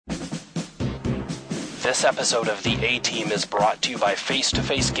This episode of The A-Team is brought to you by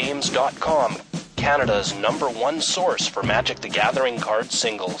FaceToFaceGames.com, Canada's #1 source for Magic the Gathering card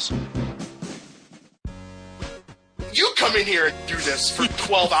singles. You come in here and do this for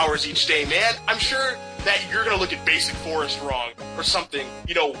 12 hours each day, man. I'm sure that you're going to look at Basic Forest wrong or something,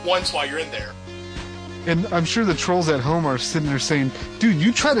 once while you're in there. And I'm sure the trolls at home are sitting there saying, dude,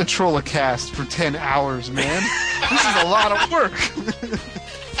 you try to troll a cast for 10 hours, man. This is a lot of work.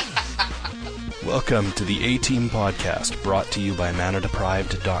 Welcome to the A-Team podcast, brought to you by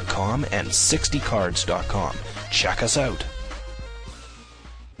ManaDeprived.com and 60cards.com. Check us out.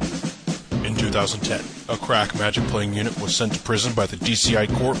 In 2010, a crack Magic playing unit was sent to prison by the DCI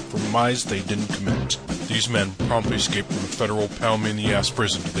court for crimes they didn't commit. These men promptly escaped from a federal pound-me-in-the-ass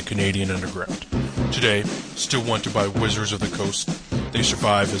prison to the Canadian underground. Today, still wanted by Wizards of the Coast, they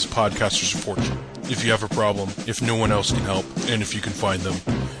survive as podcasters of fortune. If you have a problem, if no one else can help, and if you can find them,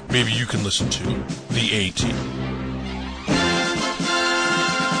 maybe you can listen to The A-Team.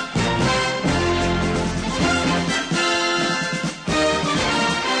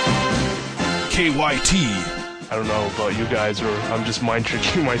 KYT. I don't know about you guys, or I'm just mind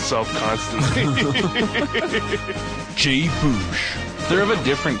tricking myself constantly. J. Boosh. They're of a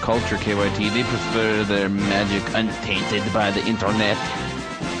different culture, KYT. They prefer their magic untainted by the internet.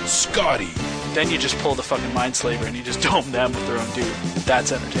 Scotty. Then you just pull the fucking Mindslaver and you just dome them with their own dude.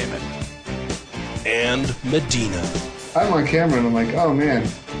 That's entertainment. And Medina. I'm on camera and I'm like, oh man,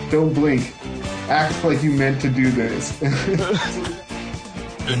 don't blink. Act like you meant to do this. And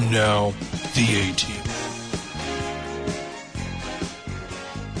now, The A-Team.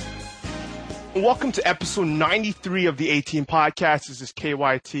 Welcome to episode 93 of the A-Team podcast. This is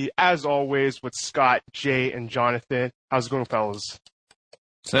KYT, as always, with Scott, Jay, and Jonathan. How's it going, fellas?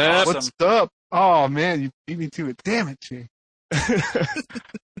 Awesome. What's up? Oh man, you beat me to it. Damn it, Jay.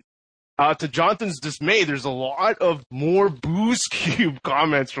 To Jonathan's dismay, there's a lot of more Booze Cube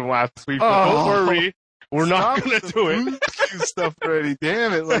comments from last week, but don't worry, we're not going to do it. Booze Cube stuff already.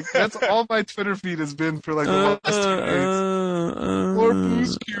 Damn it. Like, that's all my Twitter feed has been for like the last 2 days. More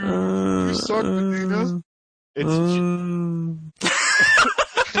Booze Cube. You suck, Medina.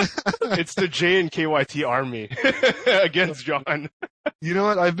 It's the J and KYT army against John. You know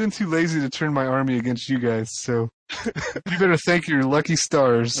what? I've been too lazy to turn my army against you guys, so you better thank your lucky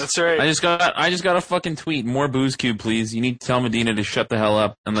stars. That's right. I just got a fucking tweet. More Booze Cube, please. You need to tell Medina to shut the hell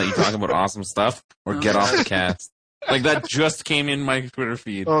up and let you talk about awesome stuff, or get off the cast. Like, that just came in my Twitter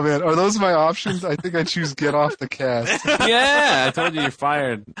feed. Oh man, are those my options? I think I choose get off the cast. Yeah, I told you you're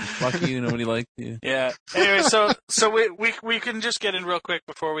fired. Fuck you, nobody liked you. Yeah. Anyway, so we can just get in real quick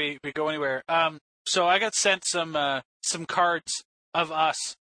before we go anywhere. So I got sent some cards of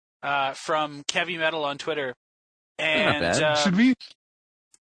us from Kevy Metal on Twitter. And not bad. Should we?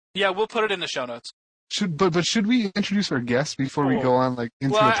 Yeah, we'll put it in the show notes. But should we introduce our guests before we go on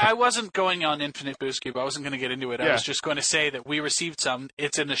into Well, I wasn't going on Infinite Boost Cube. I wasn't going to get into it. Yeah. I was just going to say that we received some.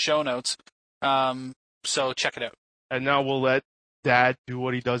 It's in the show notes. So check it out. And now we'll let Dad do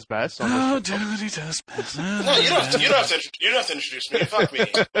what he does best. Do what he does best. No, you don't have to introduce me. Fuck me.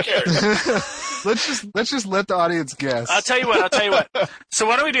 Who cares? let's just let the audience guess. I'll tell you what. So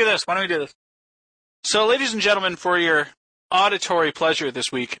why don't we do this? So, ladies and gentlemen, for your auditory pleasure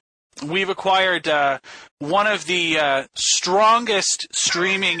this week, we've acquired one of the strongest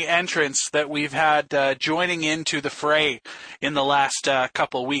streaming entrants that we've had joining into the fray in the last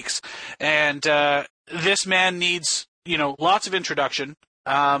couple of weeks. And this man needs, lots of introduction.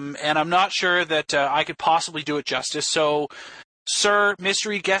 And I'm not sure that I could possibly do it justice. So, sir,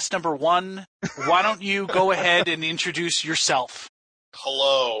 mystery guest number 1, why don't you go ahead and introduce yourself?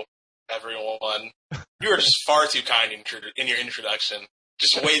 Hello, everyone. You are just far too kind in your introduction.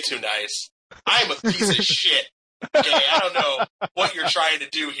 Just way too nice. I am a piece of shit. Okay, I don't know what you're trying to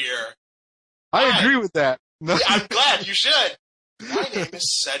do here. I agree with that. No. I'm glad you should. My name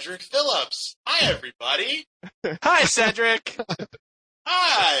is Cedric Phillips. Hi, everybody. Hi, Cedric.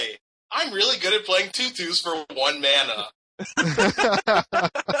 Hi. I'm really good at playing tutus for 1 mana.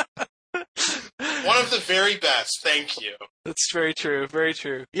 One of the very best. Thank you. That's very true. Very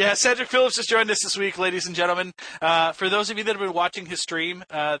true. Yeah, Cedric Phillips has joined us this week, ladies and gentlemen. For those of you that have been watching his stream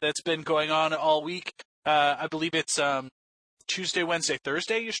that's been going on all week, I believe it's Tuesday, Wednesday,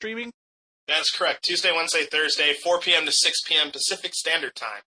 Thursday you're streaming? That's correct. Tuesday, Wednesday, Thursday, 4 p.m. to 6 p.m. Pacific Standard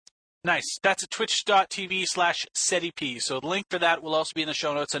Time. Nice. That's at twitch.tv/SediP. So the link for that will also be in the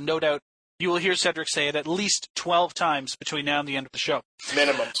show notes, and no doubt you will hear Cedric say it at least 12 times between now and the end of the show.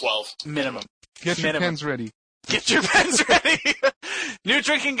 Minimum 12. Minimum. Get your pens ready. Get your pens ready. New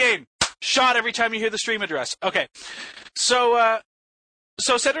drinking game. Shot every time you hear the stream address. Okay. So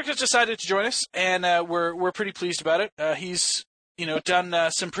So Cedric has decided to join us, and we're pretty pleased about it. He's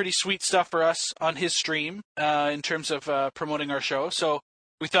done some pretty sweet stuff for us on his stream in terms of promoting our show. So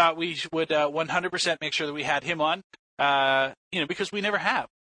we thought we would 100% make sure that we had him on, because we never have,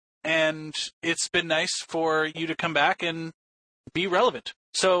 and it's been nice for you to come back and be relevant.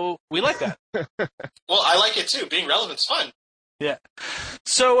 So we like that. Well, I like it too. Being relevant's fun. Yeah.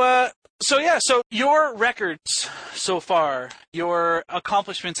 So your records so far, your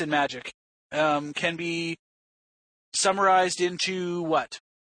accomplishments in Magic, can be summarized into what?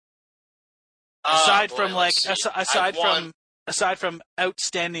 Aside from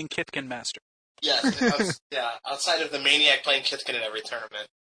outstanding Kithkin master. Yes, outside of the maniac playing Kithkin in every tournament.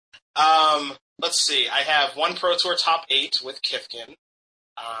 Let's see. I have 1 Pro Tour top 8 with Kithkin.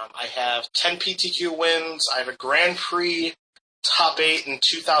 I have 10 PTQ wins. I have a Grand Prix top 8 in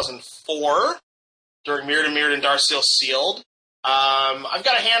 2004 during Mirrodin and Darseal Sealed. I've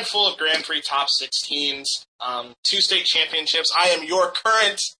got a handful of Grand Prix top 16s, 2 state championships. I am your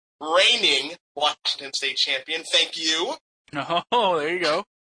current reigning Washington State champion. Thank you. Oh, there you go.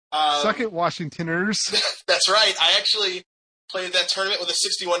 Suck it, Washingtoners. That's right. I actually played that tournament with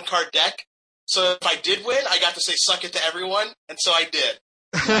a 61-card deck. So if I did win, I got to say suck it to everyone, and so I did.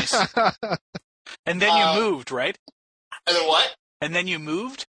 Nice. And then you moved, right? And then what? And then you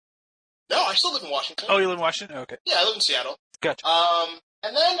moved? No, I still live in Washington. Oh, you live in Washington? Okay. Yeah, I live in Seattle. Gotcha.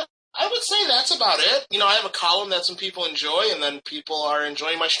 And then I would say that's about it. I have a column that some people enjoy, and then people are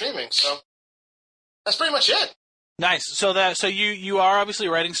enjoying my streaming. So that's pretty much it. Nice. So you are obviously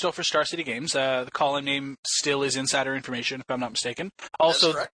writing still for Star City Games. The column name still is Insider Information, if I'm not mistaken.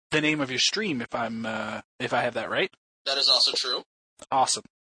 Also, the name of your stream, if I have that right. That is also true. Awesome.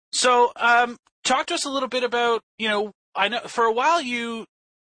 So, talk to us a little bit about, I know for a while you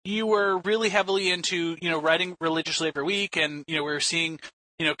were really heavily into, writing religiously every week, and, we were seeing,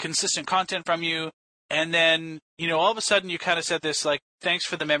 consistent content from you. And then, all of a sudden you kind of said this, like, thanks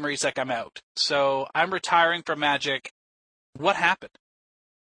for the memories, like, I'm out. So I'm retiring from Magic. What happened?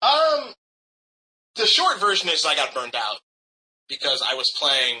 The short version is I got burned out because I was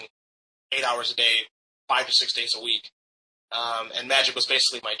playing 8 hours a day, 5 to 6 days a week. And Magic was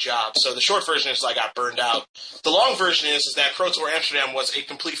basically my job. So the short version is I got burned out. The long version is that Pro Tour Amsterdam was a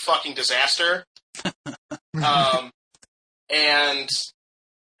complete fucking disaster. And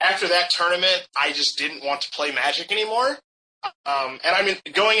after that tournament, I just didn't want to play Magic anymore.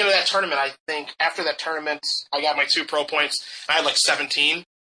 Going into that tournament, I think after that tournament, I got my 2 pro points. I had like 17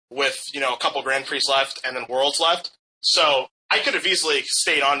 with, a couple Grand Prix left and then Worlds left. So I could have easily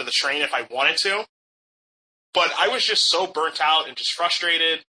stayed on to the train if I wanted to. But I was just so burnt out and just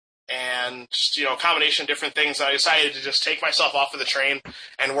frustrated and just, a combination of different things. I decided to just take myself off of the train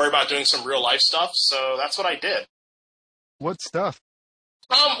and worry about doing some real life stuff. So that's what I did. What stuff?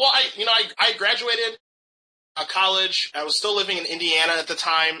 Well, I graduated college. I was still living in Indiana at the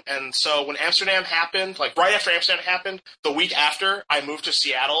time. And so when Amsterdam happened, like right after Amsterdam happened, the week after, I moved to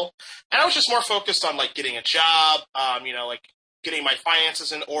Seattle. And I was just more focused on like getting a job, getting my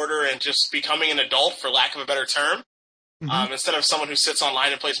finances in order and just becoming an adult, for lack of a better term, instead of someone who sits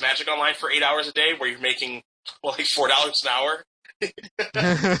online and plays Magic online for 8 hours a day where you're making, like $4 an hour.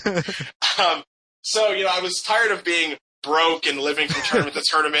 So, I was tired of being broke and living from tournament to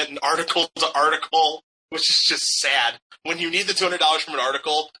tournament and article to article, which is just sad. When you need the $200 from an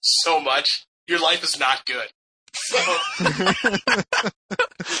article so much, your life is not good. So...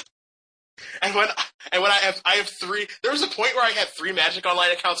 And when I have 3, there was a point where I had 3 Magic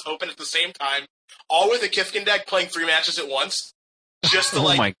Online accounts open at the same time, all with a Kithkin deck playing 3 matches at once, just to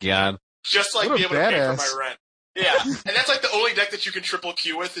oh my god, just to like be able to pay for my rent. Yeah, and that's like the only deck that you can triple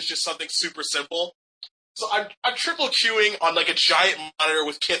Q with is just something super simple. So I'm triple Qing on like a giant monitor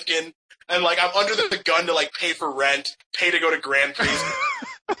with Kithkin, and like I'm under the gun to like pay for rent, pay to go to Grand Prix.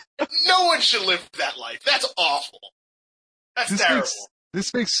 No one should live that life. That's awful. That's terrible.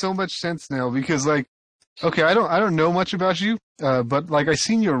 This makes so much sense now because, like, okay, I don't know much about you, but like I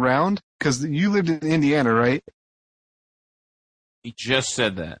seen you around because you lived in Indiana, right? He just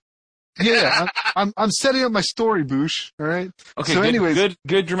said that. Yeah, I'm setting up my story, Boosh. All right. Okay. So, anyways,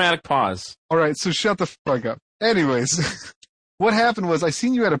 good dramatic pause. All right, so shut the fuck up. Anyways, what happened was I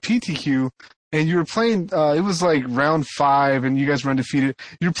seen you at a PTQ and you were playing. It was like round 5, and you guys were undefeated.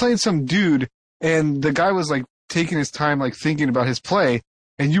 You were playing some dude, and the guy was like taking his time, like thinking about his play,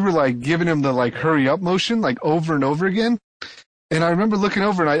 and you were like giving him the like hurry up motion, like over and over again. And I remember looking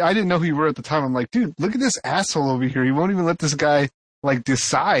over, and I didn't know who you were at the time. I'm like, dude, look at this asshole over here. He won't even let this guy like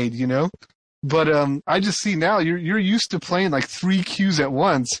decide, But I just see now you're used to playing like 3 Qs at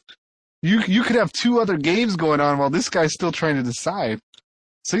once. You could have 2 other games going on while this guy's still trying to decide.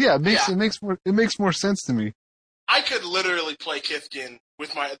 So yeah, it makes more sense to me. I could literally play Kithkin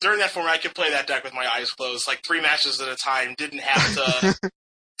with during that format. I could play that deck with my eyes closed, like 3 matches at a time. Didn't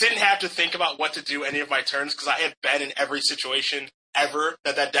have to think about what to do any of my turns because I had been in every situation ever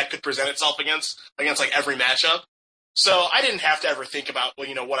that deck could present itself against like every matchup. So I didn't have to ever think about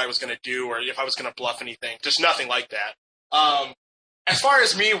what I was going to do or if I was going to bluff anything. Just nothing like that. As far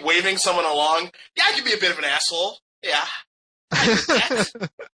as me waving someone along, yeah, I could be a bit of an asshole. Yeah, that's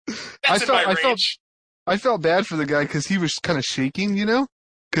in my range. I felt bad for the guy because he was kind of shaking,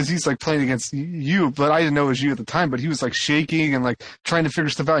 because he's like playing against you, but I didn't know it was you at the time. But he was like shaking and like trying to figure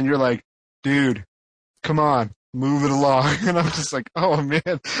stuff out, and you're like, dude, come on, move it along. And I'm just like, oh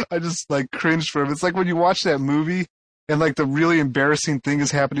man, I just like cringed for him. It's like when you watch that movie and like the really embarrassing thing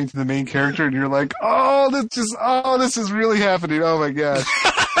is happening to the main character, and you're like, this is really happening. Oh my gosh.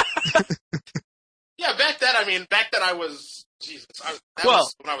 Yeah, back then I was Jesus.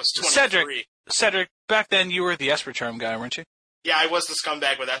 Was when I was 23. Cedric, back then you were the Esper Charm guy, weren't you? Yeah, I was the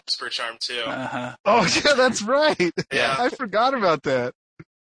scumbag with Esper Charm too. Uh-huh. Oh yeah, that's right. Yeah, I forgot about that.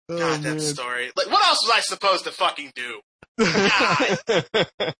 Oh, God, that story. Like, what else was I supposed to fucking do? I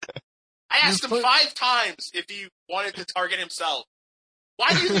asked him 5 times if he wanted to target himself. Why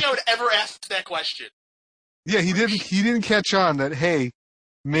do you think I would ever ask that question? Yeah, he didn't catch on that, hey,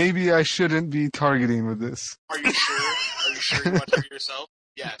 maybe I shouldn't be targeting with this. Are you sure? Are you sure you want to target yourself?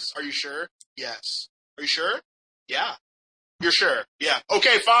 Yes. Are you sure? Yes. Are you sure? Yeah. You're sure? Yeah.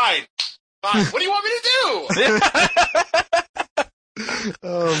 Okay, fine. Fine. What do you want me to do?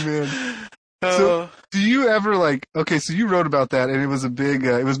 Oh, man. So, do you ever so you wrote about that and it was a big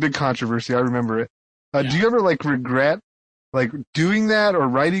controversy. I remember it. Do you ever regret doing that or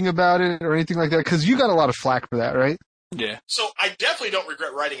writing about it or anything like that? Cause you got a lot of flack for that, right? Yeah. So I definitely don't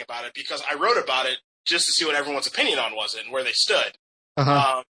regret writing about it because I wrote about it just to see what everyone's opinion on was it and where they stood.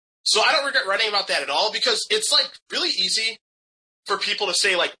 Uh-huh. So I don't regret writing about that at all because it's really easy for people to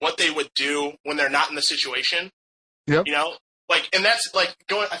say what they would do when they're not in the situation. Yep. And that's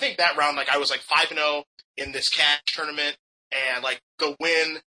going. I think that round, I was 5-0 in this cash tournament, and the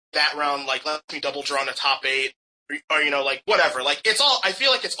win that round let me double draw in the top 8, or whatever. It's all. I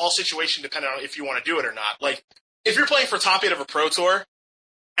feel like it's all situation dependent on if you want to do it or not. If you're playing for top 8 of a pro tour,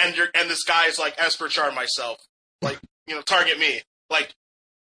 and this guy's Esper Charm myself, target me.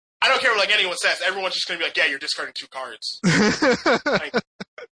 I don't care what anyone says. Everyone's just gonna be yeah, you're discarding 2 cards.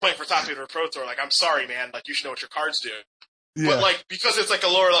 Playing for top 8 of a pro tour, I'm sorry, man. You should know what your cards do. Yeah. But because it's a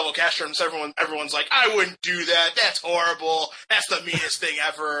lower level cash terms, everyone's I wouldn't do that. That's horrible. That's the meanest thing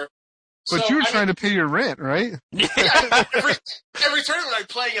ever. But you were trying to pay your rent, right? Yeah. Every tournament I'm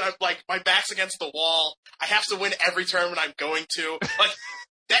playing, and I'm my back's against the wall. I have to win every tournament I'm going to.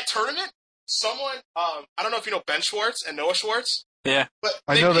 That tournament, someone, I don't know if you know Ben Schwartz and Noah Schwartz. Yeah. But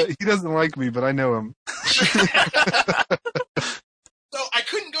I know that he doesn't like me, but I know him. So I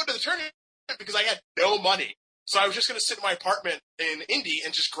couldn't go to the tournament because I had no money. So I was just going to sit in my apartment in Indy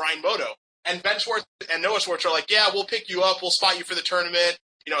and just grind Moto. And Ben Schwartz and Noah Schwartz are yeah, we'll pick you up. We'll spot you for the tournament.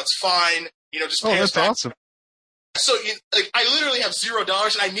 It's fine. Just pay us back. That's awesome. So I literally have $0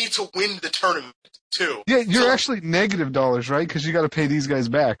 and I need to win the tournament too. Yeah, you're actually negative dollars, right? Because you got to pay these guys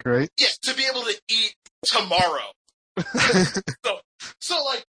back, right? Yeah, to be able to eat tomorrow. So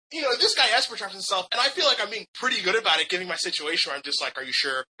this guy Esper Charms himself, and I feel I'm being pretty good about it, given my situation where I'm just are you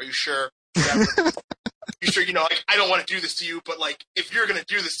sure? Are you sure? Whatever. You sure? I don't want to do this to you, but if you're gonna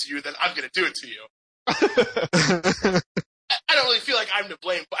do this to you, then I'm gonna do it to you. I don't really feel I'm to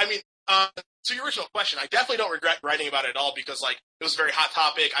blame, but to your original question, I definitely don't regret writing about it at all because it was a very hot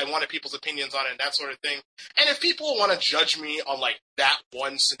topic. I wanted people's opinions on it and that sort of thing. And if people want to judge me on that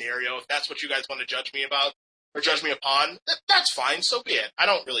one scenario, if that's what you guys want to judge me about or judge me upon, that's fine. So be it. I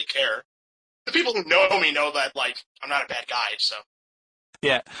don't really care. The people who know me know that I'm not a bad guy. So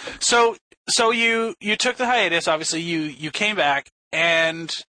yeah. So you took the hiatus. Obviously, you came back,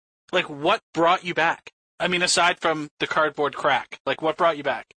 and what brought you back? I mean, aside from the cardboard crack, what brought you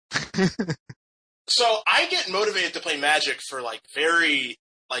back? So I get motivated to play Magic for very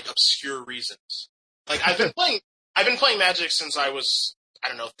obscure reasons. I've been playing Magic since I was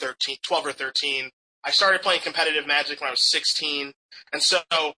 12 or 13. I started playing competitive Magic when I was 16, and so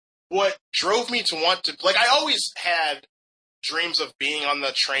what drove me to want to I always had dreams of being on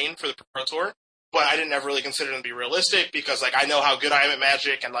the train for the Pro Tour, but I didn't ever really consider them to be realistic because I know how good I am at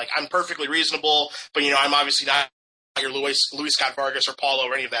Magic and I'm perfectly reasonable, but I'm obviously not your Luis Scott Vargas or Paulo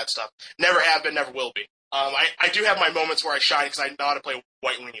or any of that stuff. Never have been, never will be. I do have my moments where I shine because I know how to play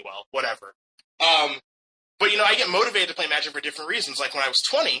White Weenie well, whatever. But I get motivated to play Magic for different reasons. When I was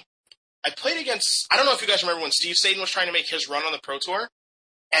 20, I played against, I don't know if you guys remember when Steve Sadin was trying to make his run on the Pro Tour.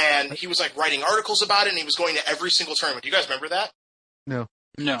 and he was like writing articles about it, and he was going to every single tournament. Do you guys remember that? No.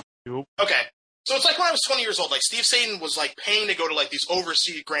 No. Okay. So it's like when I was 20 years old, like Steve Sadin was like paying to go to like these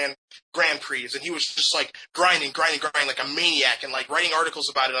overseas Grand Prix, and he was just like grinding like a maniac, and like writing articles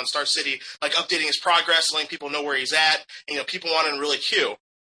about it on Star City, like updating his progress, letting people know where he's at. And, you know, people wanted him to really queue.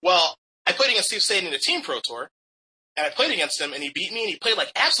 Well, I played against Steve Sadin in a team pro tour, and I played against him, and he beat me, and he played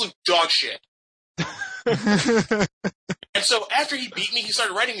like absolute dog shit. And so after he beat me, he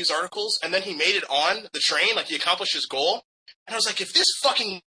started writing these articles, and then he made it on the train, like he accomplished his goal. And I was like, if this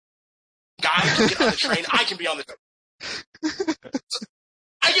fucking guy can get on the train, I can be on the train. So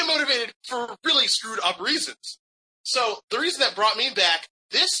I get motivated for really screwed up reasons. So the reason that brought me back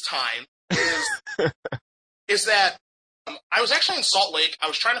this time is that I was actually in Salt Lake. I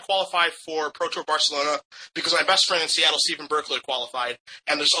was trying to qualify for Pro Tour Barcelona because my best friend in Seattle, Stephen Berkeley, qualified.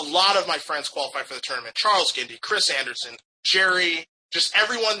 And there's a lot of my friends qualified for the tournament. Charles Gindy, Chris Anderson, Jerry, just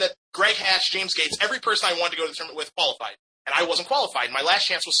everyone that, Greg Hatch, James Gates, every person I wanted to go to the tournament with qualified. And I wasn't qualified. My last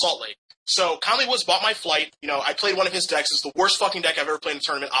chance was Salt Lake. So Conley Woods bought my flight. You know, I played one of his decks. It's the worst fucking deck I've ever played in a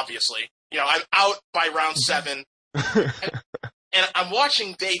tournament, obviously. You know, I'm out by round 7. and I'm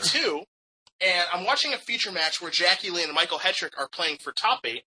watching day 2. And I'm watching a feature match where Jackie Lee and Michael Hetrick are playing for top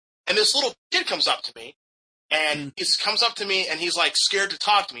 8. And this little kid comes up to me. And he comes up to me and he's like scared to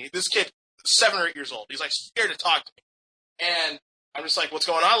talk to me. This kid, 7 or 8 years old. He's like scared to talk to me. And I'm just like, what's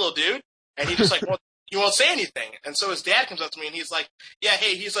going on, little dude? And he just like, well, he won't say anything. And so his dad comes up to me and he's like, yeah,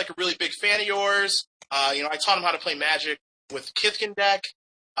 hey, he's like a really big fan of yours. You know, I taught him how to play Magic with Kithkin deck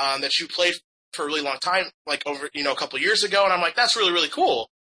that you played for a really long time, like over, you know, a couple of years ago. And I'm like, that's really, really cool.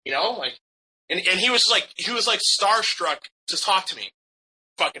 You know, like, and he was like starstruck to talk to me.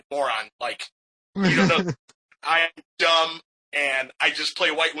 Fucking moron. Like, you don't know, I'm dumb and I just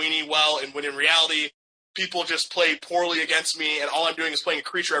play White Weenie well. And when in reality, people just play poorly against me, and all I'm doing is playing a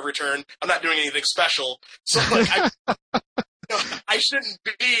creature every turn. I'm not doing anything special. So, like, I shouldn't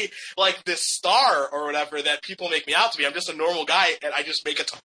be, like, this star or whatever that people make me out to be. I'm just a normal guy, and I just make a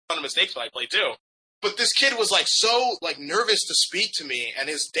ton of mistakes when I play, too. But this kid was, like, so, like, nervous to speak to me, and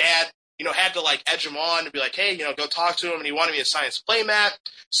his dad, you know, had to, like, edge him on to be like, hey, you know, go talk to him, and he wanted me to sign his playmat.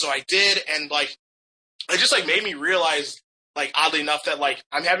 So I did, and, like, it just, like, made me realize, like, oddly enough, that, like,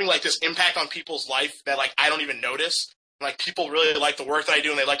 I'm having, like, this impact on people's life that, like, I don't even notice. Like, people really like the work that I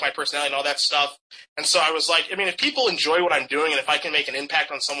do, and they like my personality and all that stuff. And so I was like, I mean, if people enjoy what I'm doing, and if I can make an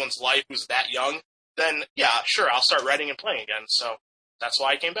impact on someone's life who's that young, then, yeah, sure, I'll start writing and playing again. So that's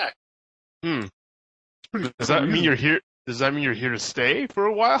why I came back. Does that mean you're here? Does that mean you're here to stay for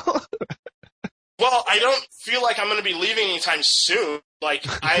a while? Well, I don't feel like I'm going to be leaving anytime soon. Like,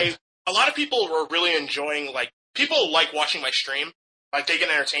 a lot of people were really enjoying, like, people like watching my stream. Like, they get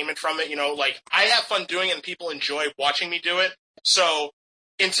entertainment from it, you know, like, I have fun doing it and people enjoy watching me do it. So,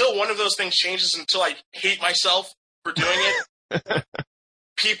 until one of those things changes, until I hate myself for doing it,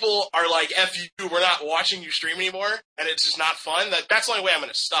 people are like, F you, we're not watching you stream anymore, and it's just not fun. That's the only way I'm going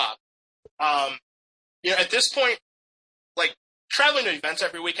to stop. You know, at this point, like, traveling to events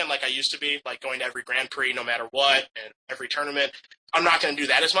every weekend like I used to be, like going to every Grand Prix no matter what, and every tournament, I'm not going to do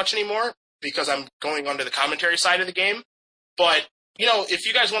that as much anymore, because I'm going onto the commentary side of the game. But, you know, if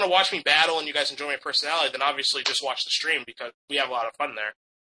you guys want to watch me battle and you guys enjoy my personality, then obviously just watch the stream, because we have a lot of fun there.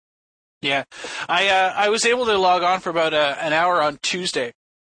 Yeah. I was able to log on for about an hour on Tuesday,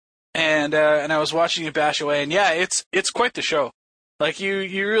 and I was watching you bash away, and yeah, it's quite the show. Like,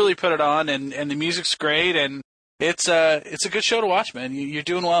 you really put it on, and the music's great, and it's a good show to watch, man. You're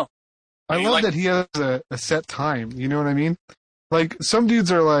doing well. I love that he has a set time, you know what I mean? Like, some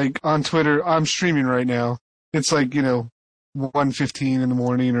dudes are like, on Twitter, I'm streaming right now. It's like, you know, 1:15 in the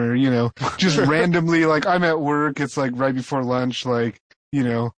morning, or, you know, just randomly, like, I'm at work, it's like right before lunch, like, you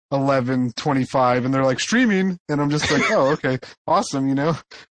know, 11:25, and they're like, streaming, and I'm just like, oh, okay, awesome, you know?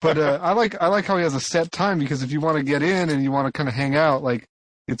 But I like how he has a set time, because if you want to get in and you want to kind of hang out, like,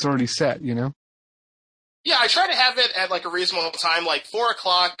 it's already set, you know? Yeah, I try to have it at, like, a reasonable time, like 4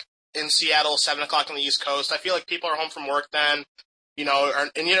 o'clock in Seattle, 7 o'clock on the East Coast. I feel like people are home from work then, you know,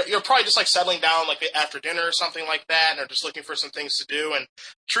 and you're probably just, like, settling down, like, after dinner or something like that, and are just looking for some things to do. And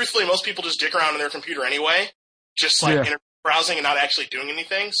truthfully, most people just dick around on their computer anyway, just, like, browsing and not actually doing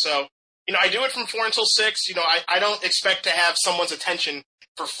anything. So, you know, I do it from 4 until 6. You know, I don't expect to have someone's attention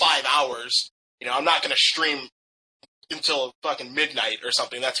for 5 hours. You know, I'm not going to stream until fucking midnight or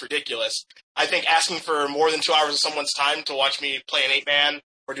something. That's ridiculous. I think asking for more than 2 hours of someone's time to watch me play an 8-man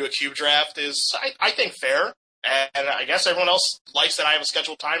or do a cube draft is, I think, fair. And I guess everyone else likes that I have a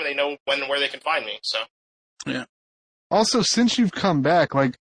scheduled time and they know when and where they can find me. So, yeah. Also, since you've come back,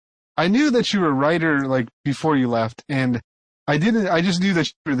 like, I knew that you were a writer, like, before you left, and I just knew that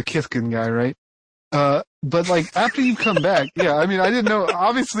you were the Kithkin guy, right? But like after you come back, yeah, I mean, I didn't know.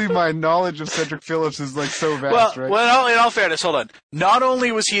 Obviously, my knowledge of Cedric Phillips is like so vast, right? Well, in all fairness, hold on. Not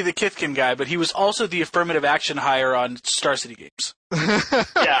only was he the Kithkin guy, but he was also the affirmative action hire on Star City Games.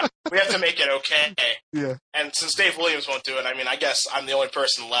 Yeah, we have to make it okay. Yeah. And since Dave Williams won't do it, I mean, I guess I'm the only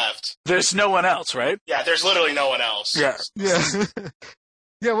person left. There's no one else, right? Yeah, there's literally no one else. Yeah. Yeah.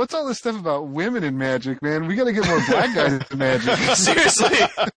 Yeah, what's all this stuff about women in Magic, man? We gotta get more black guys into Magic. Seriously.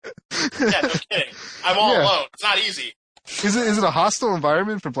 Yeah, no kidding. I'm all alone. It's not easy. Is it a hostile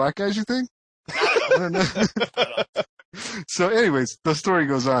environment for black guys, you think? I don't know. So anyways, the story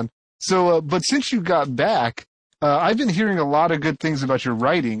goes on. So, but since you got back, I've been hearing a lot of good things about your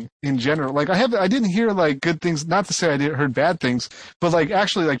writing in general. Like I didn't hear like good things, not to say I heard bad things, but like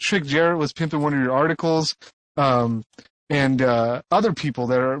actually like Trick Jarrett was pimping one of your articles. And other people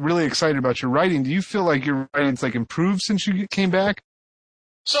that are really excited about your writing. Do you feel like your writing's like improved since you came back?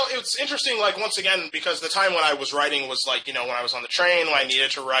 So it's interesting, like, once again, because the time when I was writing was like, when I was on the train, when I needed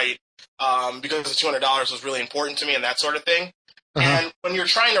to write, because the $200 was really important to me and that sort of thing. Uh-huh. And when you're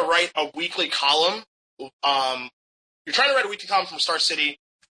trying to write a weekly column, from Star City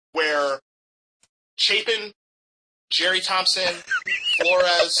where Chapin, Jerry Thompson,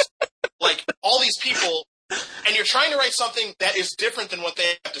 Flores, like, all these people, and you're trying to write something that is different than what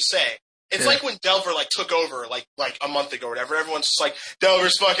they have to say. It's like when Delver like took over like a month ago or whatever. Everyone's just like,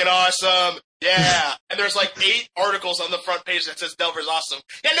 Delver's fucking awesome. Yeah. And there's like 8 articles on the front page that says Delver's awesome.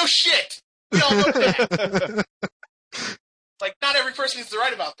 Yeah, no shit. We all know that. Like, not every person needs to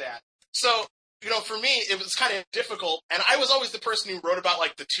write about that. So, for me, it was kind of difficult. And I was always the person who wrote about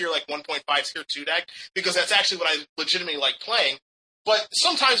like the tier like 1.5 tier 2 deck because that's actually what I legitimately like playing. But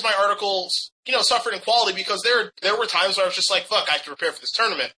sometimes my articles, suffered in quality because there were times where I was just like, fuck, I have to prepare for this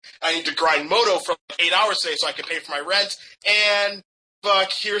tournament. I need to grind Moto for like 8 hours today so I can pay for my rent. And fuck,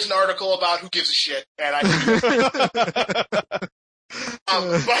 here's an article about who gives a shit. And but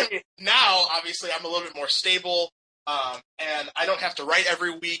I mean, now, obviously, I'm a little bit more stable. And I don't have to write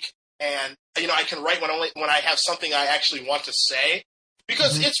every week. And, I can write when I have something I actually want to say.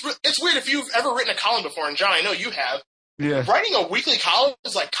 Because it's weird if you've ever written a column before, and John, I know you have. Yeah. Writing a weekly column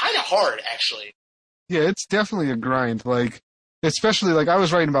is like kind of hard, actually. Yeah, it's definitely a grind. Like, especially like I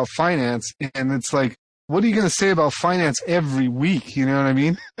was writing about finance, and it's like, what are you going to say about finance every week? You know what I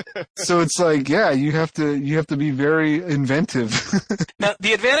mean? So it's like, yeah, you have to be very inventive. Now,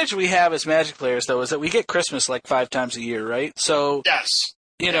 the advantage we have as Magic players, though, is that we get Christmas like 5 times a year, right? So yes.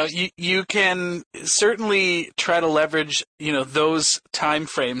 You can certainly try to leverage, those time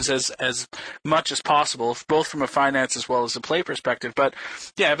frames as much as possible, both from a finance as well as a play perspective. But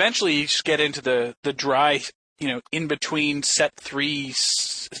yeah, eventually you just get into the dry, in between set 3,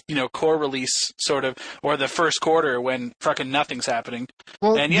 core release sort of, or the first quarter when fucking nothing's happening.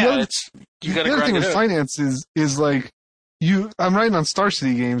 Well, and you got to the other thing with finance is like I'm writing on Star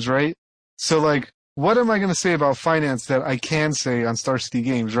City Games, right? So like, what am I going to say about finance that I can say on Star City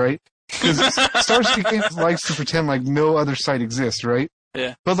Games, right? Because Star City Games likes to pretend like no other site exists, right?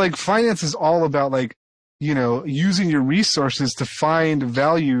 Yeah. But like finance is all about like, using your resources to find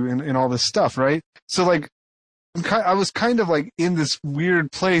value in all this stuff, right? So like, I was kind of like in this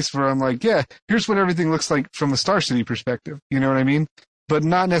weird place where I'm like, yeah, here's what everything looks like from a Star City perspective. You know what I mean? But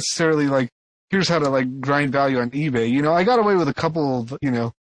not necessarily like, here's how to like grind value on eBay. I got away with a couple of,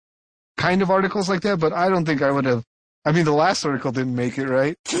 kind of articles like that, but I don't think I would have. I mean, the last article didn't make it,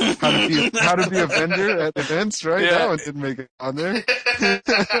 right? How to be a vendor at events, right? Yeah. That one didn't make it on there.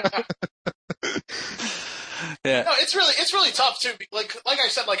 Yeah. No, it's really tough too. Like I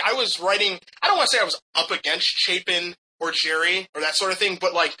said, like I was writing. I don't want to say I was up against Chapin or Jerry or that sort of thing,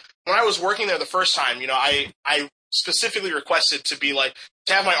 but like when I was working there the first time, I specifically requested to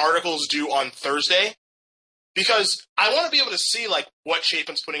have my articles due on Thursday. Because I want to be able to see, like, what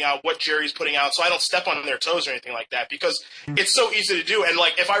Chapin's putting out, what Jerry's putting out, so I don't step on their toes or anything like that, because it's so easy to do. And,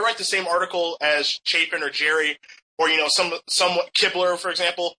 like, if I write the same article as Chapin or Jerry, or, some Kibler, for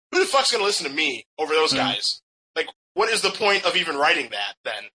example, who the fuck's going to listen to me over those guys? Like, what is the point of even writing that,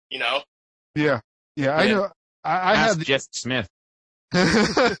 then, Yeah. Yeah, I know. I Ask had Jess Smith. I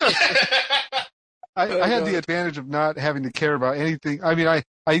had the advantage of not having to care about anything. I mean, I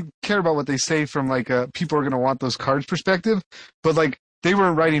care about what they say from like people are going to want those cards perspective, but like they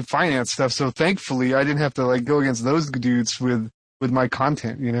weren't writing finance stuff, so thankfully I didn't have to like go against those dudes with my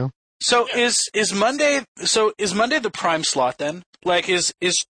content, So is Monday the prime slot then? Like does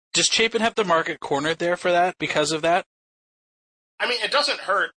Chapin have the market cornered there for that because of that? I mean, it doesn't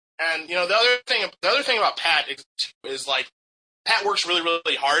hurt. And the other thing about Pat is like Pat works really,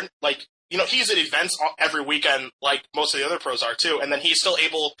 really hard. Like he's at events every weekend, like most of the other pros are too, and then he's still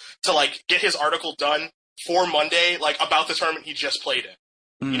able to, like, get his article done for Monday, like, about the tournament he just played in.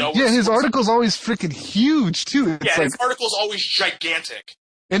 Yeah, his article's always freaking huge, too. It's his article's always gigantic.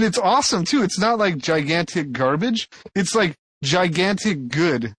 And it's awesome, too. It's not like gigantic garbage. It's like gigantic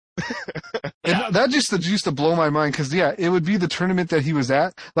good. And that just used to blow my mind, because, it would be the tournament that he was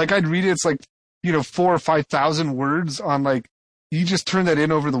at. Like, I'd read it, it's like, 4,000 or 5,000 words on, like, you just turn that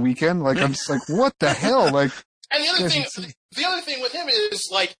in over the weekend. Like, I'm just like, what the hell? Like, and the other thing with him is,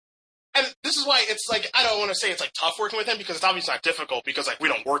 like, and this is why it's like, I don't want to say it's like tough working with him, because it's obviously not difficult, because like we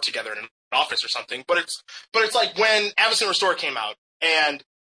don't work together in an office or something. But it's like when Avacyn Restore came out and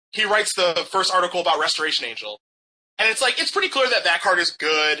he writes the first article about Restoration Angel, and it's like, it's pretty clear that card is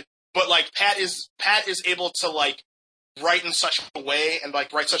good, but like Pat is able to like write in such a way and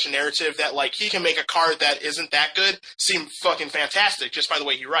like write such a narrative that like he can make a card that isn't that good seem fucking fantastic just by the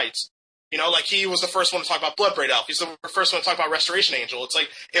way he writes. Like he was the first one to talk about Bloodbraid Elf. He's the first one to talk about Restoration Angel. It's like,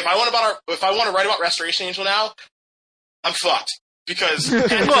 if I want to write about Restoration Angel now, I'm fucked. Because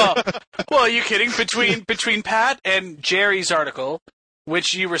well, are you kidding? Between Pat and Jerry's article,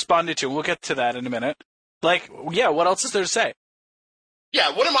 which you responded to, we'll get to that in a minute. Like, what else is there to say?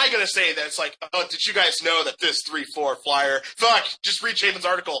 Yeah, what am I going to say that's like, oh, did you guys know that this 3/4 flyer? Fuck, just read Chapin's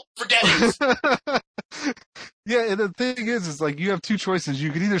article. Forget it. Yeah, and the thing is like, you have two choices.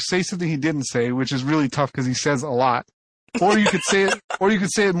 You could either say something he didn't say, which is really tough because he says a lot, or you could say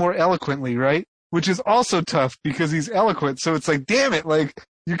it more eloquently, right? Which is also tough because he's eloquent. So it's like, damn it, like,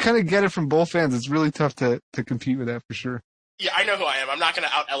 you kind of get it from both ends. It's really tough to compete with that for sure. Yeah, I know who I am. I'm not going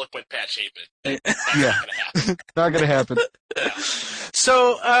to out-eloquent Pat Chapin. Yeah, not going to happen.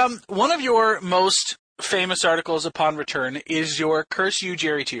 So, one of your most famous articles upon return is your Curse You,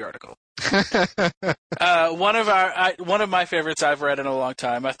 Jerry T article. One of my favorites I've read in a long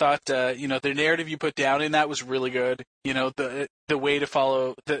time. I thought, the narrative you put down in that was really good. The way to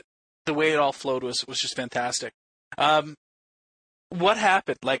follow, the way it all flowed was just fantastic. What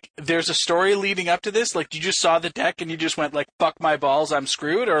happened? Like, there's a story leading up to this? Like, you just saw the deck and you just went, like, fuck my balls, I'm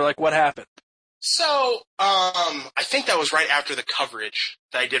screwed? Or, like, what happened? So, I think that was right after the coverage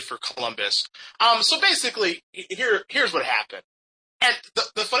that I did for Columbus. So basically, here's what happened. And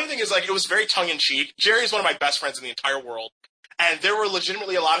the funny thing is, like, it was very tongue-in-cheek. Jerry is one of my best friends in the entire world. And there were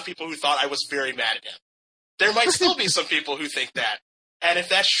legitimately a lot of people who thought I was very mad at him. There might still be some people who think that. And if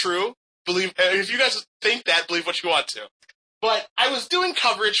that's true, if you guys think that, believe what you want to. But I was doing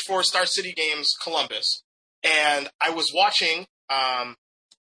coverage for Star City Games Columbus, and I was watching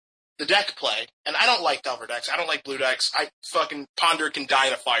the deck play, and I don't like Delver decks. I don't like blue decks. Fucking Ponder can die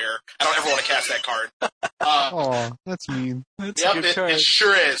in a fire. I don't ever want to cast that card. Oh, that's mean. It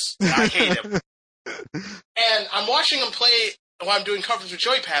sure is. I hate him. And I'm watching him play while I'm doing coverage with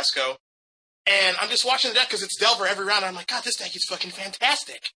Joey Pasco, and I'm just watching the deck because it's Delver every round, and I'm like, God, this deck is fucking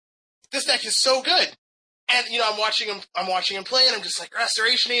fantastic. This deck is so good. And, I'm watching him play, and I'm just like,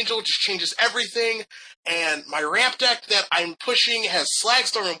 Restoration Angel just changes everything, and my ramp deck that I'm pushing has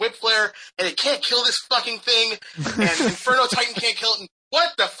Slagstorm and Whip Flare, and it can't kill this fucking thing, and Inferno Titan can't kill it, and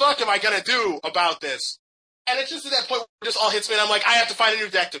what the fuck am I gonna do about this? And it's just at that point where it just all hits me, and I'm like, I have to find a new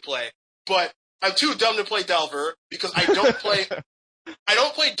deck to play. But I'm too dumb to play Delver, because I don't play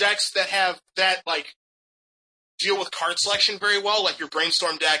decks that have that, like, deal with card selection very well, like your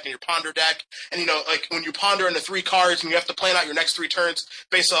Brainstorm deck and your Ponder deck. And, like, when you ponder into 3 cards and you have to plan out your next 3 turns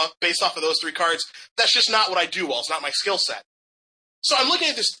based off of those 3 cards, that's just not what I do well. It's not my skill set. So I'm looking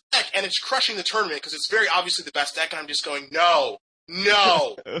at this deck, and it's crushing the tournament because it's very obviously the best deck, and I'm just going, no,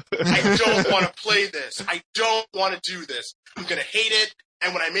 I don't want to play this. I don't want to do this. I'm going to hate it,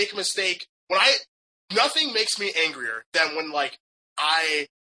 and when I make a mistake, nothing makes me angrier than when, like, I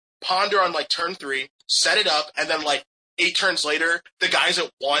ponder on, like, turn 3, set it up, and then, like, 8 turns later, the guy's at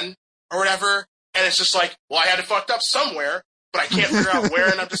 1 or whatever, and it's just like, well, I had it fucked up somewhere, but I can't figure out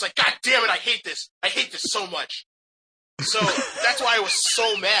where, and I'm just like, God damn it, I hate this. I hate this so much. So that's why I was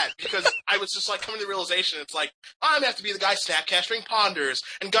so mad, because I was just, like, coming to the realization, it's like, I'm going to have to be the guy snapcasting ponders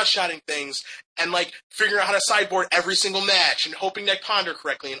and gut-shotting things and, like, figuring out how to sideboard every single match and hoping that I ponder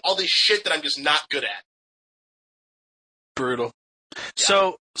correctly and all this shit that I'm just not good at. Brutal.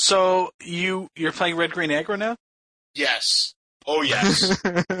 Yeah. So you're playing Red Green Aggro now? Yes. Oh yes.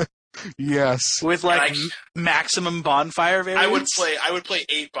 Yes. With like maximum bonfire variants? I would play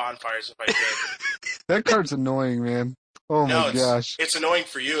 8 bonfires if I could. That card's annoying, man. Oh my gosh. It's annoying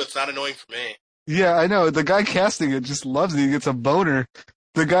for you, it's not annoying for me. Yeah, I know. The guy casting it just loves it. He gets a boner.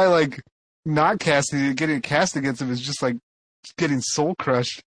 The guy, like, not casting it, getting it cast against him is just like getting soul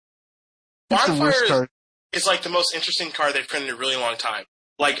crushed. It's the worst card. Is like the most interesting card they've printed in a really long time.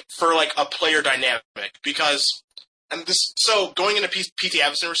 like for like a player dynamic because going into PT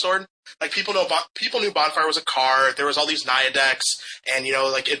Avison Restored, like people knew Bonfire was a card. There was all these Naya decks, and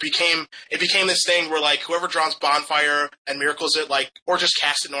like it became this thing where like whoever draws Bonfire and miracles it, like, or just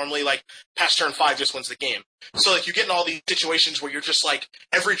casts it normally, like past turn 5 just wins the game. So like you get in all these situations where you're just like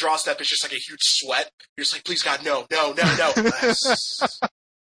every draw step is just like a huge sweat. You're just like, please God, no.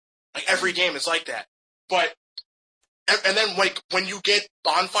 Like every game is like that. But and then like when you get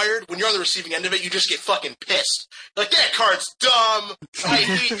bonfired, when you're on the receiving end of it, you just get fucking pissed. Like, that card's dumb. I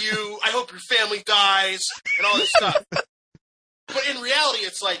hate you. I hope your family dies, and all this stuff. But in reality,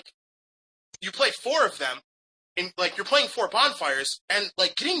 it's like you play 4 of them, and like you're playing 4 bonfires, and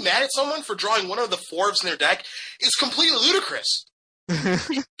like getting mad at someone for drawing one of the 4s in their deck is completely ludicrous.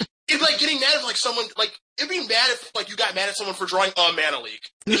 It'd like getting mad at like someone, like it'd be mad if like you got mad at someone for drawing a Mana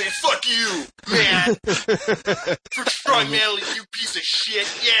Leak. You'd say, fuck you, man, for drawing Mana Leak, you piece of shit.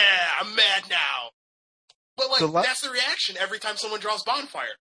 Yeah, I'm mad now. But like that's the reaction every time someone draws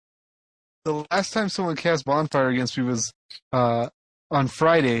Bonfire. The last time someone cast Bonfire against me was on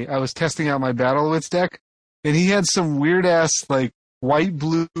Friday. I was testing out my Battlewitz deck, and he had some weird ass like white,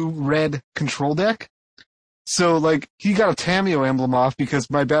 blue, red control deck. So, like, he got a Tameo emblem off because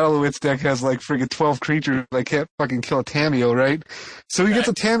my Battlewitz deck has, like, friggin' 12 creatures. I can't fucking kill a Tameo, right? So he gets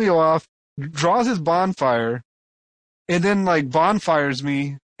a Tameo off, draws his Bonfire, and then, like, bonfires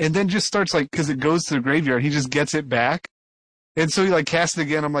me, and then just starts, like, because it goes to the graveyard, he just gets it back. And so he, like, casts it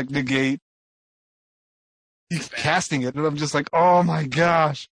again. I'm like, negate. He's casting it, and I'm just like, oh my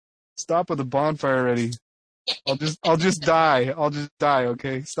gosh. Stop with the Bonfire already. I'll just die. I'll just die,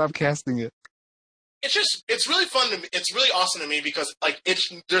 okay? Stop casting it. It's really fun to me. It's really awesome to me because like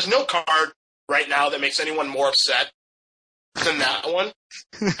there's no card right now that makes anyone more upset than that one.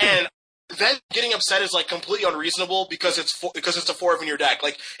 And then getting upset is like completely unreasonable because it's a 4 in your deck.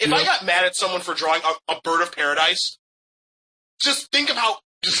 Like if I got mad at someone for drawing a Bird of Paradise, just think of how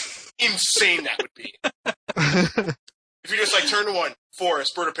just insane that would be. If you just like turn to 1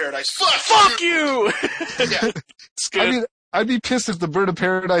 Forest Bird of Paradise, fuck you. Yeah, it's good. I'd be pissed if the Bird of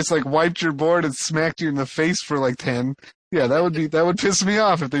Paradise like wiped your board and smacked you in the face for like 10. Yeah, that would piss me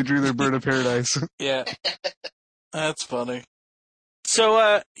off if they drew their Bird of Paradise. Yeah, that's funny.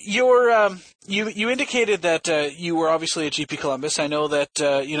 So you indicated that you were obviously at GP Columbus. I know that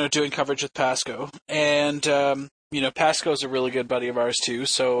doing coverage with Pasco, and Pasco is a really good buddy of ours too.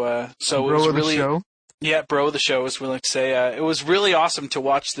 So it was really the show. Yeah, bro of the show, was willing to say. It was really awesome to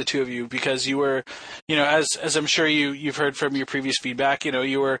watch the two of you because you were, as I'm sure you've heard from your previous feedback,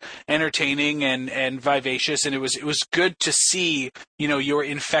 you were entertaining and vivacious, and it was good to see, your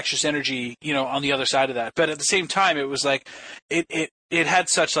infectious energy, on the other side of that. But at the same time, it was like it had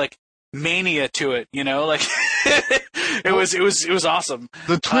such like mania to it, like it was awesome.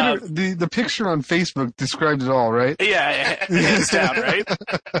 The Twitter, the picture on Facebook described it all, right? Yeah, hands down, right?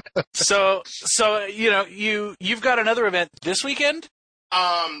 So you've got another event this weekend,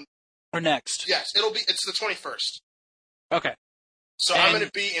 or next? Yes, it's the 21st. Okay. So I'm going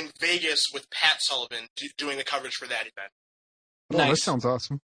to be in Vegas with Pat Sullivan doing the coverage for that event. Oh, nice. That sounds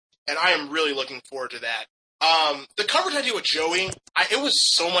awesome. And I am really looking forward to that. The coverage I did with Joey, it was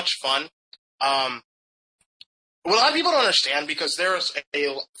so much fun. What a lot of people don't understand, because there's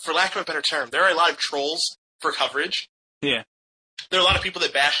for lack of a better term, there are a lot of trolls for coverage. Yeah. There are a lot of people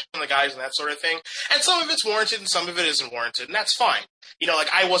that bash on the guys and that sort of thing. And some of it's warranted and some of it isn't warranted, and that's fine. Like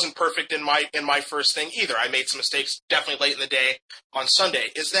I wasn't perfect in my first thing either. I made some mistakes definitely late in the day on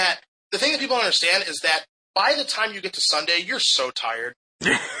Sunday. Is that the thing that people don't understand is that by the time you get to Sunday, you're so tired.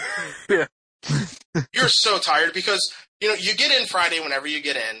 Yeah. You're so tired because, you get in Friday whenever you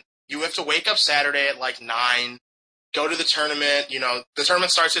get in. You have to wake up Saturday at like 9, go to the tournament. The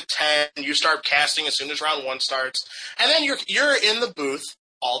tournament starts at 10. You start casting as soon as round 1 starts. And then you're in the booth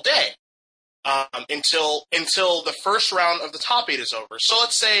all day until the first round of the top 8 is over. So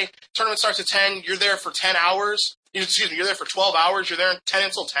let's say tournament starts at 10. You're there for 10 hours. You're there for 12 hours. You're there 10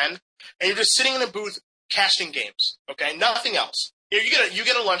 until 10. And you're just sitting in a booth casting games. Okay? Nothing else. You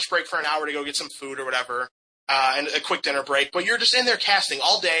get a lunch break for an hour to go get some food or whatever, and a quick dinner break, but you're just in there casting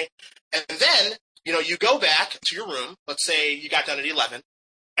all day, and then, you go back to your room, let's say you got done at 11,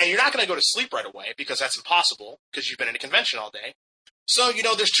 and you're not going to go to sleep right away, because that's impossible, because you've been in a convention all day. So,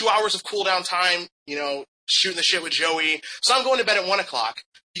 there's 2 hours of cooldown time, shooting the shit with Joey, so I'm going to bed at 1 o'clock.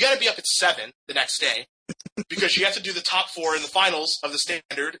 You got to be up at 7 the next day, because you have to do the top 4 in the finals of the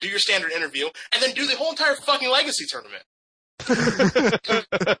standard, do your standard interview, and then do the whole entire fucking legacy tournament.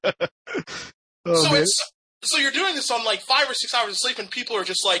 So you're doing this on like 5 or 6 hours of sleep, and people are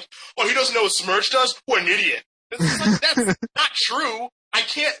just like, "Oh, he doesn't know what Smirch does? What an idiot!" It's like, that's not true. I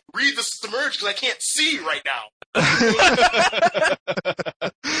can't read the submerge because I can't see right now.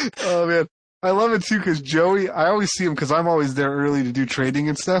 Oh man, I love it too because Joey. I always see him because I'm always there early to do trading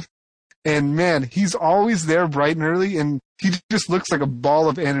and stuff. And man, he's always there bright and early, and he just looks like a ball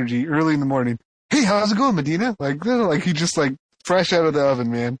of energy early in the morning. Hey, how's it going, Medina? Like he just like fresh out of the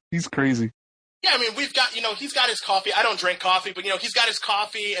oven, man. He's crazy. Yeah, I mean, we've got, he's got his coffee. I don't drink coffee, but, he's got his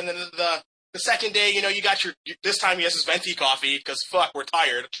coffee, and then the second day, you got this time he has his venti coffee, because, fuck, we're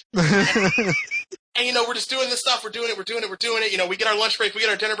tired. And, we're just doing this stuff, we're doing it, we get our lunch break, we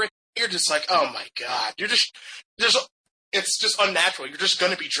get our dinner break, you're just like, oh my god, it's just unnatural, you're just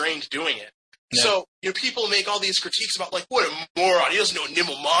gonna be drained doing it. Yeah. So, people make all these critiques about, like, what a moron, he doesn't know what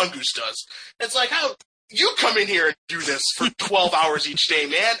Nimble Mongoose does. It's like, how, you come in here and do this for 12 hours each day,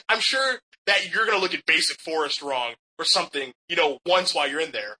 man, I'm sure that you're going to look at Basic Forest wrong or something, once while you're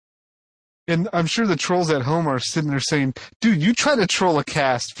in there. And I'm sure the trolls at home are sitting there saying, dude, you try to troll a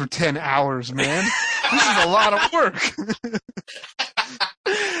cast for 10 hours, man. This is a lot of work.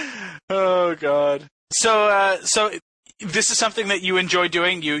 Oh, God. So this is something that you enjoy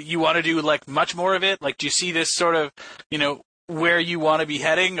doing? You want to do, like, much more of it? Like, do you see this sort of, where you want to be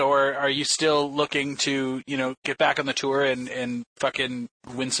heading, or are you still looking to, get back on the tour and fucking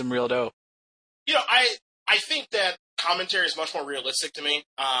win some real dough? I think that commentary is much more realistic to me.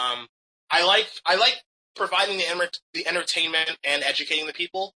 I like providing the entertainment and educating the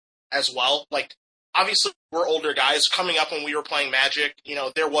people as well. Like, obviously, we're older guys. Coming up when we were playing Magic,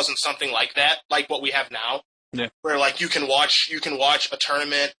 there wasn't something like that, like what we have now. Yeah. Where, like, you can watch a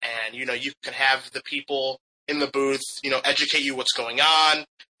tournament, and, you can have the people in the booth, educate you what's going on,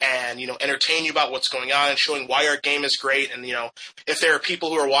 and, entertain you about what's going on, and showing why our game is great. And, if there are people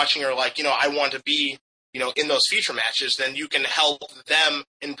who are watching or like, I want to be, in those feature matches, then you can help them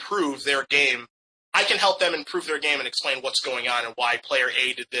improve their game. I can help them improve their game and explain what's going on and why player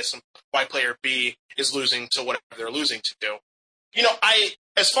A did this and why player B is losing to whatever they're losing to.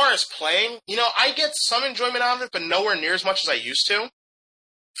 As far as playing, I get some enjoyment out of it, but nowhere near as much as I used to.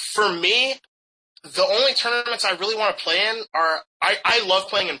 For me, the only tournaments I really want to play in are, I love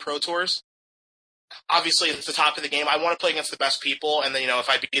playing in Pro Tours. Obviously, it's the top of the game. I want to play against the best people, and then, if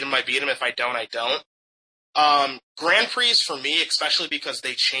I beat them, I beat them. If I don't, I don't. Grand Prix for me, especially because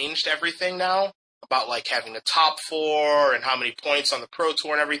they changed everything now about, like, having a top 4 and how many points on the Pro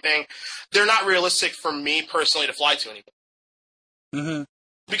Tour and everything. They're not realistic for me personally to fly to anymore. Mm-hmm.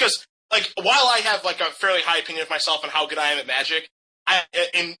 Because, like, while I have, like, a fairly high opinion of myself and how good I am at Magic,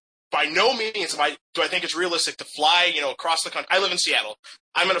 by no means do I think it's realistic to fly, across the country. I live in Seattle.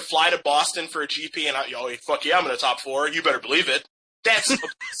 I'm going to fly to Boston for a GP, and fuck yeah, I'm in the top 4. You better believe it. That's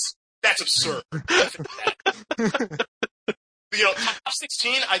absurd. Top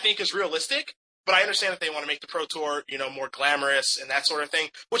 16 I think is realistic, but I understand that they want to make the Pro Tour, more glamorous and that sort of thing,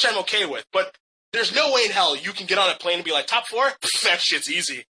 which I'm okay with. But there's no way in hell you can get on a plane and be like, top 4? That shit's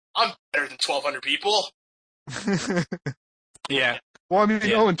easy. I'm better than 1,200 people. Yeah. Well, I mean,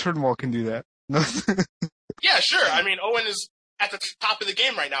 Owen Turnwall can do that. Yeah, sure. I mean, Owen is at the top of the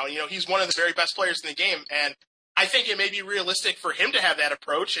game right now. He's one of the very best players in the game, and I think it may be realistic for him to have that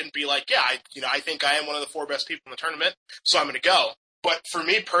approach and be like, yeah, I think I am one of the 4 best people in the tournament, so I'm going to go. But for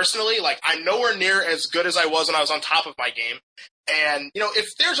me personally, like, I'm nowhere near as good as I was when I was on top of my game. And,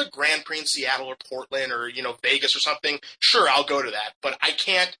 if there's a Grand Prix in Seattle or Portland or, Vegas or something, sure, I'll go to that. But I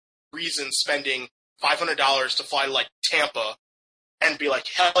can't reason spending $500 to fly to, like, Tampa and be like,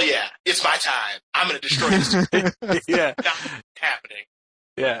 hell yeah, it's my time. I'm going to destroy this. Yeah. Not happening.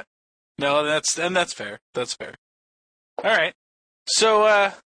 Yeah. No, that's fair. That's fair. All right.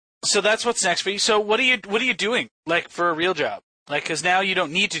 So that's what's next for you. So what are you doing, like, for a real job? Like, because now you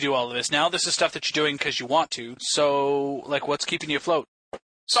don't need to do all of this. Now this is stuff that you're doing because you want to. So, like, what's keeping you afloat?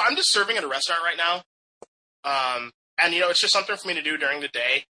 So I'm just serving at a restaurant right now. And, it's just something for me to do during the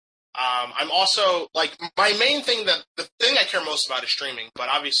day. I'm also, like, my main thing, the thing I care most about is streaming, but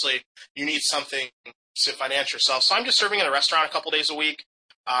obviously you need something to finance yourself. So I'm just serving at a restaurant a couple days a week,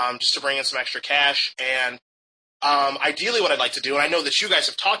 just to bring in some extra cash. And ideally what I'd like to do, and I know that you guys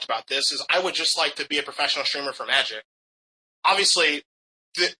have talked about this, is I would just like to be a professional streamer for Magic. Obviously,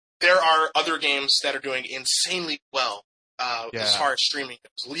 there are other games that are doing insanely well as far as streaming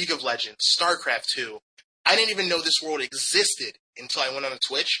goes. League of Legends, StarCraft 2. I didn't even know this world existed until I went on a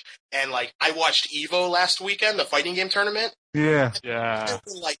Twitch, and, like, I watched EVO last weekend, the fighting game tournament. Yeah.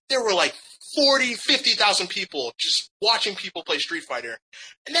 There were like 40, 50,000 people just watching people play Street Fighter.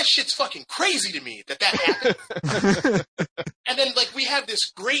 And that shit's fucking crazy to me that happened. And then, like, we have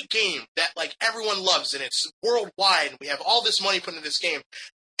this great game that, like, everyone loves, and it's worldwide, and we have all this money put into this game,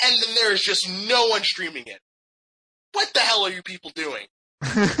 and then there is just no one streaming it. What the hell are you people doing?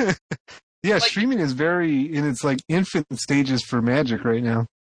 Yeah, Like- streaming is very in its like infant stages for Magic right now.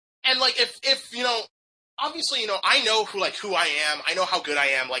 And like, if obviously, I know who I am. I know how good I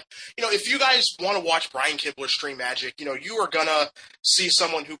am. Like, if you guys want to watch Brian Kibler stream Magic, you are gonna see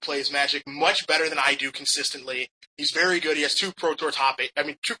someone who plays Magic much better than I do consistently. He's very good. He has two Pro Tour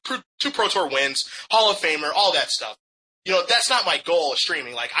two Pro Tour wins, Hall of Famer, all that stuff. That's not my goal of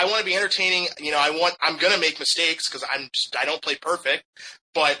streaming. Like, I want to be entertaining. I'm gonna make mistakes because I don't play perfect.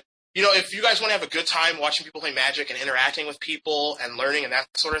 But, if you guys want to have a good time watching people play Magic and interacting with people and learning and that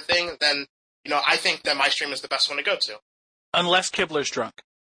sort of thing, then, I think that my stream is the best one to go to. Unless Kibler's drunk.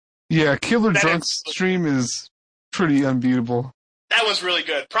 Yeah, Kibler That Drunk's is- stream is pretty unbeatable. That one's really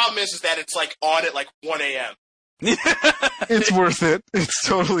good. Problem is that it's like on at like 1 a.m. It's worth it. It's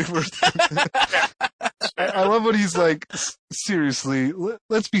totally worth it. I love what he's like. Seriously,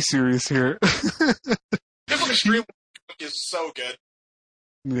 let's be serious here. Kibler's stream is so good.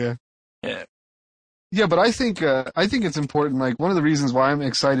 Yeah. Yeah. Yeah, but I think it's important. Like, one of the reasons why I'm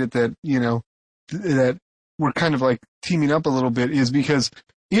excited that that we're kind of like teaming up a little bit is because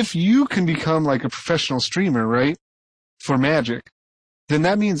if you can become like a professional streamer, right, for Magic, then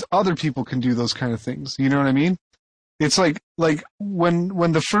that means other people can do those kind of things. You know what I mean? It's like when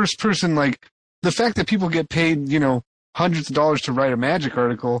the first person, like, the fact that people get paid, hundreds of dollars to write a Magic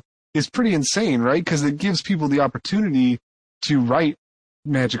article is pretty insane, right? Because it gives people the opportunity to write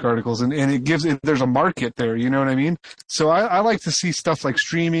Magic articles, and there's a market there, you know what I mean? So I like to see stuff like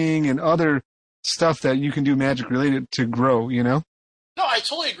streaming and other stuff that you can do Magic related to grow, No, I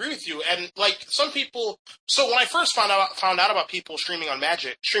totally agree with you. And like, some people, so when I first found out about people streaming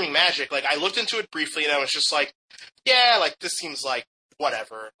Magic, like, I looked into it briefly and I was just like, yeah, like, this seems like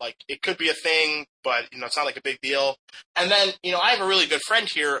whatever. Like, it could be a thing, but it's not like a big deal. And then, I have a really good friend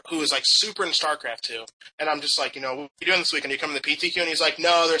here who is like super into StarCraft 2. And I'm just like, what are you doing this weekend? You come to the PTQ? And he's like,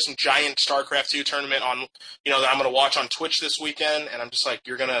 no, there's some giant StarCraft 2 tournament on, that I'm going to watch on Twitch this weekend. And I'm just like,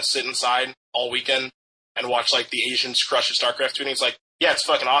 you're going to sit inside all weekend and watch like the Asians crush at StarCraft 2? And he's like, yeah, it's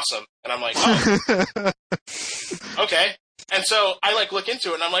fucking awesome. And I'm like, oh, okay. And so I like look into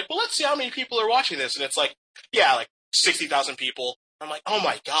it and I'm like, well, let's see how many people are watching this. And it's like, yeah, like 60,000 people. I'm like, oh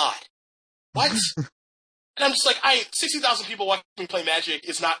my God, what? And I'm just like, 60,000 people watching me play Magic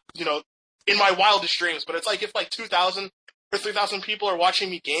is not, in my wildest dreams, but it's like, if like 2,000 or 3,000 people are watching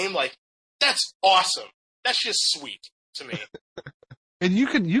me game, like, that's awesome. That's just sweet to me. And you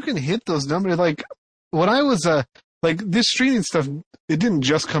can hit those numbers. Like, when I was like, this streaming stuff, it didn't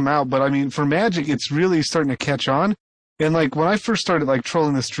just come out, but I mean, for Magic, it's really starting to catch on. And like, when I first started like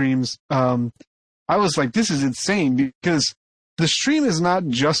trolling the streams, I was like, this is insane, because the stream is not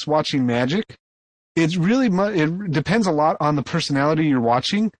just watching Magic. It's really it depends a lot on the personality you're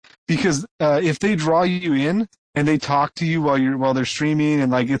watching, because if they draw you in and they talk to you while they're streaming,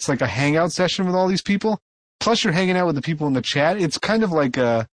 and like it's like a hangout session with all these people, plus you're hanging out with the people in the chat, it's kind of like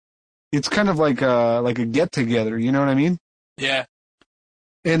a get together. You know what I mean? Yeah.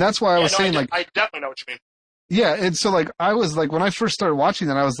 And that's why I was saying, I definitely know what you mean. Yeah, and so like I was like, when I first started watching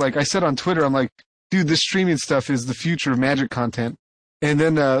that, I was like, I said on Twitter, I'm like, dude, this streaming stuff is the future of Magic content. And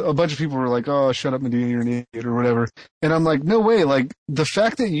then a bunch of people were like, oh, shut up, Medina, you're an idiot, or whatever. And I'm like, no way. Like, the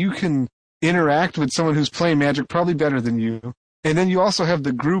fact that you can interact with someone who's playing Magic probably better than you, and then you also have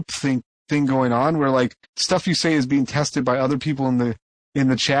the group thing going on where like stuff you say is being tested by other people in the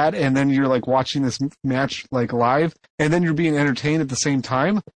chat, and then you're like watching this match like live, and then you're being entertained at the same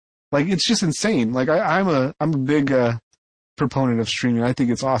time. Like, it's just insane. Like, I'm a big proponent of streaming. I think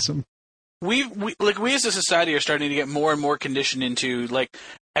it's awesome. We as a society are starting to get more and more conditioned into like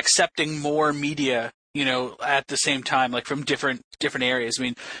accepting more media, at the same time, like from different areas. I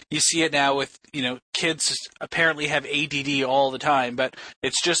mean, you see it now with, kids apparently have ADD all the time, but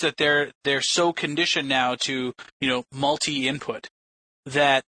it's just that they're so conditioned now to, multi-input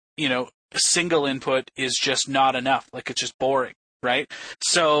that, single input is just not enough. Like, it's just boring. Right?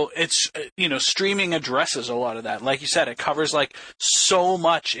 So it's, streaming addresses a lot of that. Like you said, it covers like so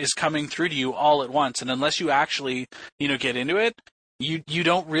much is coming through to you all at once. And unless you actually, get into it, you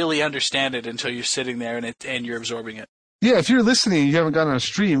don't really understand it until you're sitting there and you're absorbing it. Yeah, if you're listening, you haven't gotten on a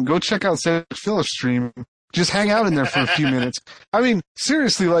stream, go check out Cedric Phillips' stream. Just hang out in there for a few minutes. I mean,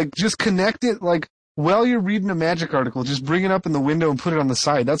 seriously, like, just connect it, like, while you're reading a Magic article, just bring it up in the window and put it on the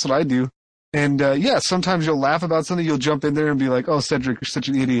side. That's what I do. And, yeah, sometimes you'll laugh about something, you'll jump in there and be like, oh, Cedric, you're such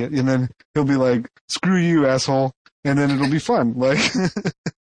an idiot. And then he'll be like, screw you, asshole. And then it'll be fun. Like,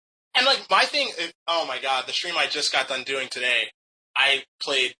 and, like, my thing, oh, my God, the stream I just got done doing today, I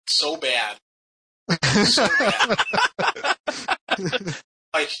played so bad. So bad.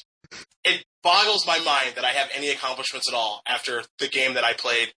 Like, boggles my mind that I have any accomplishments at all after the game that I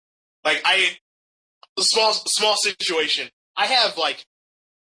played. Like, small situation. I have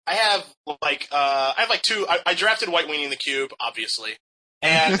two. I drafted White Weenie in the cube, obviously,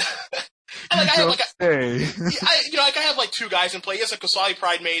 and I have like two guys in play. He has a Kosali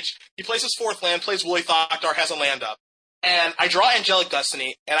Pride Mage. He plays his fourth land, plays Woolly Thokdar, has a land up, and I draw Angelic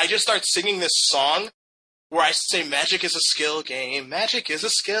Destiny, and I just start singing this song where I say, "Magic is a skill game. Magic is a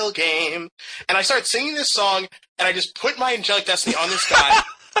skill game," and I start singing this song, and I just put my Angelic Destiny on this guy.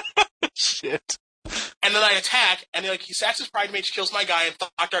 Shit. And then I attack, and he sacks his Pride Mage, kills my guy, and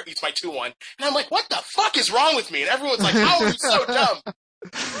Thokdar eats my 2/1. And I'm like, what the fuck is wrong with me? And everyone's like, how are you so dumb?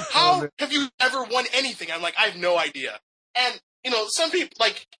 How have you ever won anything? I'm like, I have no idea. And, some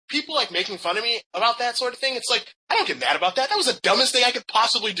people making fun of me about that sort of thing. It's like, I don't get mad about that. That was the dumbest thing I could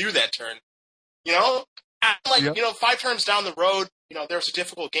possibly do that turn. And 5 turns down the road, there was a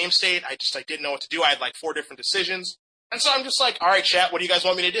difficult game state. I didn't know what to do. I had 4 different decisions. And so I'm just like, all right, chat, what do you guys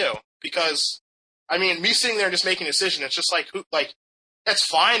want me to do? Because, me sitting there and just making a decision, it's just that's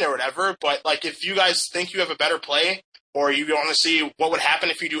fine or whatever, but, if you guys think you have a better play, or you want to see what would happen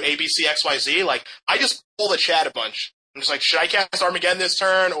if you do A, B, C, X, Y, Z, I just pull the chat a bunch. I'm just like, should I cast Armageddon this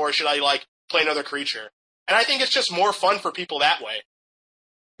turn, or should I, play another creature? And I think it's just more fun for people that way.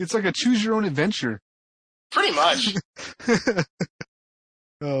 It's like a choose-your-own-adventure. Pretty much.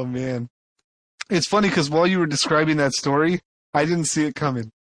 Oh, man. It's funny, because while you were describing that story, I didn't see it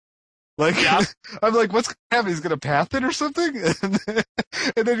coming. Yeah. I'm like, what's going to happen? He's going to path it or something? And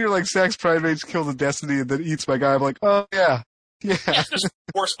then you're like, Sax Pride Mage kills a Destiny and then eats my guy. I'm like, oh, yeah. Yeah. It's just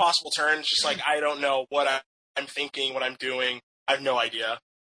worst possible turns. Just I don't know what I'm thinking, what I'm doing. I have no idea.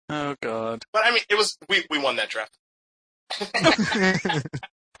 Oh, God. But, it was, we won that draft.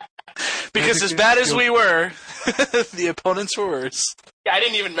 Because as bad as we were, the opponents were worse. Yeah, I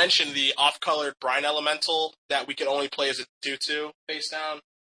didn't even mention the off-colored Brine Elemental that we could only play as a 2/2 face down.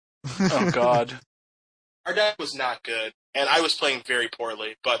 Oh, God. Our deck was not good, and I was playing very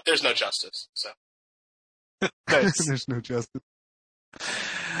poorly, but there's no justice, so. There's no justice.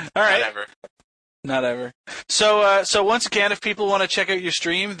 All right. Not ever. Not ever. So once again, if people want to check out your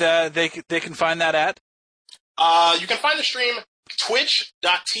stream, they can find that at? You can find the stream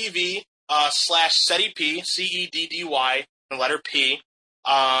twitch.tv /SETIP, CEDDY, the letter P.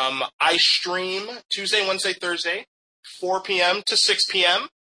 I stream Tuesday, Wednesday, Thursday, 4 p.m. to 6 p.m.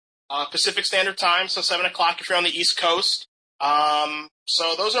 Pacific Standard Time, so 7 o'clock if you're on the East Coast.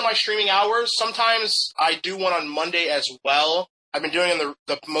 So those are my streaming hours. Sometimes I do one on Monday as well. I've been doing it in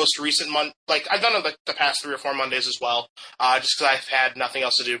the most recent month. I've done it the past 3 or 4 Mondays as well, just because I've had nothing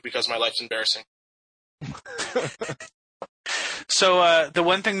else to do because my life's embarrassing. So the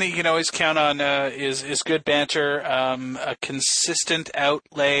one thing that you can always count on is good banter, a consistent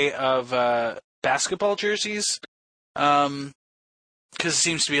outlay of basketball jerseys, because it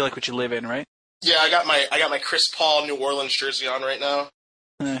seems to be what you live in, right? Yeah, I got my Chris Paul New Orleans jersey on right now.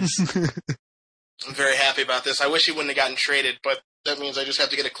 Nice. I'm very happy about this. I wish he wouldn't have gotten traded, but that means I just have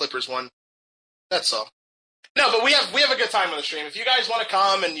to get a Clippers one. That's all. No, but we have a good time on the stream. If you guys want to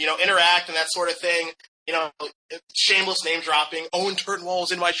come and interact and that sort of thing, shameless name dropping. Owen Turnwall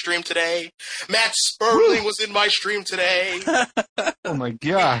was in my stream today. Matt Sperling was in my stream today. Oh my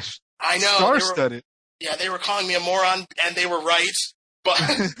gosh! I know. Star-studded. Yeah, they were calling me a moron, and they were right. But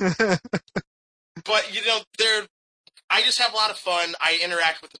I just have a lot of fun. I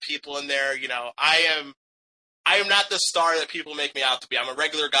interact with the people in there. I am not the star that people make me out to be. I'm a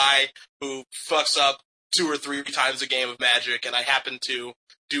regular guy who fucks up 2 or 3 times a game of Magic, and I happen to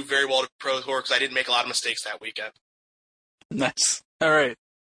do very well to Pro Tour because I didn't make a lot of mistakes that weekend. Nice. All right.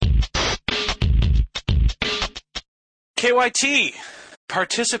 KYT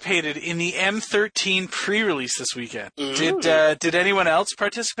participated in the M13 pre-release this weekend. Ooh. Did anyone else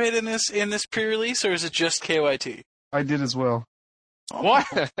participate in this pre-release, or is it just KYT? I did as well. What?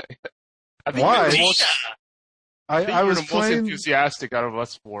 Why? I was the most enthusiastic out of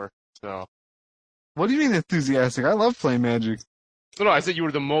us 4. So. What do you mean enthusiastic? I love playing Magic. No, I said you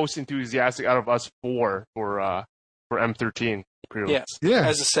were the most enthusiastic out of us 4 for M13 pre-release. Yeah.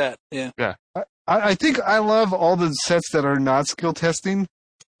 As a set. Yeah. Yeah. I think I love all the sets that are not skill testing.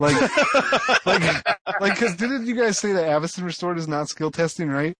 Because didn't you guys say that Avacyn Restored is not skill testing,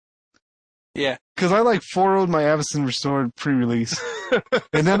 right? Yeah. Because I 4-0'd my Avacyn Restored pre-release.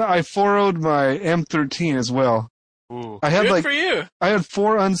 And then I 4-0'd my M13 as well. Ooh. I had good for you. I had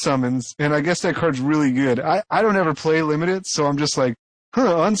 4 unsummons, and I guess that card's really good. I don't ever play limited, so I'm just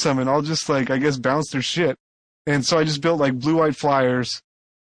unsummon. I'll just I guess bounce their shit. And so I just built blue-white flyers,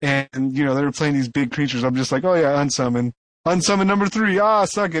 and they were playing these big creatures. I'm just oh yeah, unsummon. Unsummon number 3. Ah,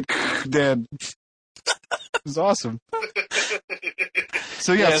 suck it. Dead. It was awesome.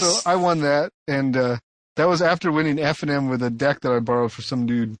 So yeah, Yes. so I won that, and that was after winning F&M with a deck that I borrowed for some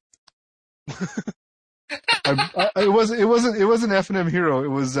dude. It wasn't F&M Hero. It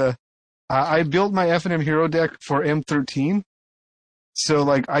was I built my F&M Hero deck for M13. So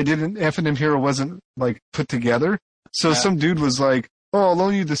like F&M Hero wasn't like put together. So some dude was like, "Oh, I'll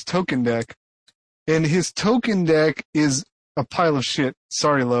loan you this token deck," and his token deck is a pile of shit.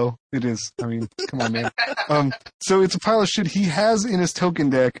 Sorry, Lo, it is. I mean, come on, man. So it's a pile of shit. He has in his token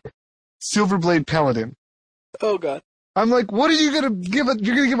deck Silverblade Paladin. Oh god. I'm like, what are you gonna give?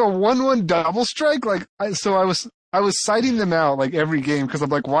 You're gonna give a 1/1 double strike? Like, I was citing them out like every game because I'm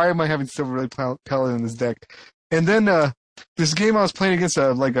like, why am I having Silverblade Paladin in this deck? And then this game I was playing against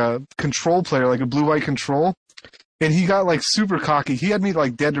a control player, like a blue-white control, and he got like super cocky. He had me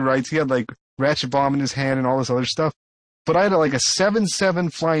like dead to rights. He had like Ratchet Bomb in his hand and all this other stuff. But I had like a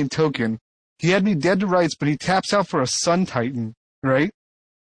 7/7 flying token. He had me dead to rights, but he taps out for a Sun Titan, right?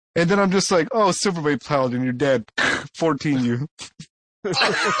 And then I'm just like, oh, Silverblade Paladin, you're dead. 14 you. And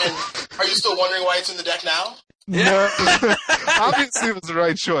are you still wondering why it's in the deck now? No. Obviously it was the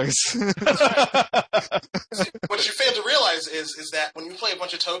right choice. What you fail to realize is that when you play a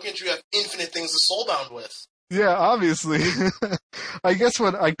bunch of tokens, you have infinite things to soulbound with. Yeah, obviously. I guess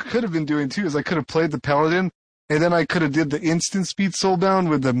what I could have been doing too is I could have played the Paladin, and then I could have did the instant speed soulbound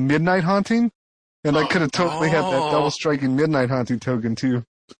with the Midnight Haunting, and I could have totally had that double striking Midnight Haunting token too.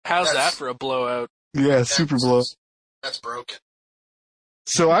 How's that for a blowout? Yeah, super blow. That's broken.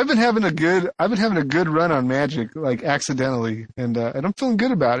 So I've been having a good run on Magic, like accidentally, and I'm feeling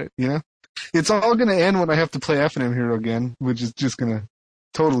good about it. You know, it's all gonna end when I have to play F&M Hero again, which is just gonna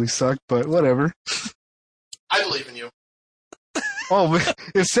totally suck. But whatever. I believe in you. Oh,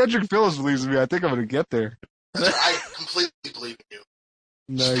 if Cedric Phillips believes in me, I think I'm gonna get there. That's right. I completely believe in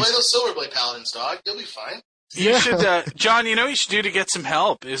you. Just play those Silverblade Paladins, dog. You'll be fine. You should, John, you know what you should do to get some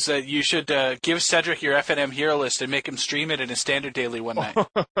help is that you should give Cedric your F&M hero list and make him stream it in a standard daily one night.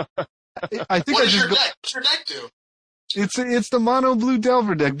 I think What is your deck? What's your deck do? It's the mono blue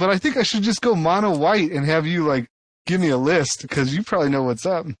Delver deck, but I think I should just go mono white and have you like give me a list because you probably know what's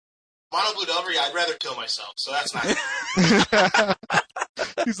up. Mono Blue Delver, yeah, I'd rather kill myself, so that's not.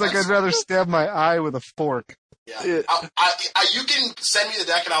 He's like, I'd rather stab my eye with a fork. Yeah. You can send me the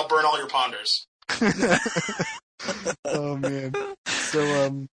deck and I'll burn all your ponders. Oh man.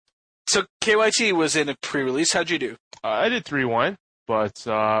 So KYT was in a pre-release. How'd you do? I did 3-1, but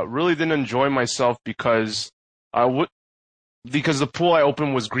really didn't enjoy myself because the pool I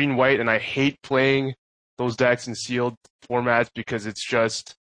opened was green-white, and I hate playing those decks in sealed formats because it's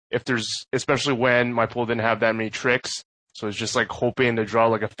just especially when my pool didn't have that many tricks, so it's just like hoping to draw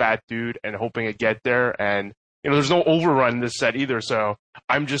like a fat dude and hoping to get there, and there's no overrun in this set either, so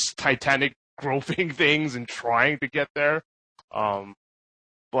I'm just Titanic groping things and trying to get there.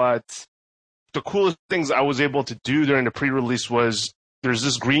 But the coolest things I was able to do during the pre-release was there's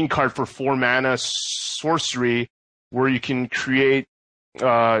this green card for 4 mana sorcery where you can create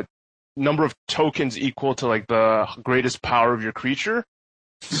number of tokens equal to like the greatest power of your creature.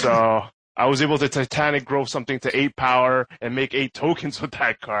 So I was able to Titanic grow something to 8 power and make 8 tokens with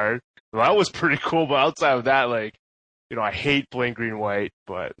that card. So that was pretty cool. But outside of that, like, I hate playing green-white,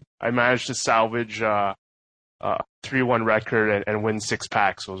 but I managed to salvage 3-1 record and win 6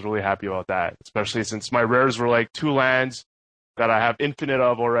 packs. So I was really happy about that, especially since my rares were like 2 lands that I have infinite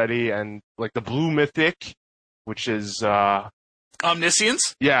of already, and like the blue mythic, which is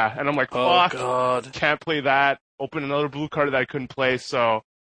Omniscience? Yeah, and I'm like, oh, fuck, God. Can't play that. Open another blue card that I couldn't play, so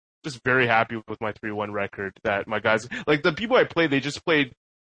just very happy with my 3-1 record that my guys, like the people I played, they just played.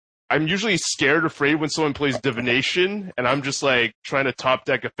 I'm usually scared, afraid when someone plays Divination, and I'm just like trying to top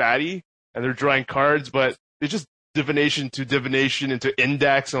deck a fatty, and they're drawing cards, but they just Divination into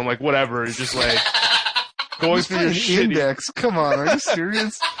Index, and I'm like, whatever. It's just like going through your shitty Index. Come on, are you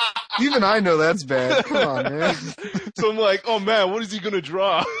serious? Even I know that's bad. Come on, man. So I'm like, oh man, what is he gonna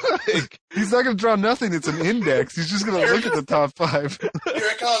draw? He's not gonna draw nothing. It's an Index. He's just gonna look at the top 5. Here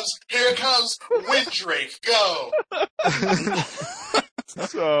it comes. Windrake, go.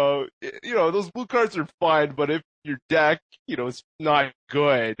 So, those blue cards are fine, but if your deck, is not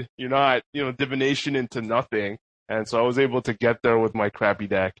good, you're not, divination into nothing. And so I was able to get there with my crappy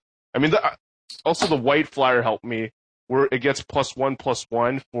deck. I mean, also the white flyer helped me, where it gets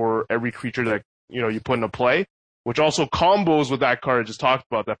 +1/+1 for every creature that, you put into play, which also combos with that card I just talked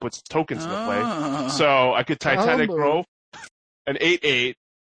about that puts tokens into play. So I could Titanic Growth, an 8/8,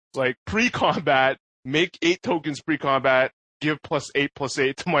 like pre-combat, make 8 tokens pre-combat, give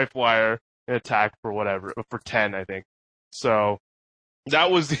 +8/+8 to my flyer, and attack for whatever, for 10, I think. So that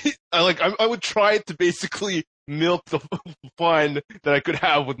was I would try to basically milk the fun that I could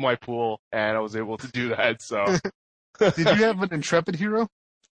have with my pool, and I was able to do that. So Did you have an Intrepid hero?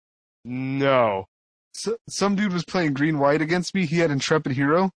 no. So, some dude was playing green-white against me. He had Intrepid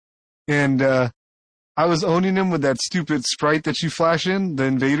hero, and I was owning him with that stupid sprite that you flash in, the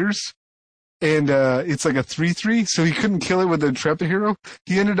invaders. And it's like a 3/3, so he couldn't kill it with the Intrepid hero.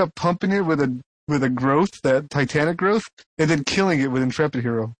 He ended up pumping it with a growth, that Titanic growth, and then killing it with Intrepid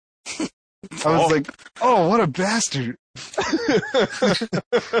hero. I was like, oh, what a bastard. I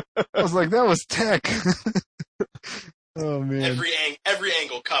was like, that was tech. Oh, man. Every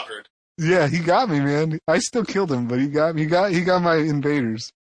angle covered. Yeah, he got me, man. I still killed him, but he got my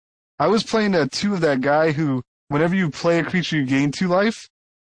invaders. I was playing 2 of that guy who, whenever you play a creature, you gain 2 life.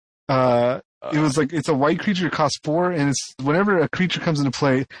 It was like, it's a white creature, it costs 4, and it's whenever a creature comes into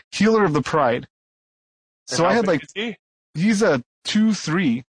play, Healer of the Pride. So I had like, he's a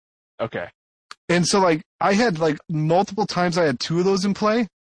 2/3. Okay. And so like, I had like multiple times I had 2 of those in play,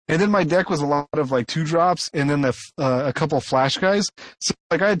 and then my deck was a lot of like 2-drops, and then a couple of flash guys. So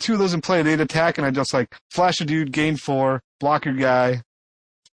like, I had 2 of those in play, they'd attack, and I just like, flash a dude, gain 4, block your guy.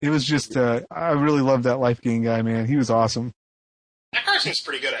 It was just, I really loved that life gain guy, man. He was awesome. That card seems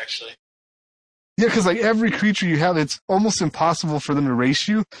pretty good, actually. Yeah, because like every creature you have, it's almost impossible for them to race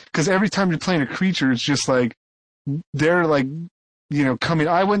you. Because every time you're playing a creature, it's just like they're like, coming.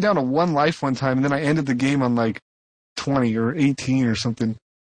 I went down to 1 life one time, and then I ended the game on like 20 or 18 or something. It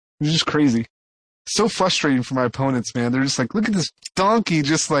was just crazy. So frustrating for my opponents, man. They're just like, look at this donkey,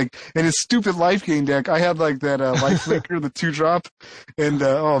 just like, and his stupid life gain deck. I had like that life flicker, the 2-drop, and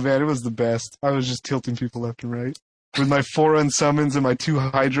oh man, it was the best. I was just tilting people left and right with my 4 unsummons and my 2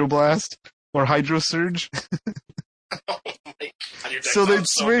 hydroblast. Or Hydro Surge. Oh my God, your deck So they'd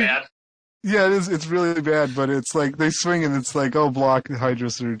sounds so swing. bad. Yeah, it is. It's really bad, but it's like they swing and it's like, oh, block Hydro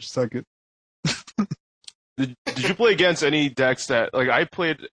Surge, suck it. Did you play against any decks that, like, I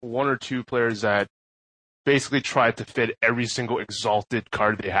played 1 or 2 players that basically tried to fit every single Exalted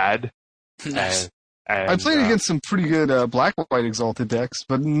card they had. Nice. And, I played against some pretty good black-white Exalted decks,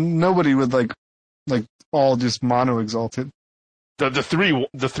 but nobody would like all just mono Exalted. The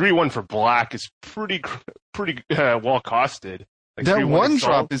 3/1 for black is pretty well costed. Like That 3/1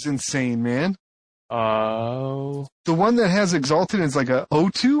 1-drop is insane, man. Oh. The one that has Exalted is like a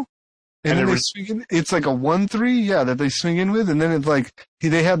 0/2, and then they swing in. It's like a 1/3, yeah, that they swing in with, and then it's like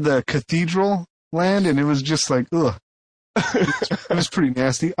they had the Cathedral land, and it was just like, ugh. It was pretty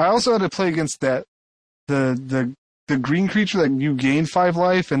nasty. I also had to play against that the green creature that you gain 5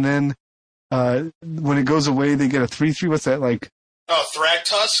 life, and then when it goes away, they get a 3/3. What's that like? Oh,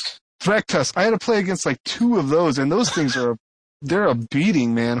 Thragtusk? Thragtusk. I had to play against like 2 of those, and those things they're a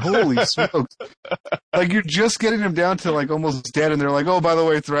beating, man. Holy smokes. Like, you're just getting them down to like almost dead, and they're like, oh, by the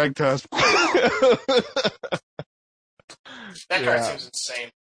way, Thragtusk. That card seems insane.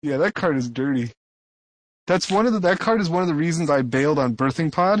 Yeah, that card is dirty. That card is one of the reasons I bailed on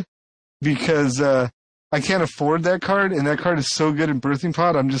Birthing Pod, because I can't afford that card, and that card is so good in Birthing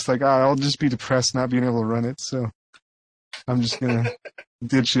Pod, I'm just like, I'll just be depressed not being able to run it, so I'm just gonna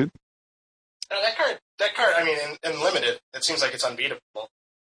ditch it. That card, I mean, in Limited, it seems like it's unbeatable.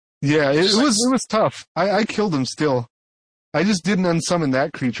 Yeah, it was tough. I killed him still. I just didn't unsummon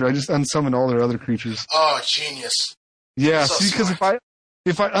that creature. I just unsummoned all their other creatures. Oh, genius. Yeah, So see, because if I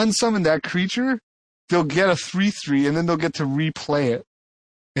unsummon that creature, they'll get a 3/3, and then they'll get to replay it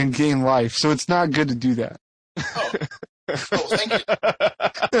and gain life. So it's not good to do that. Oh, thank you.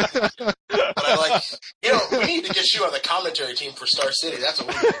 But I like, we need to get you on the commentary team for Star City. That's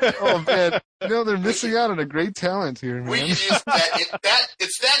what we need. Oh man, they're missing out on a great talent here, man. We could use that.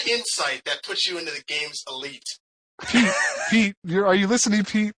 It's that insight that puts you into the game's elite. Pete, are you listening,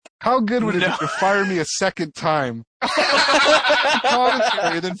 Pete? How good would it be to fire me a second time?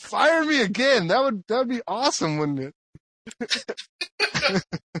 Commentary, then fire me again. That would be awesome, wouldn't it?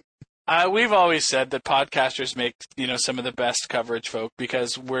 We've always said that podcasters make, some of the best coverage folk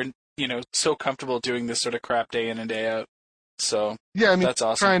because we're, so comfortable doing this sort of crap day in and day out. So yeah, I mean, that's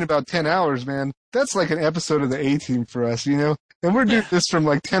awesome. Trying about 10 hours, man. That's like an episode of the A-Team for us, And we're doing this from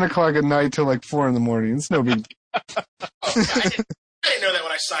like 10 o'clock at night till like 4 in the morning. It's no big. I didn't know that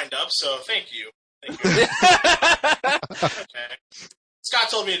when I signed up, so thank you. Okay. Scott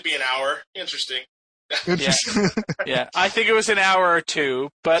told me it'd be an hour. Interesting. Yeah, I think it was an hour or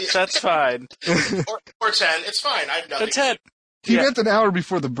 2, but that's fine. Or 10. It's fine. I have nothing. 10. He meant an hour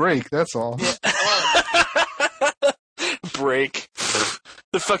before the break, that's all. Yeah. Break.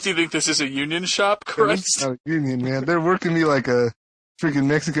 The fuck do you think this is, a union shop? Christ. It's not a union, man. They're working me like a freaking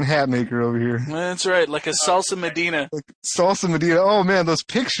Mexican hat maker over here. That's right, like a salsa Medina. Like Salsa Medina. Oh man, those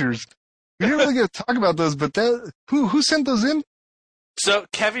pictures. We didn't really get to talk about those, but who sent those in? So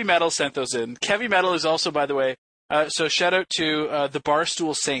Kevy Metal sent those in. Kevy Metal is also, by the way, so shout out to the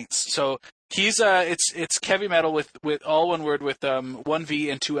Barstool Saints. So he's it's Kevy Metal with all one word with one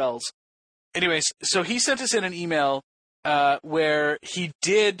V and two L's. Anyways, so he sent us in an email where he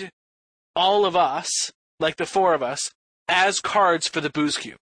did all of us, like the four of us, as cards for the Booze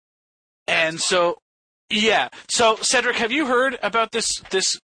Cube. And so, yeah. So Cedric, have you heard about this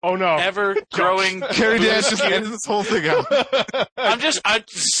Oh no! ever growing? Carrie Dad just ended this whole thing out.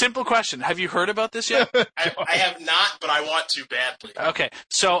 Simple question. Have you heard about this yet? I have not, but I want to badly. Okay,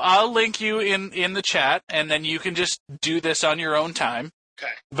 so I'll link you in the chat, and then you can just do this on your own time.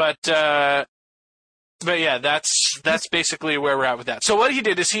 Okay. But yeah, that's basically where we're at with that. So what he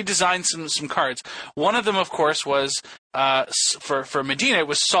did is he designed some cards. One of them, of course, was for Medina. It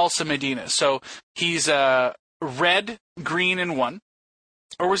was Salsa Medina. So he's red, green, and one.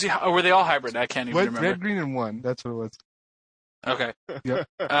 Or was he? Or were they all hybrid? I can't even remember. Red, green, and one. That's what it was. Okay. Yep.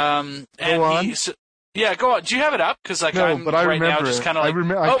 And Go on. Yeah, go on. Do you have it up? Because No, I'm but I right remember now just it. kind of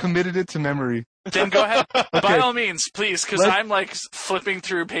like. I committed it to memory. Then go ahead. Okay. By all means, please, because I'm like flipping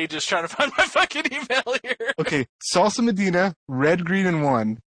through pages trying to find my fucking email here. Okay, Salsa Medina, red, green, and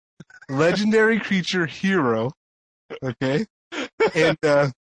one. Legendary creature hero. Okay, and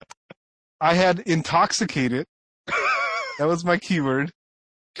I had intoxicated. That was my keyword.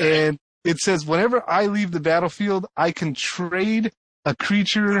 And it says whenever I leave the battlefield, I can trade a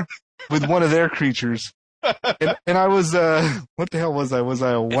creature with one of their creatures. And I was what the hell was I? Was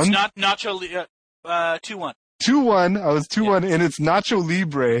I a 1? It's not Nacho 2-1. 2-1. I was 2-1, and it's Nacho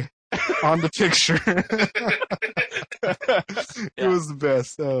Libre on the picture. It was the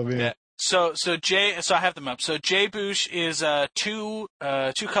best. Oh man. Yeah. So I have them up. So Jay Boosh is two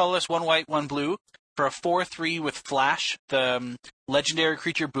colorless, one white, one blue for a 4/3 with flash. The legendary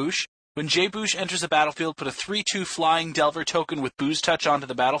creature Boosh. When Jay Boosh enters the battlefield, put a 3/2 flying Delver token with Booze Touch onto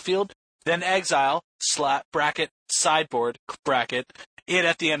the battlefield. Then exile bracket sideboard bracket it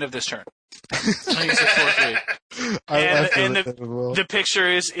at the end of this turn. So he's a 4/3. And the picture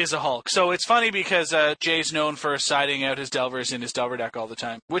is a Hulk. So it's funny because Jay's known for siding out his Delvers in his Delver deck all the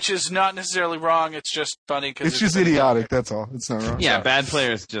time, which is not necessarily wrong. It's just funny because it's just idiotic. That's all. It's not wrong. Yeah, bad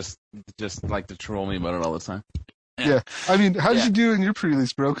players just like to troll me about it all the time. Yeah. I mean, how did you do in your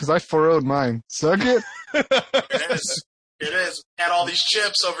pre-release, bro? Because I 4-0'd mine. Suck it. It is. Had all these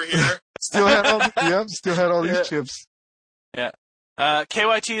chips over here. Still had all these chips. Yeah.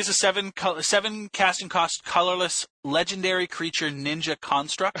 KYT is a 7 casting cost colorless legendary creature ninja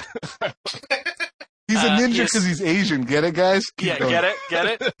construct. He's a ninja because he's Asian. Get it, guys? Keep going. Get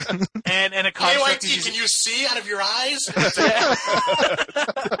it. And a construct. KYT, can you see out of your eyes?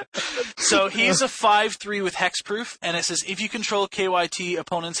 So he's a 5/3 with hexproof, and it says if you control KYT,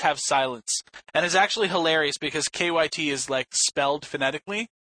 opponents have silence. And it's actually hilarious because KYT is like spelled phonetically.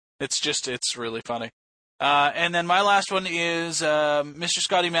 It's really funny. And then my last one is Mr.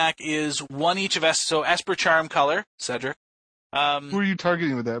 Scotty Mac is one each of so Esper Charm color, Cedric. Who are you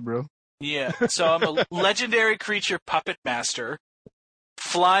targeting with that, bro? Yeah, so I'm a legendary creature puppet master.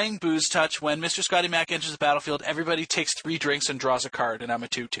 Flying Booze Touch. When Mr. Scotty Mac enters the battlefield, everybody takes 3 drinks and draws a card, and I'm a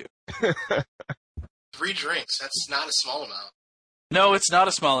 2/2. 3 drinks. That's not a small amount. No, it's not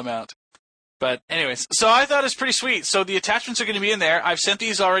a small amount. But anyways, so I thought it's pretty sweet. So the attachments are going to be in there. I've sent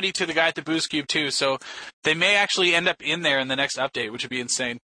these already to the guy at the Booze Cube too, so they may actually end up in there in the next update, which would be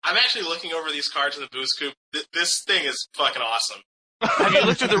insane. I'm actually looking over these cards in the Booze Cube. This thing is fucking awesome. Have you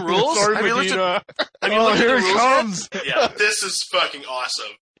looked at the rules? Sorry, Have you looked Medina. Have you looked at the here rules it comes. Yeah, this is fucking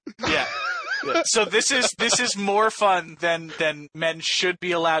awesome. Yeah. So this is more fun than men should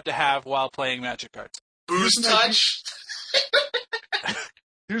be allowed to have while playing Magic cards. Booze Touch.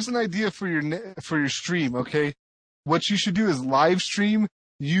 Here's an idea for your stream, okay? What you should do is live stream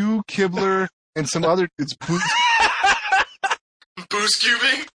you, Kibler, and some other dudes Booze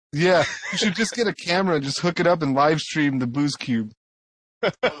Cubing? Yeah, you should just get a camera and just hook it up and live stream the Booze Cube. Oh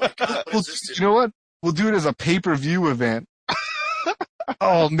my god, what is this dude? You know what? We'll do it as a pay-per-view event.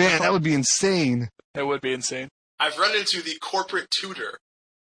 Oh man, that would be insane. That would be insane. I've run into the corporate tutor.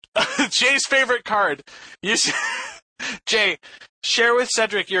 Jay's favorite card. Jay, share with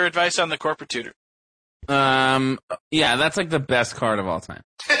Cedric your advice on the corporate tutor. Yeah, that's like the best card of all time.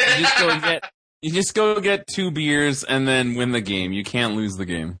 You just go get 2 beers and then win the game. You can't lose the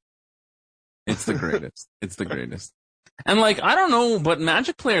game. It's the greatest. It's the greatest. And like, I don't know, but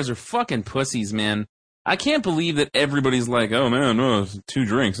Magic players are fucking pussies, man. I can't believe that everybody's like, oh man, no, 2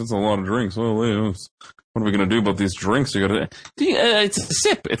 drinks. That's a lot of drinks. Oh, What are we gonna do about these drinks? It's a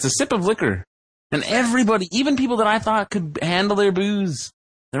sip. It's a sip of liquor, and everybody, even people that I thought could handle their booze,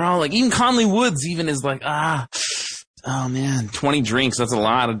 they're all like, even Conley Woods, even is like, oh man, 20 drinks. That's a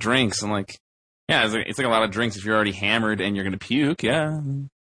lot of drinks. I'm like, yeah, it's like a lot of drinks if you're already hammered and you're gonna puke. Yeah.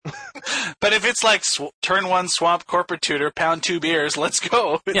 But if it's like turn 1 swamp corporate tutor, pound 2 beers, let's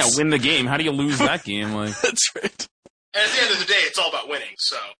go. Yeah, win the game. How do you lose that game? Like, that's right. And at the end of the day, it's all about winning,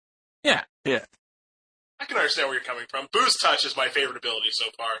 so. Yeah. I can understand where you're coming from. Booze Touch is my favorite ability so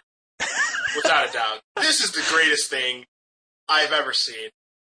far. Without a doubt. This is the greatest thing I've ever seen.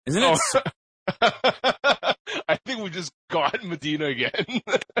 Isn't it? I think we just got Medina again.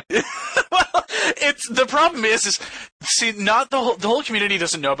 Well, the problem is see, not the whole community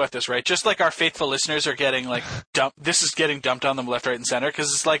doesn't know about this, right? Just like our faithful listeners are getting like dumped. This is getting dumped on them left, right, and center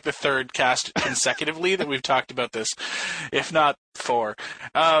because it's like the third cast consecutively that we've talked about this, if not 4.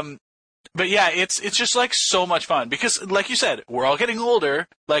 But yeah, it's just like so much fun because, like you said, we're all getting older.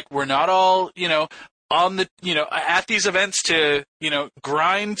 Like we're not all on the at these events to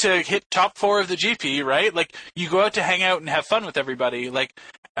grind to hit top 4 of the GP, right? Like you go out to hang out and have fun with everybody. Like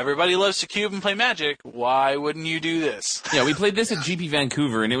everybody loves to cube and play Magic. Why wouldn't you do this? Yeah, we played this at GP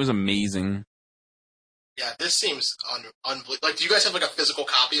Vancouver and it was amazing. Yeah, this seems unbelievable. Like, do you guys have like a physical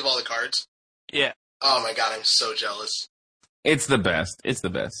copy of all the cards? Yeah. Oh my god, I'm so jealous. It's the best. It's the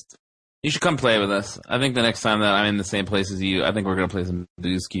best. You should come play with us. I think the next time that I'm in the same place as you, I think we're gonna play some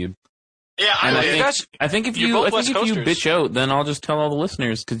Booze Cube. Yeah, I think if you bitch out, then I'll just tell all the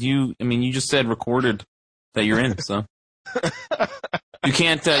listeners because you just said recorded that you're in, so you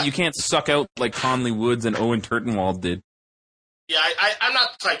can't suck out like Conley Woods and Owen Turtenwald did. Yeah, I'm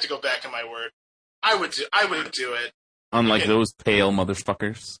not the type to go back on my word. I would do it. Unlike those pale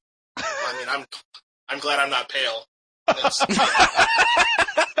motherfuckers. I mean, I'm glad I'm not pale. That's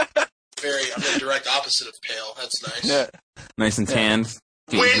I'm the direct opposite of pale. That's nice. Yeah. Nice and tanned.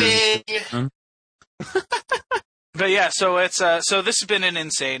 Winning. But yeah, so it's so this has been an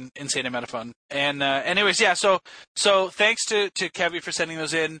insane amount of fun. And anyways, yeah, so thanks to Kevy for sending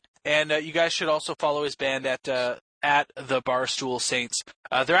those in, and you guys should also follow his band at the Barstool Saints.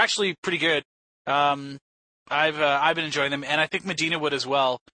 They're actually pretty good. I've been enjoying them, and I think Medina would as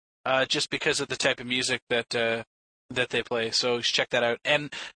well, just because of the type of music that they play. So check that out.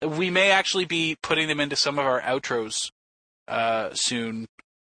 And we may actually be putting them into some of our outros soon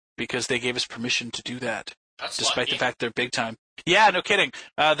because they gave us permission to do that. That's despite lucky. the fact they're big time. Yeah, no kidding.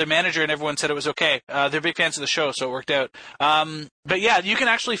 Their manager and everyone said it was okay. They're big fans of the show, so it worked out. But yeah, you can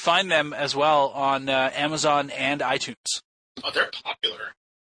actually find them as well on Amazon and iTunes. Oh, they're popular.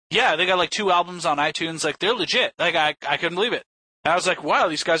 Yeah, they got like 2 albums on iTunes. Like, they're legit. Like, I couldn't believe it. I was like, wow,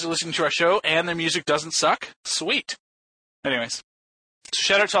 these guys are listening to our show and their music doesn't suck? Sweet. Anyways. So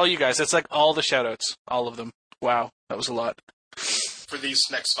shout out to all you guys. That's like all the shout outs. All of them. Wow. That was a lot. For these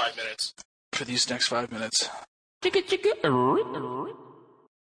next 5 minutes. For these next 5 minutes.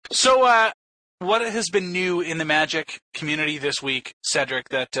 So, what has been new in the Magic community this week, Cedric?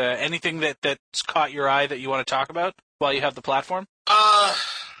 That anything that's caught your eye that you want to talk about while you have the platform? Well,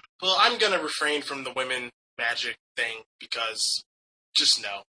 I'm gonna refrain from the women Magic thing because just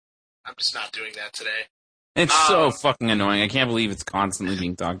no, I'm just not doing that today. It's so fucking annoying. I can't believe it's constantly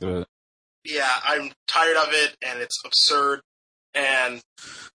being talked about. Yeah, I'm tired of it, and it's absurd. And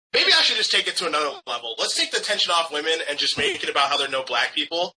maybe I should just take it to another level. Let's take the attention off women and just make it about how there are no black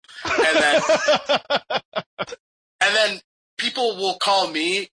people, and then people will call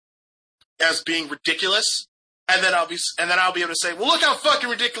me as being ridiculous, and then I'll be able to say, well, look how fucking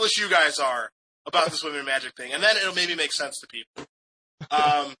ridiculous you guys are about this women Magic thing, and then it'll maybe make sense to people.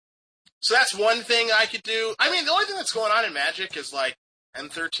 So that's one thing I could do. I mean, the only thing that's going on in Magic is like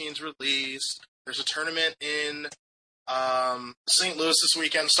M13's released. There's a tournament in St. Louis this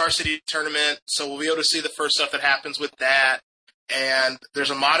weekend, Star City tournament, so we'll be able to see the first stuff that happens with that. And there's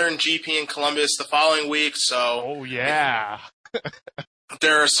a modern GP in Columbus the following week, so... Oh, yeah.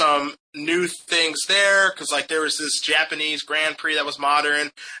 There are some new things there, because like there was this Japanese Grand Prix that was modern,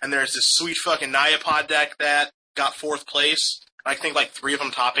 and there's this sweet fucking Nyapod deck that got 4th place. I think like 3 of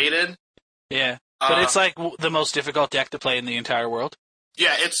them top-8'd. Yeah, but it's like the most difficult deck to play in the entire world.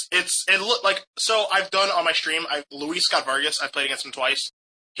 Yeah, it look like, so I've done on my stream, Luis Scott Vargas, I've played against him twice.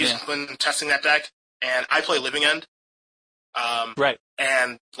 He's been testing that deck, and I play Living End. Right.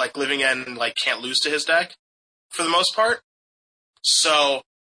 And like Living End like can't lose to his deck for the most part. So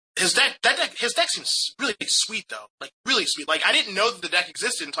his deck seems really sweet though, like really sweet. Like I didn't know that the deck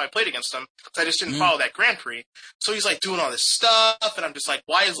existed until I played against him because I just didn't follow that Grand Prix. So he's like doing all this stuff, and I'm just like,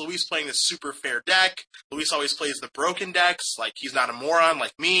 why is Luis playing this super fair deck? Luis always plays the broken decks, like he's not a moron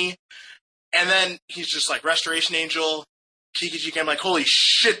like me. And then he's just like, Restoration Angel, Kiki-Jiki. I'm like, holy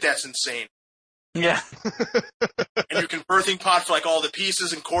shit, that's insane. Yeah. And you can birthing pod for like all the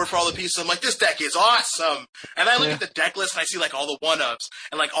pieces and core for all the pieces. I'm like, this deck is awesome. And I look at the deck list and I see like all the 1-ups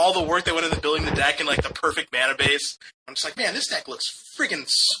and like all the work that went into building the deck and like the perfect mana base. I'm just like, man, this deck looks friggin'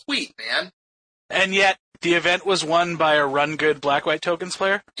 sweet, man. And yet, the event was won by a run good black-white tokens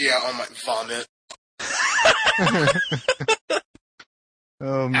player? Yeah, oh my, vomit.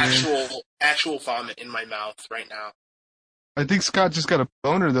 Oh, man. Actual vomit in my mouth right now. I think Scott just got a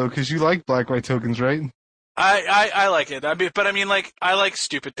boner, though, because you like black-white tokens, right? I like it. I mean, like, I like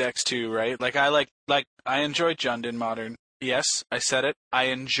stupid decks too, right? Like, I enjoy Jund in Modern. Yes, I said it. I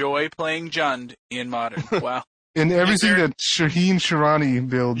enjoy playing Jund in Modern. Wow. And everything that Shaheen Sharani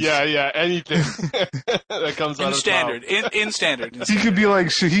builds. Yeah, anything that comes out in of standard. In standard. He could be like,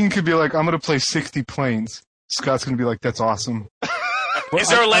 Shaheen could be like, I'm going to play 60 planes. Scott's going to be like, that's awesome. Is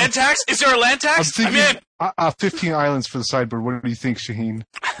there a land tax? I'm in. 15 islands for the sideboard. What do you think, Shaheen?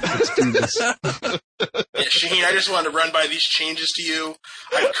 Let's do this. Yeah, Shaheen, I just wanted to run by these changes to you.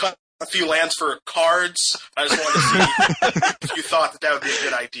 I cut a few lands for cards. I just wanted to see if you thought that would be a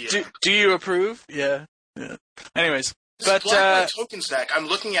good idea. Do you approve? Yeah. Anyways, this black tokens deck, I'm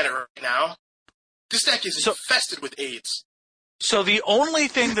looking at it right now. This deck is infested with AIDS. So the only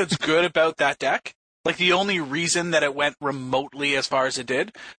thing that's good about that deck, like the only reason that it went remotely as far as it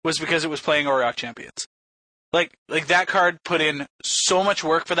did, was because it was playing Auroch Champions. Like that card put in so much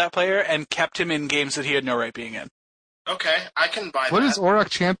work for that player and kept him in games that he had no right being in. Okay, I can buy that. What is Auroch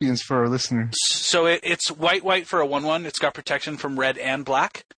Champions for our listeners? So it's white for a 1/1. It's got protection from red and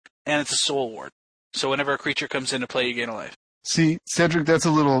black, and it's a soul ward. So whenever a creature comes into play, you gain a life. See, Cedric, that's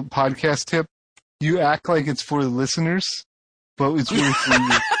a little podcast tip. You act like it's for the listeners, but it's really for you.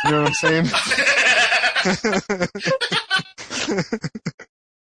 You know what I'm saying?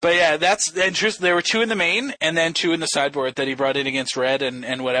 But yeah, that's interesting. There were 2 in the main, and then 2 in the sideboard that he brought in against red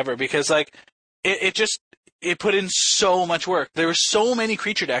and whatever, because like it put in so much work. There were so many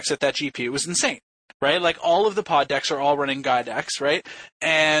creature decks at that GP. It was insane. Right? Like, all of the pod decks are all running Guy decks, right?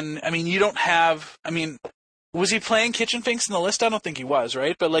 And, I mean, you don't have... I mean, was he playing Kitchen Finks in the list? I don't think he was,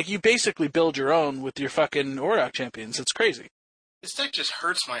 right? But, like, you basically build your own with your fucking Auroch Champions. It's crazy. This deck just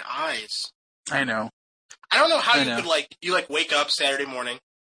hurts my eyes. I know. I don't know how you could, like... You, like, wake up Saturday morning,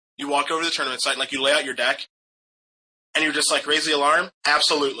 you walk over to the tournament site, and, like, you lay out your deck, and you're just like, raise the alarm?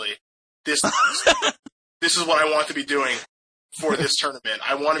 Absolutely. This is what I want to be doing for this tournament.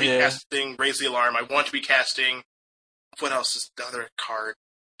 I want to be casting Raise the Alarm. I want to be casting... What else is the other card?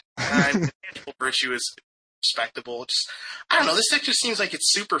 Tangible Virtue is respectable. Just, I don't know. This deck just seems like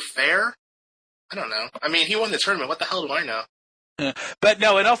it's super fair. I don't know. I mean, he won the tournament. What the hell do I know? But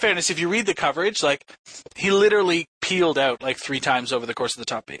no, in all fairness, if you read the coverage, like, he literally peeled out like 3 times over the course of the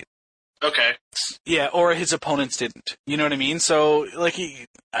top 8. Okay. Yeah, or his opponents didn't. You know what I mean? So, like,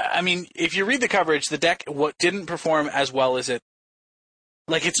 if you read the coverage, the deck didn't perform as well as it.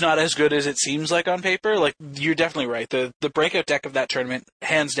 Like, it's not as good as it seems like on paper. Like, you're definitely right. The breakout deck of that tournament,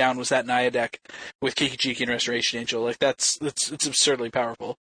 hands down, was that Naya deck with Kiki-Jiki and Restoration Angel. Like, it's absurdly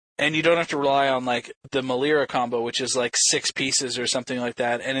powerful. And you don't have to rely on, like, the Malira combo, which is, like, 6 pieces or something like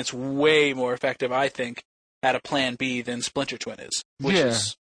that. And it's way more effective, I think, at a plan B than Splinter Twin is. Which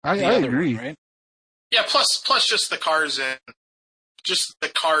is I agree. One, right? Yeah, plus just the cards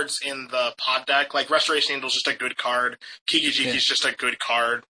in the pod deck. Like, Restoration Angel's just a good card. Kiki-Jiki's just a good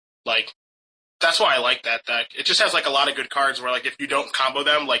card. Like, that's why I like that deck. It just has, like, a lot of good cards where, like, if you don't combo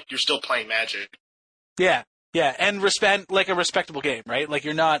them, like, you're still playing Magic. Yeah, and like a respectable game, right? Like,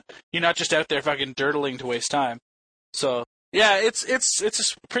 you're not just out there fucking dirtling to waste time. So, yeah, it's a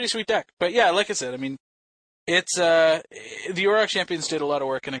pretty sweet deck. But yeah, like I said, I mean, it's the Auroch Champions did a lot of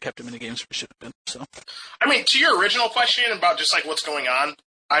work, and it kept him in the games we should have been. So, I mean, to your original question about just like what's going on,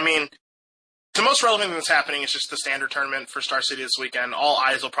 I mean, the most relevant thing that's happening is just the standard tournament for Star City this weekend. All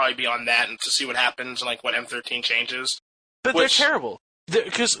eyes will probably be on that and to see what happens and like what M13 changes. But they're terrible.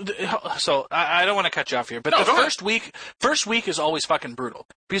 So I don't want to cut you off here, but the first week is always fucking brutal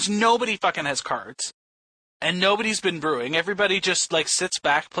because nobody fucking has cards. And nobody's been brewing. Everybody just, like, sits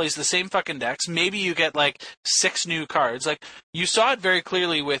back, plays the same fucking decks. Maybe you get, like, 6 new cards. Like, you saw it very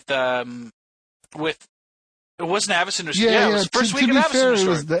clearly with it wasn't Avacyn Restored. Yeah, it was first week of Avacyn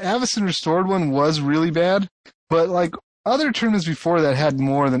Restored. The Avacyn Restored one was really bad, but, like, other tournaments before that had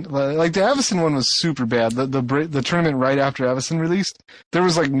more than... Like, the Avacyn one was super bad. The tournament right after Avacyn released, there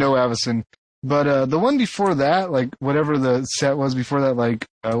was, like, no Avacyn. But the one before that, like, whatever the set was before that, like...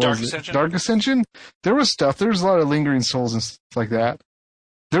 Dark Ascension? There was stuff. There was a lot of Lingering Souls and stuff like that.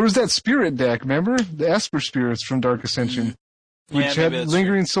 There was that Spirit deck, remember? The Esper Spirits from Dark Ascension. which had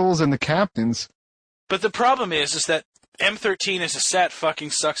Lingering Souls and the Captains. But the problem is that M13 as a set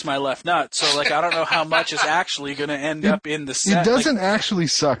fucking sucks my left nut. So, like, I don't know how much is actually going to end up in the set. It doesn't actually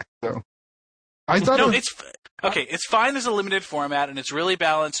suck, though. I thought it's fine as a limited format, and it's really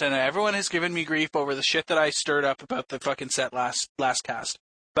balanced, and everyone has given me grief over the shit that I stirred up about the fucking set last cast.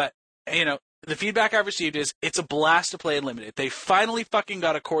 But, you know, the feedback I've received is it's a blast to play in limited. They finally fucking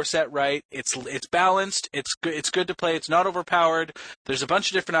got a core set right. It's balanced. It's good to play. It's not overpowered. There's a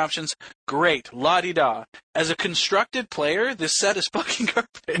bunch of different options. Great. La-di-da. As a constructed player, this set is fucking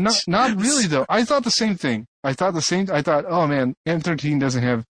garbage. Not really, though. I thought the same thing. I thought, oh man, M13 doesn't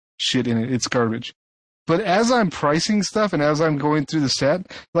have shit in it. It's garbage. But as I'm pricing stuff and as I'm going through the set,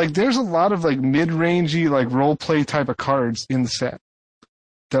 like, there's a lot of, like, mid-rangey, like, role-play type of cards in the set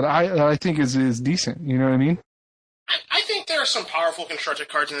that I think is decent. You know what I mean? I think there are some powerful constructed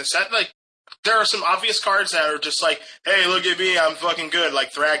cards in the set. Like, there are some obvious cards that are just like, hey, look at me, I'm fucking good.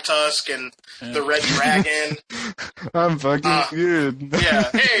 Like Thragtusk and the Red Dragon. I'm fucking good. Yeah,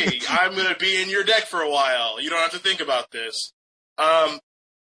 hey, I'm going to be in your deck for a while. You don't have to think about this.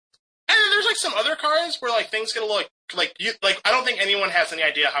 And then there's, like, some other cards where, like, things get a little, like, I don't think anyone has any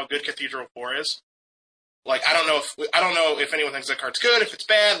idea how good Cathedral 4 is. Like, I don't know if anyone thinks that card's good, if it's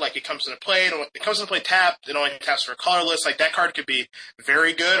bad. Like, it comes into play, it comes into play tapped, it only taps for a colorless. Like, that card could be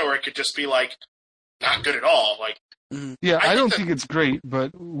very good, or it could just be, like, not good at all. Like, yeah, I don't think it's great,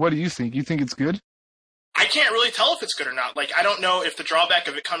 but what do you think? You think it's good? I can't really tell if it's good or not. Like, I don't know if the drawback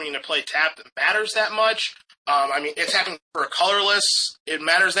of it coming into play tapped matters that much. I mean, it's happening for a colorless, it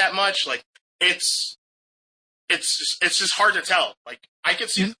matters that much. Like, it's just hard to tell. Like, I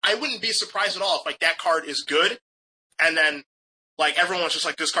wouldn't be surprised at all if, like, that card is good, and then, like, everyone's just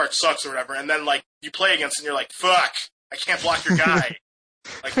like, this card sucks or whatever, and then, like, you play against it and you're like, fuck, I can't block your guy.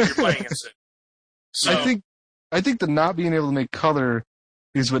 Like, when you're playing against it. So, I think the not being able to make color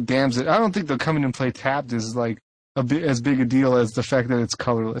is what damns it. I don't think the coming and play tapped is, like, as big a deal as the fact that it's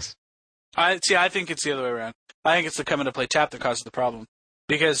colorless. I think it's the other way around. I think it's the coming to play tap that causes the problem.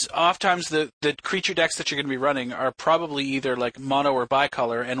 Because oftentimes the creature decks that you're going to be running are probably either like mono or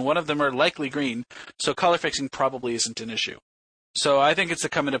bicolor, and one of them are likely green, so color fixing probably isn't an issue. So I think it's the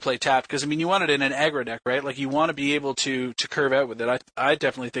come into play tap, because, I mean, you want it in an aggro deck, right? Like, you want to be able to curve out with it. I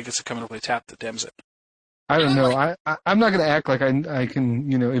definitely think it's the come into play tap that damns it. I don't know. I'm not going to act like I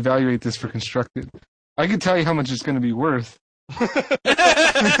can, evaluate this for constructed. I can tell you how much it's going to be worth.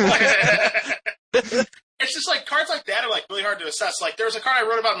 It's just, like, cards like that are, like, really hard to assess. Like, there was a card I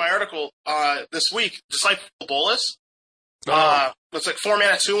wrote about in my article this week, Disciple Bolus. It's like 4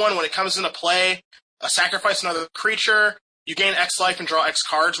 mana 2/1. When it comes into play, sacrifice another creature. You gain X life and draw X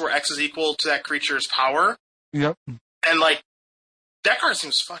cards, where X is equal to that creature's power. Yep. And, like, that card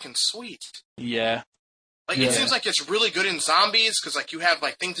seems fucking sweet. Yeah. Like, It seems like it's really good in zombies, because, like, you have,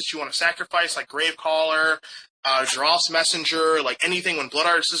 like, things that you want to sacrifice, like Gravecaller, Dross Messenger, like, anything when Blood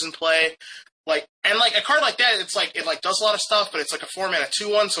Artist is in play. Like, and, like, a card like that, it's like, it, like, does a lot of stuff, but it's like a 4 mana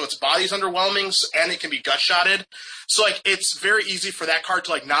 2/1, so its body's underwhelming, and it can be gut-shotted. So, like, it's very easy for that card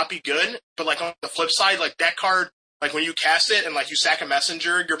to, like, not be good, but, like, on the flip side, like, that card, like, when you cast it and, like, you sack a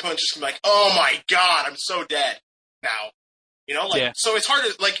messenger, your opponent's just gonna be like, oh my god, I'm so dead now. You know, like, so it's hard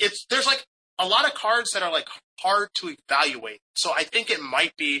to, like, there's, like, a lot of cards that are, like, hard to evaluate. So I think it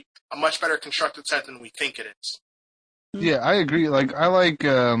might be a much better constructed set than we think it is. Yeah, I agree. Like, I like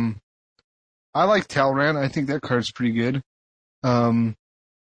Talran. I think that card's pretty good. And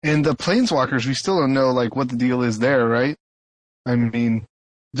the Planeswalkers, we still don't know, like, what the deal is there, right? I mean,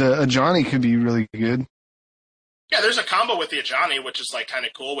 the Ajani could be really good. Yeah, there's a combo with the Ajani, which is, like, kind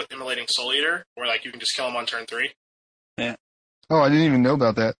of cool with Immolating Soul Eater, where, like, you can just kill him on turn 3. Yeah. Oh, I didn't even know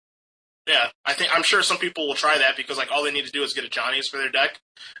about that. Yeah, I'm sure some people will try that, because, like, all they need to do is get Ajani's for their deck,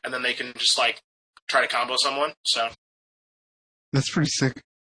 and then they can just, like, try to combo someone, so. That's pretty sick.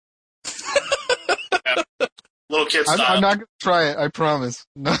 Yeah. Little kid style. I'm not going to try it, I promise.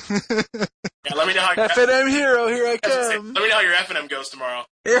 No. Yeah, let me know how FNM hero, here I come. Let me know how your FNM goes tomorrow.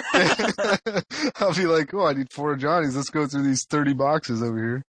 I'll be like, I need 4 Johnnies. Let's go through these 30 boxes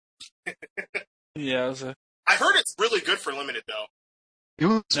over here. Yeah, I heard it's really good for limited, though. It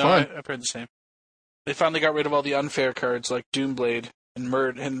was fun. I've heard the same. They finally got rid of all the unfair cards like Doomblade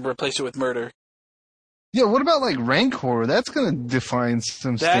and replaced it with Murder. Yeah, what about, like, Rancor? That's going to define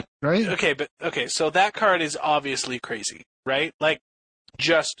some stuff, right? Okay, so that card is obviously crazy, right? Like,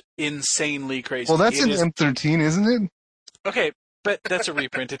 just insanely crazy. Well, that's an M13, isn't it? Okay, but that's a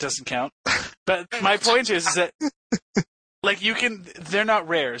reprint. It doesn't count. But my point is that, like, they're not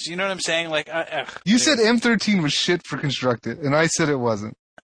rares. You know what I'm saying? Like, you said M13 was shit for constructed, and I said it wasn't.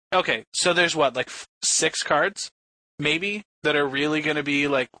 Okay, so there's what, like 6 cards? maybe, that are really going to be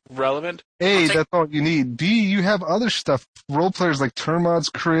like relevant. A, that's all you need. B, you have other stuff. Role players like Termod's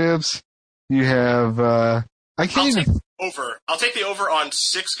Cribs. You have, I can't even. I'll take the over on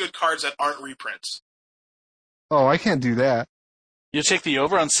 6 good cards that aren't reprints. Oh, I can't do that. You'll take the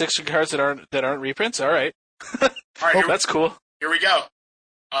over on 6 cards that aren't reprints? All right. All right, That's cool. Here we go.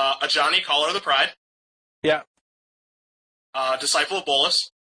 A Johnny, Caller of the Pride. Yeah. Disciple of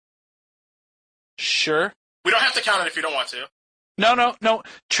Bolus. Sure. We don't have to count it if you don't want to. No.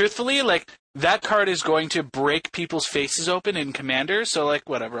 Truthfully, like, that card is going to break people's faces open in Commander, so, like,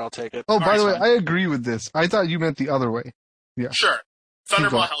 whatever, I'll take it. Oh, by the way, fine. I agree with this. I thugh you meant the other way. Yeah. Sure.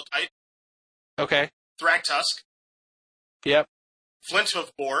 Thundermaw Hellkite. Okay. Thragtusk. Yep.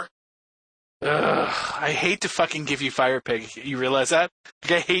 Flinthoof Boar. Ugh, I hate to fucking give you Fire Pig. You realize that?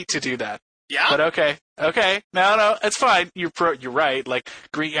 Like, I hate to do that. Yeah? But okay. No, it's fine. You're right. Like,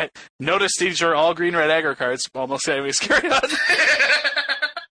 green. Notice these are all green, red aggro cards. Almost anyways. Carry on.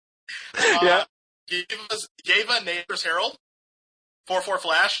 Yeah. Geva Neighbor's Herald. 4/4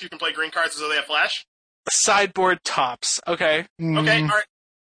 flash. You can play green cards as though they have flash. Sideboard tops. Okay. Okay. All right.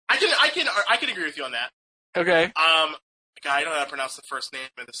 I can agree with you on that. Okay. God, I don't know how to pronounce the first name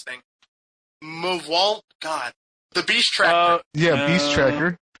of this thing. Movwalt. God. The Beast Tracker. Beast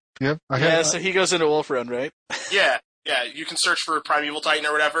Tracker. Yep. So he goes into Wolf Run, right? Yeah. You can search for Primeval Titan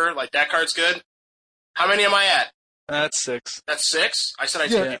or whatever. Like, that card's good. How many am I at? That's 6. That's 6? I said I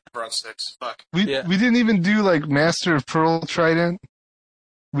took it on 6. Fuck. We didn't even do, like, Master of Pearl Trident.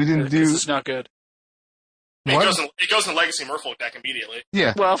 We didn't do... It's not good. It goes in Legacy Merfolk deck immediately.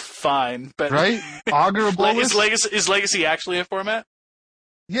 Yeah. Well, fine, but... Right? Augur Bolus? Is Legacy actually a format?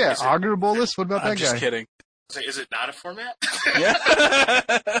 Yeah, Augur Bolus? What about that guy? I'm just kidding. Is it not a format? Yeah.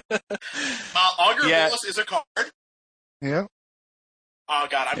 Augur Bolus is a card. Yeah. Oh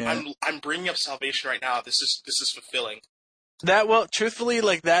God, I'm bringing up Salvation right now. This is fulfilling. Truthfully,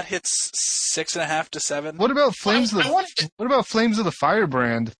 like, that hits 6.5 to 7. What about Flames of the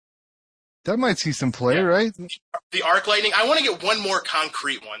Firebrand? That might see some play, right? The Arc Lightning. I want to get one more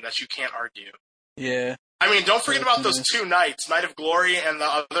concrete one that you can't argue. Yeah. I mean, don't forget about those 2 knights, Knight of Glory and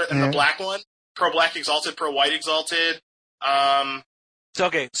the black one. Pro Black Exalted, Pro White Exalted.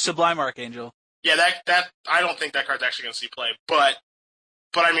 Okay, Sublime Archangel. Yeah, that I don't think that card's actually going to see play, but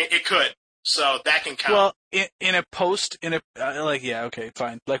I mean, it could. So that can count. Well, okay,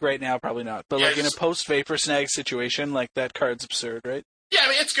 fine. Like, right now, probably not. But, in a post-Vapor Snag situation, like, that card's absurd, right? Yeah, I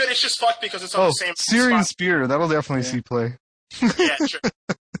mean, it's good. It's just fucked because it's on the same Syrian spot. Spear. That'll definitely see play. Yeah, sure.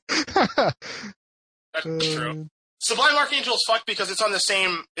 That's true. Sublime Archangel is fucked because it's on the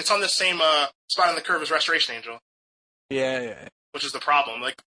same spot on the curve as Restoration Angel. Yeah. Which is the problem.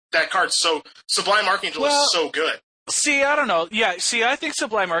 Like, that card's Sublime Archangel is so good. See, I don't know. Yeah, I think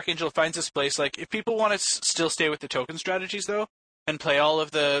Sublime Archangel finds its place. Like, if people want to still stay with the token strategies, though, and play all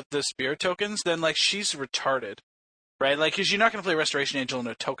of the Spirit tokens, then, like, she's retarded. Right? Like, because you're not going to play Restoration Angel in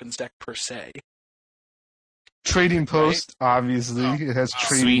a tokens deck, per se. Trading Post, obviously. It has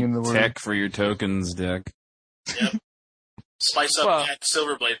trading in the word. Tech for your tokens deck. Yep. Spice up that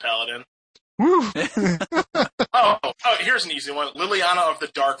Silverblade Paladin. Woo! Here's an easy one. Liliana of the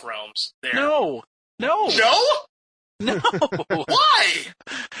Dark Realms. There. No! No? Why?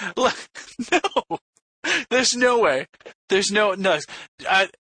 No. There's no way. There's no.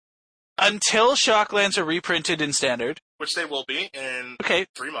 Until Shocklands are reprinted in Standard. Which they will be in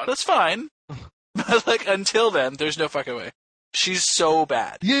 3 months. That's fine. But, like, until then, there's no fucking way. She's so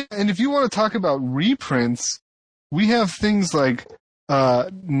bad. Yeah, and if you want to talk about reprints, we have things like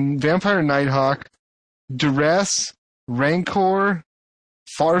Vampire Nighthawk, Duress, Rancor,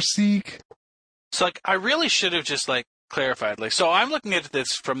 Farseek. So, like, I really should have just, like, clarified. Like, so I'm looking at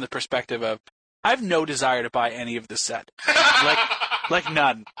this from the perspective of, I have no desire to buy any of this set. Like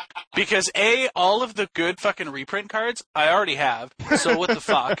none. Because A, all of the good fucking reprint cards, I already have. So what the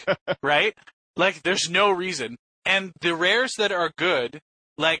fuck, right? Like, there's no reason. And the rares that are good,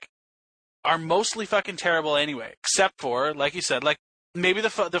 like, are mostly fucking terrible anyway. Except for, like you said, like, maybe the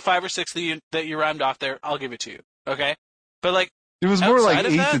 5 or 6 that you rhymed off there, I'll give it to you. Okay? But, like, it was more like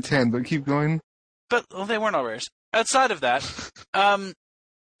 8 to 10, but keep going. But, well, they weren't all rares. Outside of that,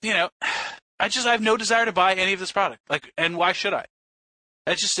 you know, I have no desire to buy any of this product. Like, and why should I?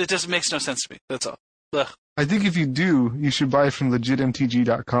 It doesn't make no sense to me. That's all. Ugh. I think if you do, you should buy from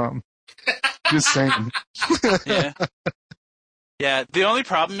legitmtg.com. Just saying. Yeah. Yeah, the only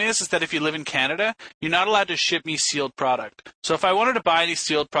problem is that if you live in Canada, you're not allowed to ship me sealed product. So if I wanted to buy any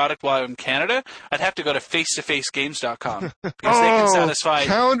sealed product while I'm in Canada, I'd have to go to face-to-facegames.com because they can satisfy.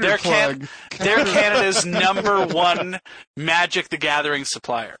 They're Canada's #1 Magic the Gathering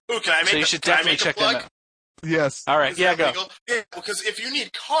supplier. Ooh, can I make so you should definitely check them out. Yes. All right, Is yeah, that go. legal? Yeah, because if you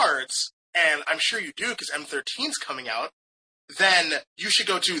need cards, and I'm sure you do because M13's coming out, then you should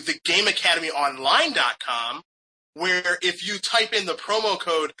go to thegameacademyonline.com, where if you type in the promo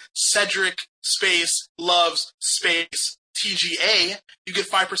code Cedric space loves space TGA, you get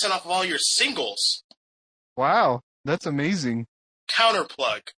 5% off of all your singles. Wow, that's amazing.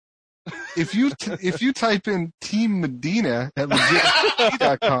 Counterplug. If you type in Team Medina at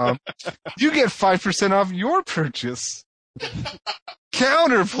legit.com, you get 5% off your purchase.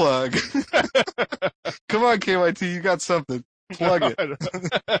 Counterplug. Come on, KYT, you got something. Plug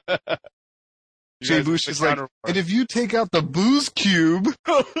it. Jay Bush is like, and if you take out the booze cube,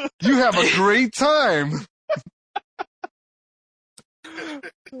 you have a great time.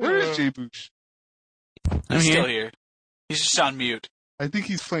 Where is Jay Bush? He's still here. He's just on mute. I think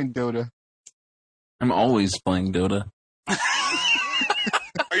he's playing Dota. I'm always playing Dota. Are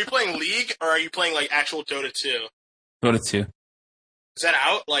you playing League, or are you playing, like, actual Dota 2? Dota 2. Is that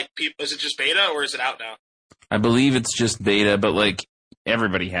out? Like, is it just beta, or is it out now? I believe it's just beta, but like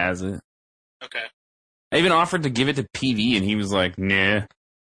everybody has it. Okay. I even offered to give it to PV, and he was like, "Nah,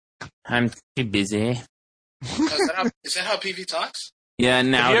 I'm too busy." Oh, is that how PV talks? Yeah,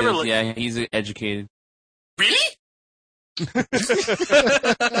 now Have you it ever is. Yeah, he's educated. Really?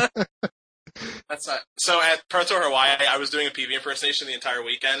 That's not. So at Pro Tour Hawaii, I was doing a PV impersonation the entire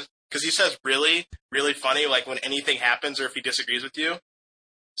weekend because he says really, really funny, like when anything happens or if he disagrees with you.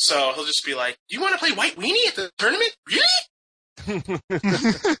 So he'll just be like, "Do you want to play White Weenie at the tournament? Really?"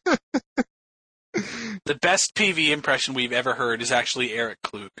 The best PV impression we've ever heard is actually Eric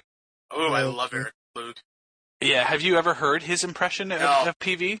Klug. Oh, I love Eric Klug. Yeah, have you ever heard his impression of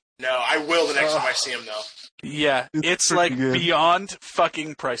PV? No, I will the next time I see him, though. Yeah, it's pretty like good. beyond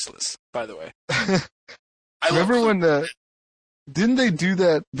fucking priceless, by the way. I Remember love when didn't they do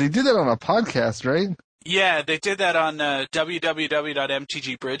that? They did that on a podcast, right? Yeah, they did that on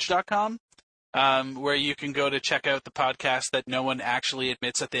www.mtgbridge.com, where you can go to check out the podcast that no one actually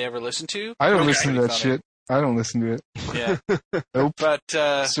admits that they ever listened to. I don't Nobody listen to that thought shit. I don't listen to it. Yeah, Nope. but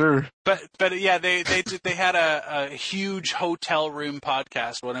Sir. but yeah, they had a huge hotel room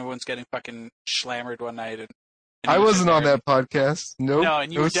podcast when everyone's getting fucking slammered one night. And I he was wasn't in on there. that podcast. Nope. No,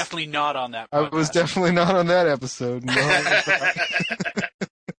 and you It were was- definitely not on that I podcast. was definitely not on that episode. No.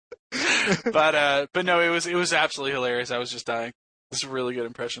 But no, it was absolutely hilarious. I was just dying. It's a really good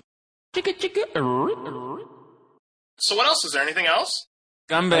impression. So what else? Is there anything else?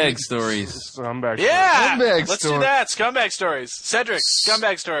 Scumbag stories. Scumbag. Yeah, Scumbag let's story. do that. Scumbag stories. Cedric,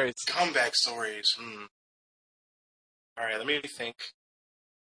 scumbag stories. Comeback stories. All right, let me think.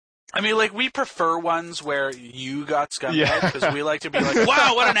 I mean, like, we prefer ones where you got scumbag Yeah. because we like to be like,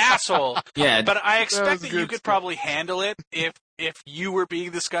 wow, what an asshole. Yeah, But I was expect that you good could stuff. probably handle it if you were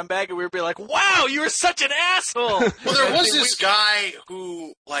being the scumbag and we would be like, wow, you were such an asshole. Well, there was this guy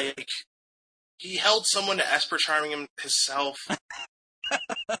who, like, he held someone to Esper charming him himself.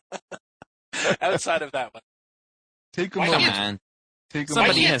 Outside of that one. Take a Why moment. come on. Take a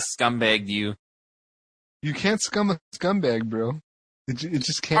Somebody moment. has scumbagged you. You can't scum a scumbag, bro. It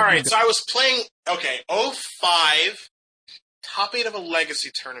just can't. All be right, done. so I was playing, 05, top 8 of a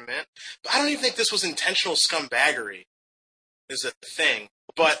legacy tournament. But I don't even think this was intentional scumbaggery, is a thing.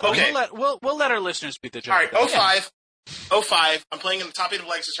 But, okay. We'll let our listeners be the judge. All right, 05, I'm playing in the top 8 of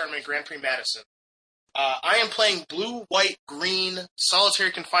Legacy Tournament, Grand Prix Madison. I am playing blue, white, green,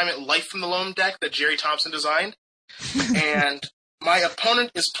 solitary confinement Life from the Loam deck that Jerry Thompson designed. And my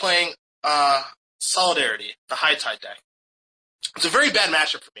opponent is playing Solidarity, the High Tide deck. It's a very bad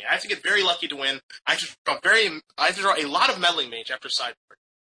matchup for me. I have to get very lucky to win. I have to draw a lot of Meddling Mage after sideboard.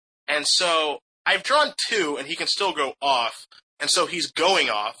 And so I've drawn 2, and he can still go off. And so he's going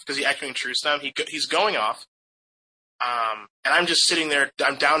off, because he Echoing True Stem. He's going off. And I'm just sitting there,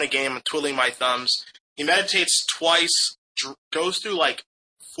 I'm down a game, I'm twiddling my thumbs. He meditates twice, goes through like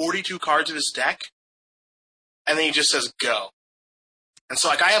 42 cards of his deck, and then he just says, go. And so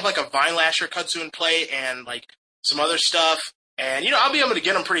like I have like a Vine Lasher Kudzu in play, and like some other stuff, and I'll be able to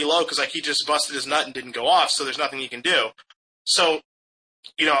get him pretty low, because like he just busted his nut and didn't go off, so there's nothing he can do. So,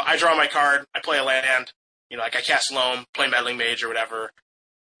 I draw my card, I play a land, like I cast Loam, play Meddling Mage or whatever,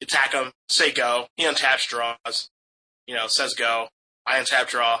 attack him, say go, he untaps, draws, says go, I untap,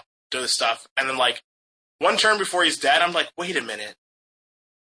 draw, do this stuff, and then like, one turn before he's dead, I'm like, wait a minute.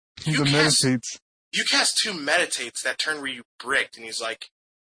 The meditates. You cast 2 meditates that turn where you bricked, and he's like,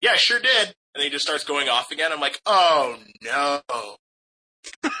 yeah, I sure did. And then he just starts going off again. I'm like, oh no.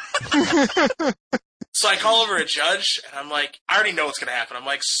 So I call over a judge, and I'm like, I already know what's going to happen. I'm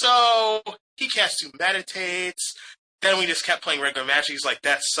like, so he cast 2 meditates. Then we just kept playing regular Magic. He's like,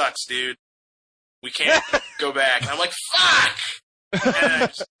 that sucks, dude. We can't go back. And I'm like, fuck!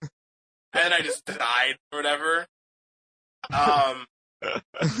 And I just died or whatever.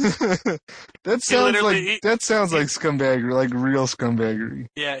 That sounds like scumbaggery, like real scumbaggery.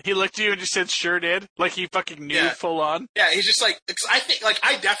 Yeah, he looked at you and just said, "Sure did." Like he fucking knew full on. Yeah, he's just like, I think, like,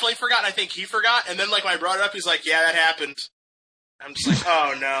 I definitely forgot, and I think he forgot, and then, like, when I brought it up, he's like, yeah, that happened. I'm just like,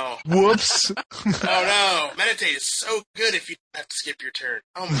 oh, no. Whoops. Oh, no. Meditate is so good if you have to skip your turn.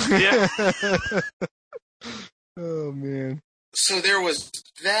 Oh, my Yeah. Oh, man. So there was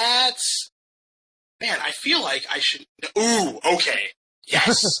that. Man, I feel like I should... Ooh, okay.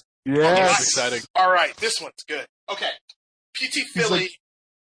 Yes. Yes. That's exciting. All right, this one's good. Okay. PT Philly.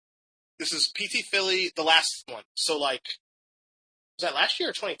 This is PT Philly, the last one. So, like, was that last year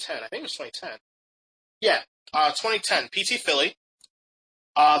or 2010? I think it was 2010. Yeah, 2010. PT Philly.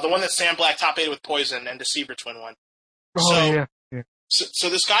 The one that Sam Black top 8 with Poison and Deceiver Twin won. Oh, yeah. So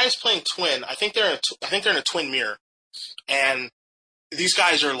this guy is playing Twin. I think they're in a Twin mirror. And these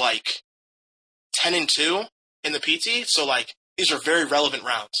guys are, like, 10-2 in the PT, so, like, these are very relevant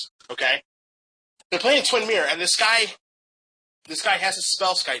rounds, okay? They're playing Twin Mirror, and this guy has a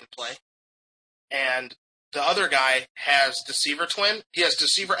Spell Skite in play, and the other guy has Deceiver Twin. He has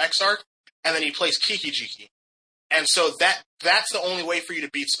Deceiver Exarch, and then he plays Kiki Jiki. And so that's the only way for you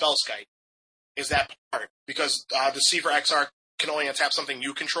to beat Spell Skite, is that part, because Deceiver Exarch can only untap something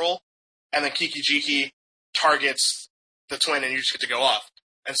you control, and then Kiki Jiki targets the Twin, and you just get to go off.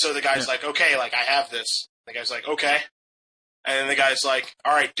 And so the guy's like, okay, like, I have this. The guy's like, okay. And then the guy's like,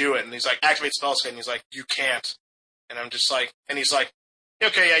 all right, do it. And he's like, activate Spell Skite. And he's like, you can't. And I'm just like, and he's like,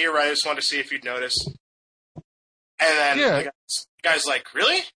 okay, yeah, you're right. I just wanted to see if you'd notice. And then the guy's like,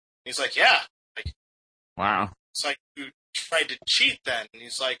 really? And he's like, yeah. Like, wow. It's like, you tried to cheat then. And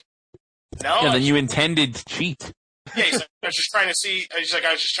he's like, no. Yeah, then you intended to cheat. Yeah, he's like, I was just trying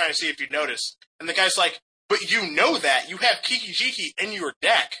to see if you'd notice. And the guy's like, but you know that. You have Kiki Jiki in your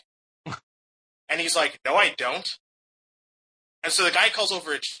deck. And he's like, no, I don't. And so the guy calls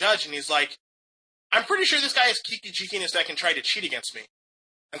over a judge, and he's like, I'm pretty sure this guy has Kiki Jiki in his deck and tried to cheat against me.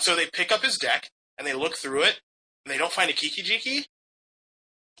 And so they pick up his deck, and they look through it, and they don't find a Kiki Jiki.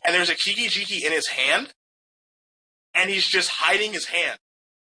 And there's a Kiki Jiki in his hand, and he's just hiding his hand.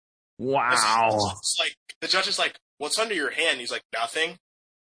 Wow. Like, the judge is like, what's under your hand? And he's like, nothing.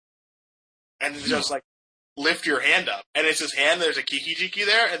 And the judge's like, lift your hand up. And it's his hand, there's a Kiki Jiki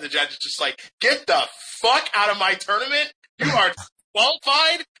there, and the judge is just like, get the fuck out of my tournament! You are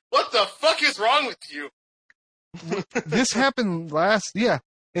qualified? What the fuck is wrong with you? This happened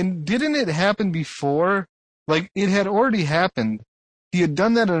and didn't it happen before? Like, it had already happened. He had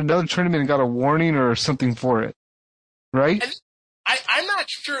done that at another tournament and got a warning or something for it. Right? And I'm not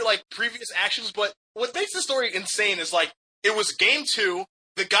sure, like, previous actions, but what makes the story insane is, like, it was game 2,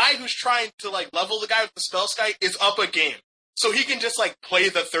 the guy who's trying to, like, level the guy with the Spell Skite is up a game. So he can just, like, play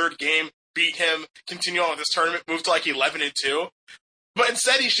the third game, beat him, continue on with this tournament, move to, like, 11-2. But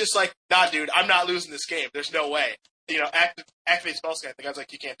instead he's just like, nah, dude, I'm not losing this game. There's no way. You know, activate Spell Skite. The guy's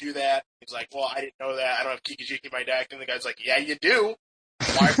like, you can't do that. He's like, well, I didn't know that. I don't have Kiki Jiki in my deck. And the guy's like, yeah, you do.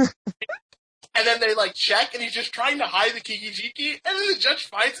 Why? And then they, like, check, and he's just trying to hide the Kiki Jiki, and then the judge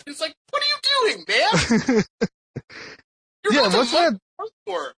finds it, and he's like, what are you doing, man? What's that?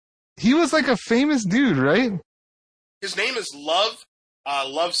 He was like a famous dude, right? His name is Love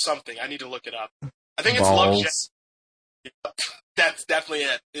something. I need to look it up. I think it's Balls. Love Jen. That's definitely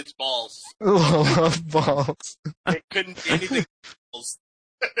it. It's balls. Love balls. It couldn't be anything balls.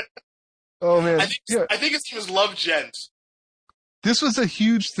 Oh, man. I think his name is Love Gens. This was a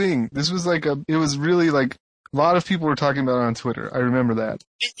huge thing. This was like it was really like, a lot of people were talking about it on Twitter. I remember that.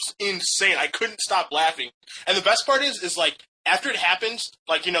 It was insane. I couldn't stop laughing. And the best part is like, after it happens,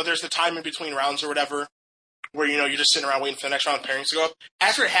 like, you know, there's the time in between rounds or whatever, where, you know, you're just sitting around waiting for the next round of pairings to go up.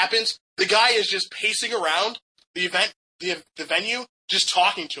 After it happens, the guy is just pacing around the event, the venue, just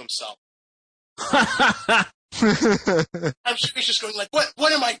talking to himself. I'm sure he's just going like,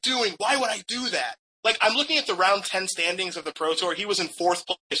 what am I doing? Why would I do that? Like, I'm looking at the round 10 standings of the Pro Tour. He was in 4th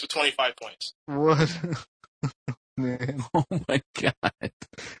place with 25 points. What? Man. Oh my god.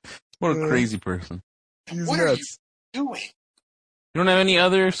 What a crazy person. He's What nuts. are you doing? You don't have any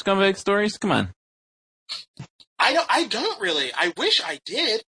other scumbag stories? Come on. I don't really. I wish I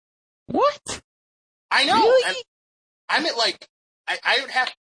did. What? I know. Really? I'm at like, I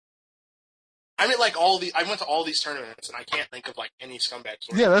went to all these tournaments, and I can't think of, like, any scumbag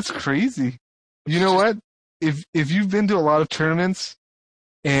stories. Yeah, that's crazy. You know what? If you've been to a lot of tournaments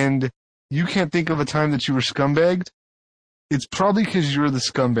and you can't think of a time that you were scumbagged, it's probably because you're the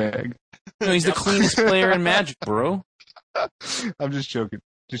scumbag. No, he's the cleanest player in Magic, bro. I'm just joking.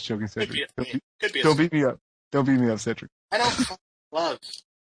 Just joking, Could be Cedric. a thing. Could be a Don't beat me up. Don't beat me up, Cedric. I don't fucking love.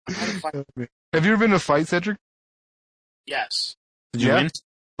 I don't fucking, Have you ever been in a fight, Cedric? yes. Did you Yeah. win?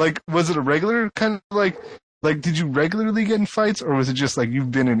 Like, was it a regular kind of like, did you regularly get in fights, or was it just like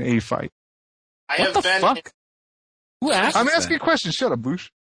you've been in a fight? I What have the been. fuck? Who asked I'm that? asking a question. Shut up, Boosh.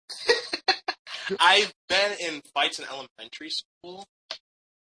 I've been in fights in elementary school.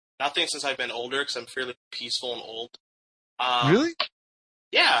 Nothing since I've been older, because I'm fairly peaceful and old. Really?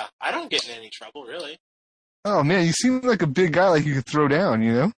 Yeah, I don't get in any trouble, really. Oh man, you seem like a big guy, like you could throw down.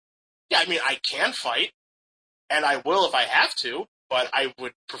 You know? Yeah, I mean, I can fight, and I will if I have to, but I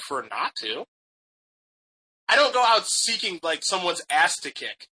would prefer not to. I don't go out seeking, like, someone's ass to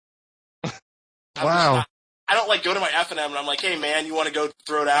kick. Wow. I don't, like, go to my F&M and I'm like, hey, man, you want to go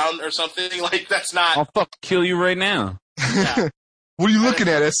throw down or something? Like, that's not... I'll fuck kill you right now. Yeah. What are you looking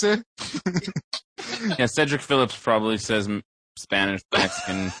at, Esse? Yeah, Cedric Phillips probably says Spanish,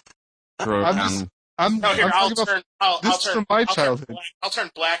 Mexican, throw I'm down. just- I'm. No, here, I'm I'll talking turn... I'll this is turn, from my I'll turn childhood. black. I'll turn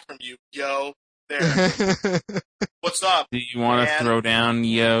black from you, yo. There. about- What's up? Do you want to Man. throw down,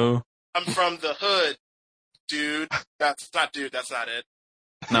 yo? I'm from the hood, dude. That's not dude, that's not it.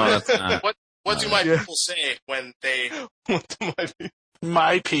 No, that's not. What do my Yeah. people say when they... What do I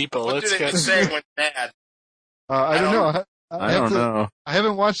My people. What do Let's they get. say when mad? I don't know. I don't know. I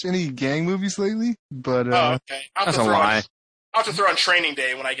haven't watched any gang movies lately, but Oh, okay. I'll have That's to a throw on- lie. I'll have to throw on Training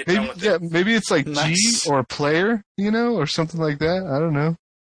Day when I get done maybe with yeah, it. maybe it's like Nice. G or Player, you know, or something like that. I don't know.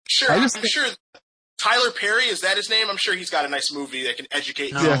 Sure, I I'm just think- sure Tyler Perry, is that his name? I'm sure he's got a nice movie that can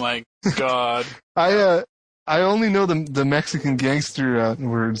educate you. Oh my god. I only know the Mexican gangster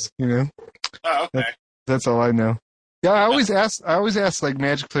words, you know. Oh, okay. That's all I know. Yeah, I always ask like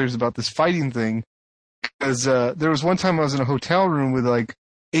Magic players about this fighting thing, because there was one time I was in a hotel room with like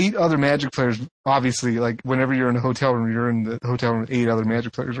 8 other Magic players. Obviously, like whenever you're in a hotel room, you're in the hotel room with 8 other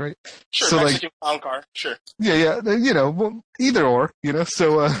Magic players, right? Sure, So, like- Mexican clown car. Sure. Yeah, you know, well, either or, you know.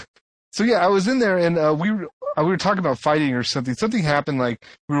 So yeah, I was in there and we were talking about fighting or something. Something happened, like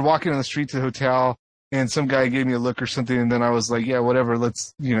we were walking on the street to the hotel and some guy gave me a look or something, and then I was like, yeah, whatever,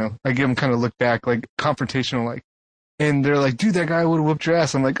 let's, you know, I give him kind of look back, like confrontational, like, and they're like, dude, that guy would have whooped your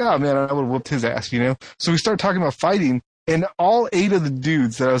ass. I'm like, oh man, I would have whooped his ass, you know. So we start talking about fighting, and all 8 of the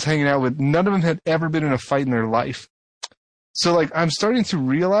dudes that I was hanging out with, none of them had ever been in a fight in their life. So like, I'm starting to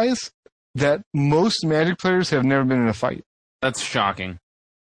realize that most Magic players have never been in a fight. That's shocking.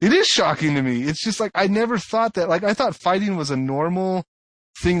 It is shocking to me. It's just like, I never thought that, like, I thought fighting was a normal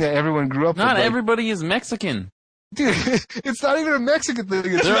thing that everyone grew up with. Not like, everybody is Mexican. dude, it's not even a Mexican thing.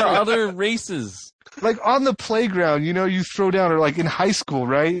 It's There just are like, other races. like on the playground, you know, you throw down, or like in high school,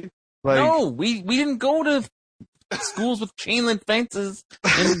 right? Like, No, we didn't go to schools with chain link fences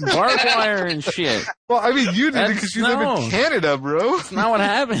and barbed wire and shit. well, I mean, you did That's- because you live no. in Canada, bro. That's not what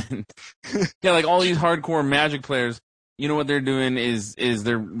happened. Yeah, like all these hardcore Magic players, you know what they're doing is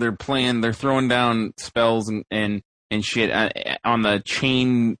they're playing, they're throwing down spells and shit on the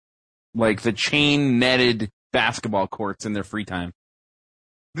chain, like the chain netted basketball courts in their free time.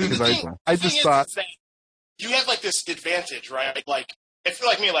 This is The like, thing- I the just thing is thought, that you have like this advantage, right? Like if you're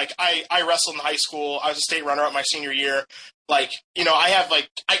like me, like I wrestled in high school. I was a state runner-up my senior year. Like, you know, I have like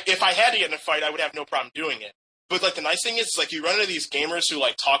if I had to get in a fight, I would have no problem doing it. But like the nice thing is like you run into these gamers who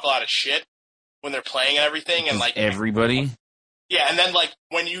like talk a lot of shit when they're playing and everything, and like Everybody. yeah, and then like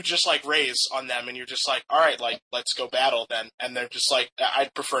when you just like raise on them and you're just like, all right, like let's go battle then, and they're just like,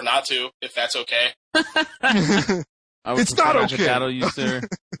 I'd prefer not to if that's okay. I would It's prefer not to okay. battle you, sir.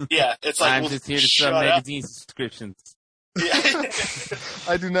 Yeah, it's like I'm well, just here to shut sell up. magazine subscriptions. Yeah.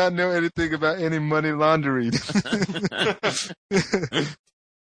 I do not know anything about any money laundering. I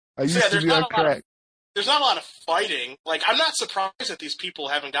used Yeah, to there's be on not a lot of- crack. There's not a lot of fighting. Like, I'm not surprised that these people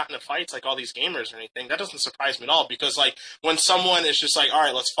haven't gotten into fights, like all these gamers or anything. That doesn't surprise me at all, because, like, when someone is just like, all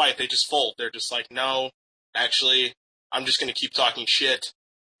right, let's fight, they just fold. They're just like, no, actually, I'm just going to keep talking shit,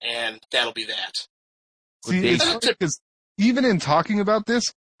 and that'll be that. See, it's funny because even in talking about this,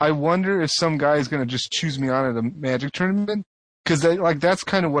 I wonder if some guy is going to just choose me on at a Magic tournament, because like that's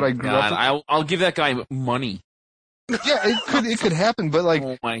kind of what I grew God, up with. I'll give that guy money. Yeah, it could happen, but like,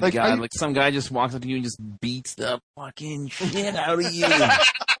 Oh my like, god! I- like some guy just walks up to you and just beats the fucking shit out of you.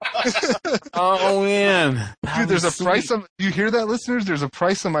 Oh man, dude, there's a price on. You hear that, listeners? There's a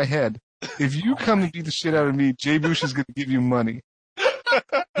price on my head. If you come and beat the shit out of me, Jay Bush is going to give you money.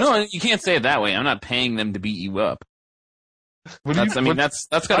 No, you can't say it that way. I'm not paying them to beat you up. What do That's, you, I mean, what- that's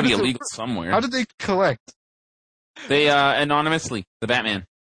got to how be does it illegal work? somewhere. how did they collect? They anonymously, the Batman.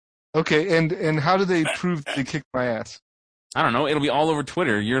 Okay, and how do they prove they kicked my ass? I don't know. It'll be all over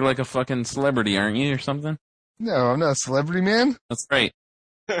Twitter. You're like a fucking celebrity, aren't you, or something? No, I'm not a celebrity, man. That's right.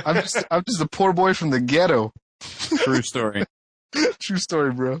 I'm just a poor boy from the ghetto. True story. True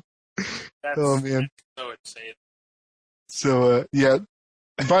story, bro. That's Oh man. so insane. So yeah.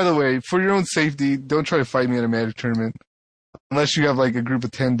 By the way, for your own safety, don't try to fight me at a Magic tournament unless you have like a group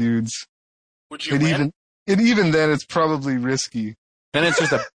of 10 dudes. Would you win? Even then, it's probably risky. Then it's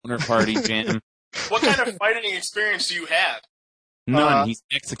just a boner party jam. What kind of fighting experience do you have? None. He's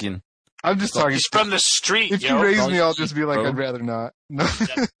Mexican. I'm just talking. He's from the street, If yo. you raise me, I'll just be like, bro. I'd rather not. No.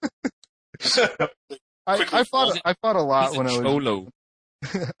 Quickly I fought a lot He's when a I was. cholo.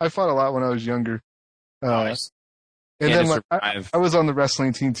 I fought a lot when I was younger. Nice. And Yeah, then to like, survive. I was on the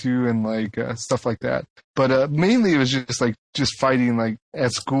wrestling team too, and like stuff like that. But mainly it was just fighting like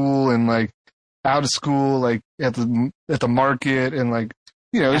at school and like out of school, like at the market, and like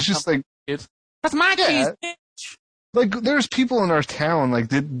it's just like That's my Yeah. cheese. like there's people in our town like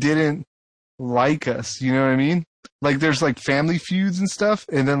that didn't like us. You know what I mean? Like there's like family feuds and stuff,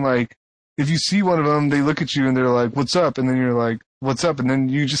 and then like if you see one of them, they look at you and they're like, "What's up?" And then you're like, "What's up?" And then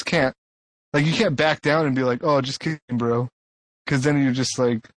you just can't. Like, you can't back down and be like, oh, just kidding, bro. Because then you're just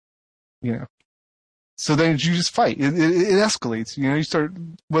like, So then you just fight. It escalates. You start,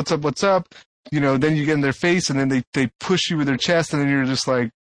 what's up? Then you get in their face, and then they push you with their chest, and then you're just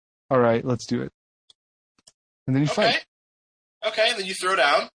like, all right, let's do it. And then you fight. Okay, and then you throw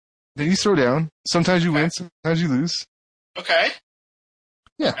down. Then you throw down. Sometimes you win, sometimes you lose. Okay.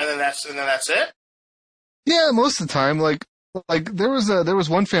 Yeah. And then that's it? Yeah, most of the time. Like there was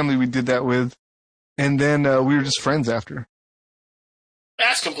one family we did that with, and then we were just friends after.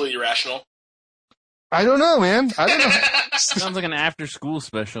 That's completely irrational. I don't know, man. I don't know. Sounds like an after-school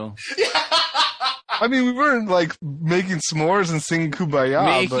special. I mean, we weren't like making s'mores and singing Kumbaya.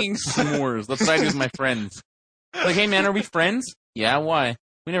 Making s'mores. That's what I do with my friends. Like, hey man, are we friends? Yeah, why?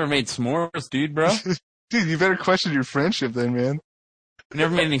 We never made s'mores, dude, bro. Dude, you better question your friendship then, man. We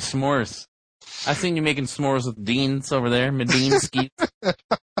never made any s'mores. I've seen you making s'mores with Deans over there. Medine skeets.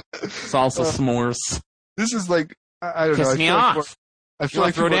 Salsa s'mores. This is like, I don't know. Piss me off. I You feel want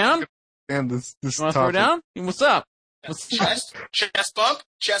like to throw down? And this You want to topic. throw down? What's up?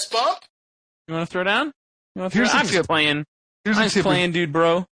 Chest bump? You want to throw down? You want to Here's throw the I'm tip. just playing. Here's I'm the just tip. playing, dude,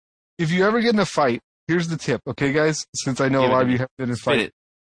 bro. If you ever get in a fight, here's the tip, okay, guys? Since I know Give a it lot to of me. you have been in a Spit fight. it.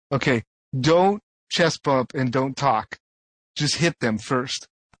 Okay, don't chest bump and don't talk. Just hit them first.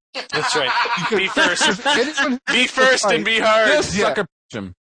 That's right. Be first. Anyone Be first and be hard. Just Yeah. sucker punch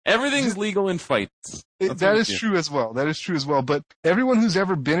him. Everything's legal in fights. That's That what is we do. true as well. That is true as well. But everyone who's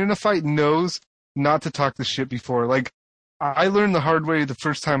ever been in a fight knows not to talk the shit before. Like, I learned the hard way the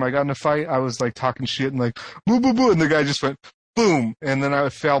first time I got in a fight. I was like talking shit and like, boo, boo, boo. And the guy just went, boom. And then I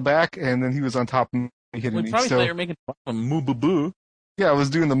fell back and then he was on top of me hitting We me. probably So, thought you were making fun of moo boo boo. yeah, I was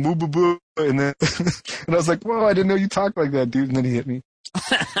doing the moo, boo, boo. And then, and I was like, whoa, I didn't know you talked like that, dude. And then he hit me.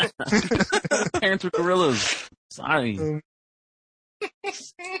 Parents were gorillas. Sorry.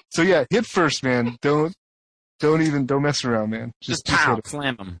 So yeah, hit first, man. Don't mess around, man. Just hit pow, it.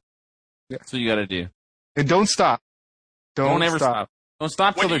 slam them. Yeah. That's what you gotta do. And don't stop. Don't ever stop. Don't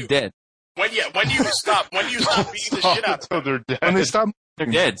stop till When they're you- dead. When do you stop? When do you stop beating the shit out of them? Until they're dead. When they stop, They're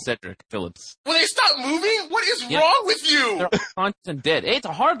dead, Cedric Phillips. When they stop moving? What is Yeah. wrong with you? They're unconscious and dead. Hey, it's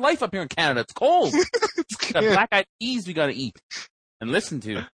a hard life up here in Canada. It's cold. The yeah. black-eyed peas we gotta eat and listen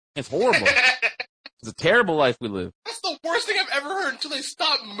to. It's horrible. It's a terrible life we live. That's the worst thing I've ever heard until they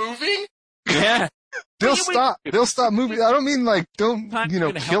stop moving. Yeah. They'll Wait, stop. They'll stop moving. I don't mean like don't Sometimes you're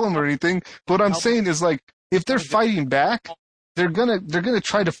gonna kill help them or anything. But what I'm help saying is like if they're Help. fighting back, they're gonna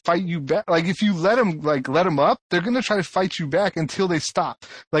try to fight you back. Like if you let them up, they're gonna try to fight you back until they stop.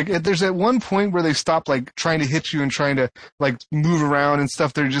 Like there's at one point where they stop like trying to hit you and trying to like move around and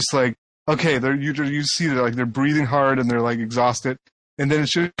stuff. They're just like okay, you see they're breathing hard and they're like exhausted, and then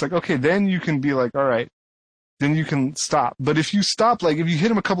it's just like okay, then you can be like all right. Then you can stop. But if you stop, like if you hit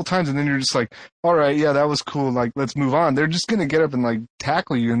them a couple times and then you're just like, all right, yeah, that was cool. Like, let's move on. They're just going to get up and like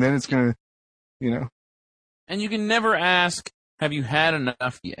tackle you. And then it's going to, And you can never ask, have you had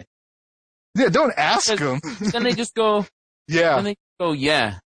enough yet? yeah, don't ask Because- them. Then they just go, yeah. and they go,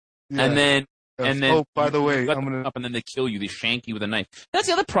 yeah. yeah. And then oh, by the way, you let I'm them going to, up and then they kill you. They shank you with a knife. That's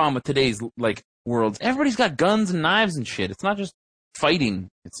the other problem with today's like world. Everybody's got guns and knives and shit. It's not just fighting.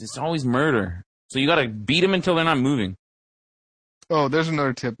 It's always murder. So you gotta beat them until they're not moving. oh, there's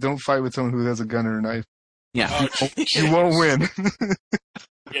another tip. Don't fight with someone who has a gun or a knife. Yeah. Oh, You won't win.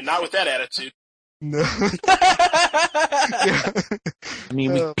 Yeah, not with that attitude. no. yeah. I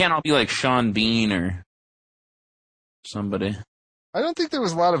mean, we can't all be like Sean Bean or somebody. I don't think there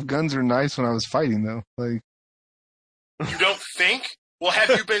was a lot of guns or knives when I was fighting though. Like, You don't think? Well, have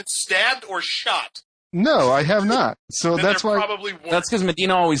you been stabbed or shot? No, I have not. So Then that's there why. probably weren't. That's because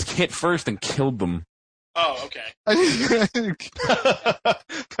Medina always hit first and killed them. Oh, okay.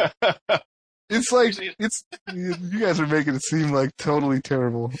 It's like you guys are making it seem like totally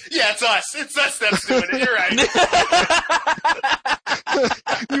terrible. Yeah, it's us. It's us that's doing it. You're right.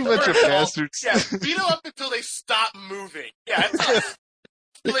 You bunch of bastards. Yeah, beat them up until they stop moving. Yeah, it's us.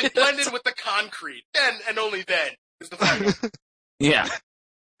 Until they blended with the concrete. Then, and only then, is the final. Yeah.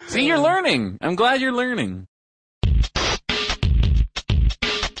 See, you're learning. I'm glad you're learning.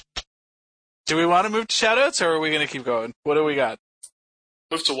 Do we want to move to shoutouts, or are we going to keep going? What do we got?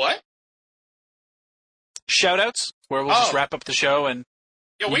 Move to what? Shoutouts, where we'll just wrap up the show, and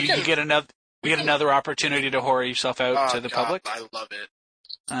Yeah, we can you get another opportunity to whore yourself out to the God, public. I love it.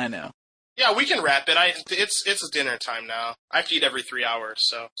 I know. Yeah, we can wrap it. It's dinner time now. I have to eat every 3 hours,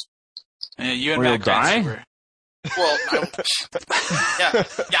 so. You and Or you'll Matt die? Grancy were- Well, yeah,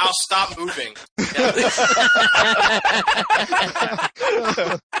 I'll stop moving. Yeah.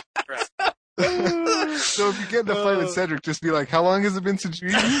 So if you get in a fight with Cedric, just be like, "How long has it been since you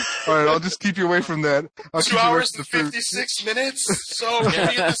eaten?" All right, I'll just keep you away from that. I'll 2 keep you away hours from and the food. 56 minutes. So can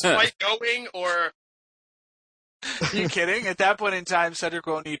we get this fight going, or Are you kidding? At that point in time, Cedric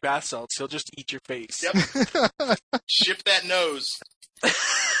won't need bath salts. He'll just eat your face. Yep. Ship that nose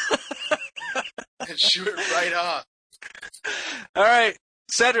and shoot it right off? All right,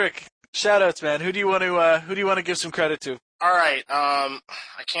 Cedric. Shoutouts, man. Who do you want to give some credit to? All right. I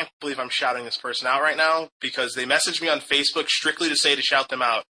can't believe I'm shouting this person out right now because they messaged me on Facebook strictly to say to shout them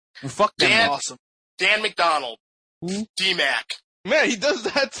out. Well, fuck them. Dan, Awesome. Dan McDonald, Who? D-Mac. Man, he does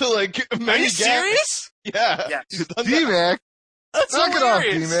that to like many Are you guys. serious? Yeah. Yeah. He's done that. D-Mac, That's knock it off,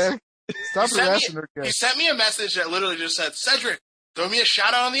 hilarious. D-Mac. Stop He sent harassing me- her He guy. sent me a message that literally just said, Cedric, throw me a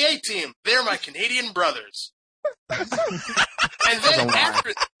shout out on the A-team. They're my Canadian brothers. and then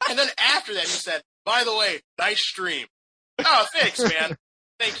after that, he said, by the way, nice stream. Oh, thanks, man.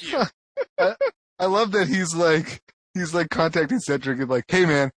 Thank you. I love that he's like contacting Cedric and like, "Hey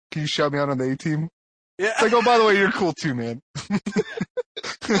man, can you shout me out on the A-team?" Yeah. It's like, "Oh, by the way, you're cool too, man." By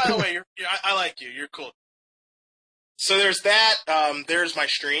the way, I like you. You're cool. So there's that. There's my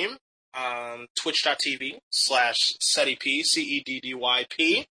stream. Twitch.tv/CeddyP,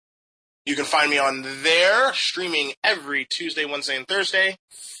 CEDDYP. You can find me on there, streaming every Tuesday, Wednesday, and Thursday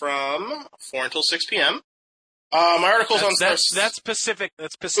from 4 until 6 p.m. My article's on That's Pacific.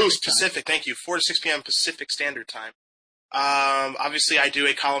 That's Pacific. Ooh, Pacific, thank you. 4 to 6 p.m. Pacific Standard Time. Obviously, I do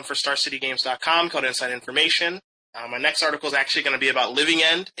a column for StarCityGames.com called Inside Information. My next article is actually going to be about Living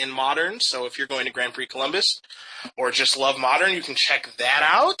End in Modern, so if you're going to Grand Prix Columbus or just love Modern, you can check that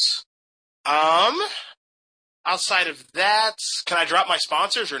out. Outside of that, can I drop my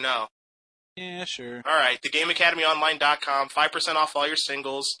sponsors or no? Yeah, sure. All right, thegameacademyonline.com, 5% off all your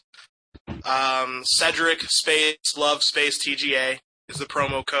singles. Cedric space love space TGA is the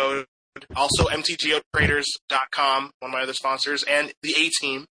promo code. Also, mtgotraders.com, one of my other sponsors, and the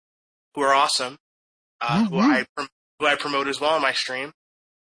A-Team, who are awesome, who I promote as well on my stream.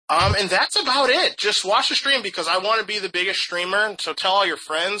 And that's about it. Just watch the stream because I want to be the biggest streamer, so tell all your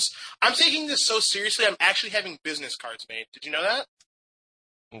friends. I'm taking this so seriously, I'm actually having business cards made. Did you know that?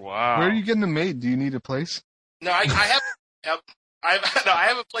 Wow. Where are you getting them made? Do you need a place? No, I have I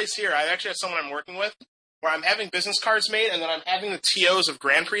have a place here. I actually have someone I'm working with where I'm having business cards made, and then I'm having the TOs of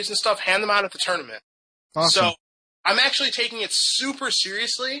Grand Prix and stuff hand them out at the tournament. Awesome. So I'm actually taking it super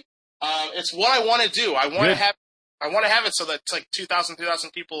seriously. It's what I want to do. I want to have it so that it's like 2,000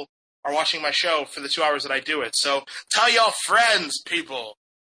 people are watching my show for the 2 hours that I do it. So tell y'all friends, people.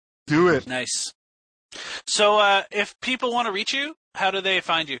 Do it. Nice. So, if people want to reach you, how do they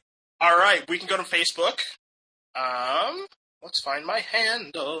find you? All right, we can go to Facebook. Let's find my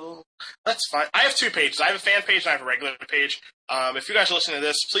handle. I have 2 pages. I have a fan page and I have a regular page. If you guys are listening to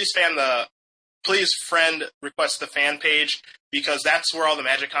this, please friend request the fan page because that's where all the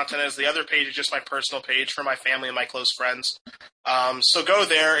Magic content is. The other page is just my personal page for my family and my close friends. So go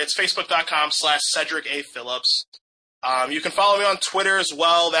there. It's facebook.com/Cedric A. Phillips. You can follow me on Twitter as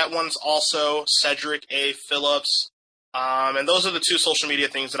well. That one's also Cedric A. Phillips. And those are the 2 social media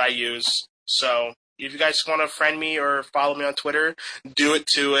things that I use. So if you guys want to friend me or follow me on Twitter, do it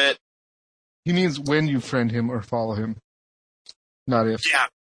to it. He means when you friend him or follow him, not if. Yeah.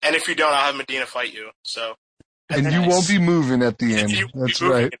 And if you don't, I'll have Medina fight you. So. And you won't be moving at the end. You won't be That's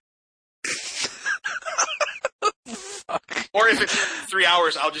moving. right. Or if it's 3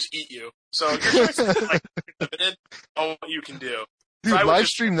 hours, I'll just eat you. So your choice is like limited on what you can do. Dude, So I would live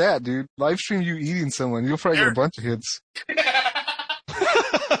just- stream that, dude. Live stream you eating someone. You'll probably get a bunch of hits.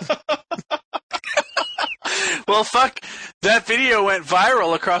 Well, fuck. That video went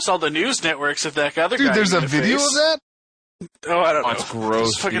viral across all the news networks of that other guy. Dude, there's a in the video face. of that? Oh, I don't know. That's gross,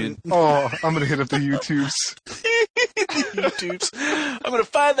 Just fucking dude. Oh, I'm gonna hit up the YouTubes. YouTubes. I'm gonna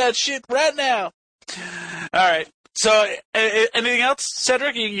find that shit right now. All right. So, anything else,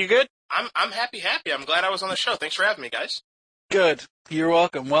 Cedric? You good? I'm happy. I'm glad I was on the show. Thanks for having me, guys. Good. You're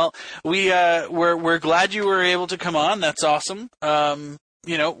welcome. Well, we're glad you were able to come on. That's awesome. We're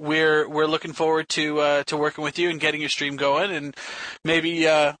looking forward to working with you and getting your stream going, and maybe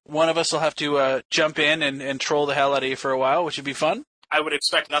one of us will have to jump in and troll the hell out of you for a while, which would be fun. I would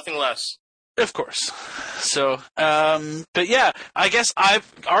expect nothing less. Of course. So, but yeah, I guess I've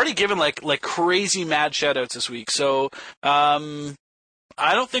already given like crazy mad shoutouts this week. So,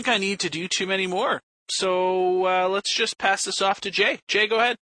 I don't think I need to do too many more. So, let's just pass this off to Jay. Jay, go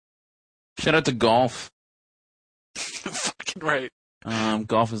ahead. Shout out to golf. Fucking right.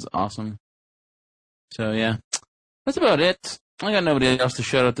 Golf is awesome. So yeah, that's about it. I got nobody else to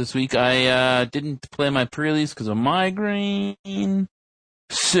shout out this week. I didn't play my pre-release because of migraine.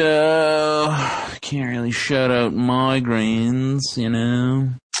 So, can't really shout out migraines, you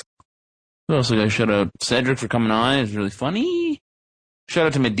know. Who else I got to shout out? Cedric for coming on. It was really funny. Shout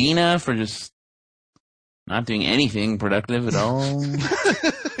out to Medina for just not doing anything productive at all.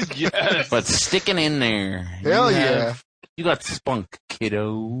 Yes. But sticking in there. Hell yeah. You got spunk,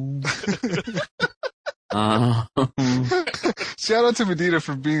 kiddo. Shout out to Medina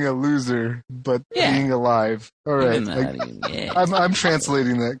for being a loser, but Yeah. being alive. All right. Even that, yeah. I'm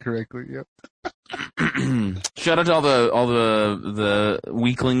translating that correctly. Yep. Shout out to all the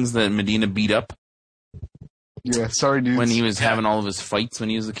weaklings that Medina beat up Yeah. Sorry, dudes. when he was having all of his fights when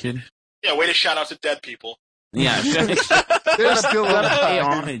he was a kid. Yeah, way to shout out to dead people. Yeah, They're still you gotta pay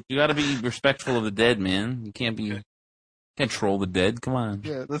alive. homage. You gotta be respectful of the dead, man. You can't troll the dead. Come on.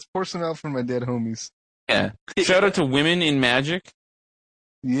 Yeah. Let's pour some out for my dead homies. Yeah. Shout out to women in Magic.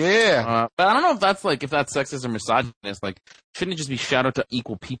 Yeah. But I don't know if that's sexist or misogynist. Like, shouldn't it just be shout out to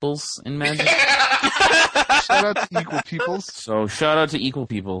equal peoples in Magic? Shout out to equal peoples. So shout out to equal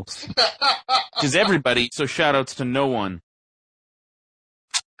peoples. Because everybody. So shout outs to no one.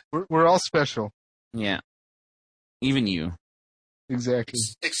 We're all special. Yeah. Even you. Exactly.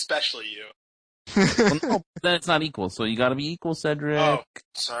 Especially you. Well, no, then it's not equal. So you got to be equal, Cedric. Oh,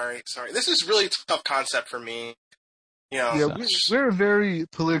 sorry. This is really a tough concept for me. You know, Yeah, we're a very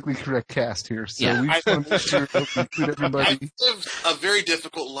politically correct cast here, so Yeah. we just want to make sure that we include I everybody. lived a very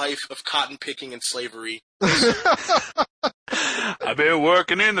difficult life of cotton picking and slavery. I've been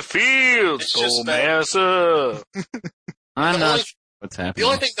working in the fields, It's just old that- massa. I'm The not only- sure what's The happening.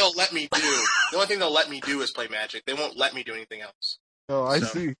 only thing they'll let me do is play Magic. They won't let me do anything else. Oh, I So-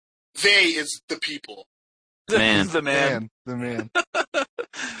 see. They is the people. Man. The man. The man.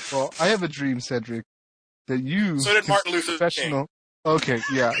 Well, I have a dream, Cedric, that you... So did Martin Luther King. professional. Okay,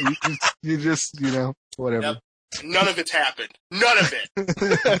 yeah. You just, whatever. Yep. None of it's happened. None of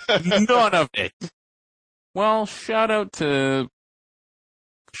it. None of it. Well, shout out to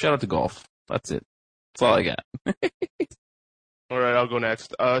golf. That's it. That's all I got. All right, I'll go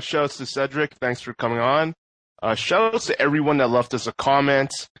next. Shoutouts to Cedric. Thanks for coming on. Shoutouts to everyone that left us a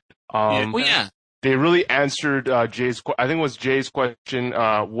comment. Well, yeah. They really answered I think it was Jay's question,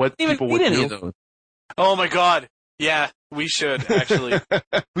 what people would any do. of those. Oh my god. Yeah, we should, actually.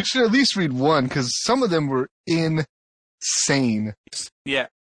 We should at least read one, because some of them were insane. Yeah.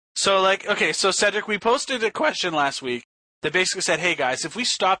 So, so Cedric, we posted a question last week that basically said, hey guys, if we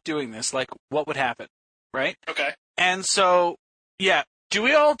stop doing this, what would happen? Right? Okay. And so, yeah, do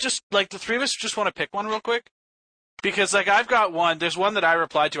we all just, the three of us just want to pick one real quick? Because, I've got one. There's one that I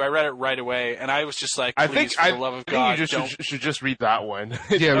replied to. I read it right away, and I was just like, please, for the love of God, you should just read that one.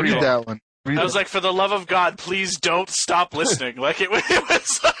 Yeah, read that one. I was like, for the love of God, please don't stop listening. It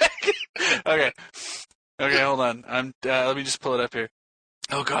was like... Okay, hold on. Let me just pull it up here.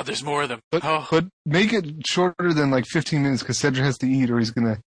 Oh, God, there's more of them. But make it shorter than 15 minutes, because Cedric has to eat, or he's going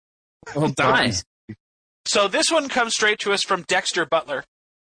to... Well, die. So this one comes straight to us from Dexter Butler.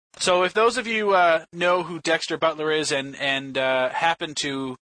 So if those of you know who Dexter Butler is and happen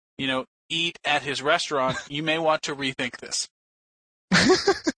to, eat at his restaurant, you may want to rethink this.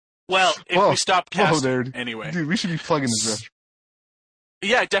 Well, if we stop casting, there. anyway. Dude, we should be plugging this restaurant.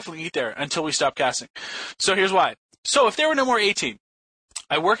 Yeah, definitely eat there until we stop casting. So here's why. So if there were no more 18,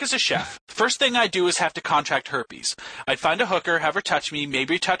 I work as a chef. First thing I do is have to contract herpes. I'd find a hooker, have her touch me,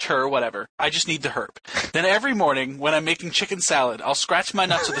 maybe touch her, whatever. I just need the herp. Then every morning, when I'm making chicken salad, I'll scratch my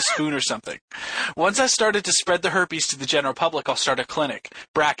nuts with a spoon or something. Once I started to spread the herpes to the general public, I'll start a clinic.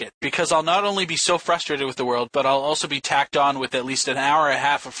 Bracket. Because I'll not only be so frustrated with the world, but I'll also be tacked on with at least an hour and a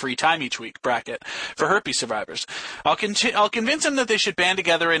half of free time each week. Bracket. For herpes survivors. I'll convince them that they should band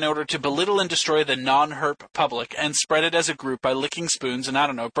together in order to belittle and destroy the non-herp public and spread it as a group by licking spoons and, I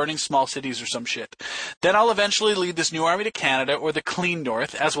don't know, burning small cities or some shit. Then I'll eventually lead this new army to Canada, or the Clean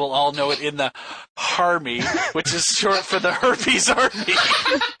North, as we'll all know it in the Harmy, which is short for the Herpes Army,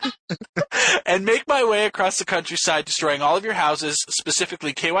 and make my way across the countryside, destroying all of your houses,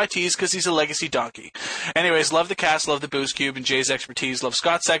 specifically KYT's because he's a legacy donkey. Anyways, love the cast, love the Booze Cube and Jay's expertise, love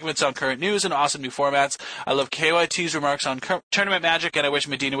Scott's segments on current news and awesome new formats. I love KYT's remarks on tournament magic, and I wish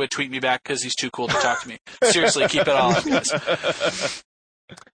Medina would tweet me back because he's too cool to talk to me. Seriously, keep it all up, guys.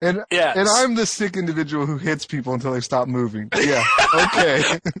 And I'm the sick individual who hits people until they stop moving. Yeah. Okay.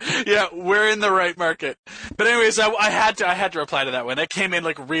 Yeah, we're in the right market. But anyways, I had to reply to that one. That came in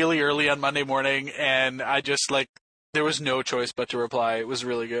like really early on Monday morning, and I just there was no choice but to reply. It was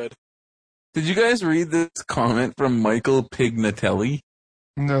really good. Did you guys read this comment from Michael Pignatelli?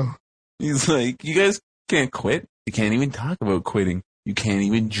 No. He's like, you guys can't quit. You can't even talk about quitting. You can't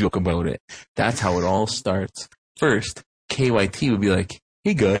even joke about it. That's how it all starts. First, KYT would be like,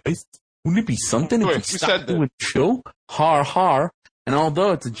 hey guys, wouldn't it be something if we stopped doing a show? Har har. And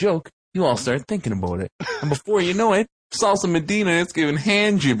although it's a joke, you all start thinking about it. And before you know it, Salsa Medina is giving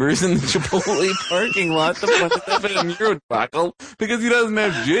hand jibbers in the Chipotle parking lot to fund his FM Euro debacle because he doesn't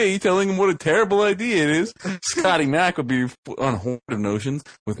have Jay telling him what a terrible idea it is. Scotty Mac would be on Horde of Notions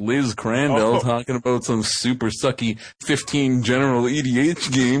with Liz Crandall talking about some super sucky 15 general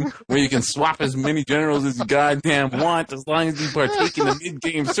EDH game where you can swap as many generals as you goddamn want as long as you partake in the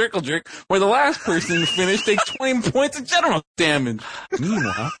mid-game circle jerk where the last person to finish takes 20 points of general damage.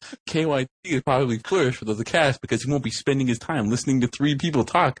 Meanwhile, KYT would probably flourish with the cast because he won't be spending his time listening to three people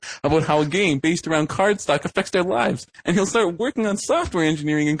talk about how a game based around card stock affects their lives, and he'll start working on software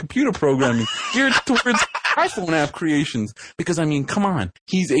engineering and computer programming geared towards iPhone app creations. Because, I mean, come on,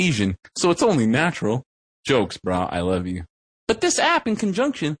 he's Asian, so it's only natural. Jokes, brah, I love you. But this app, in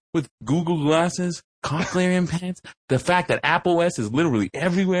conjunction with Google Glasses, cochlear implants, the fact that Apple OS is literally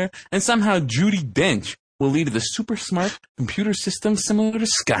everywhere, and somehow Judi Dench will lead to the super smart computer system similar to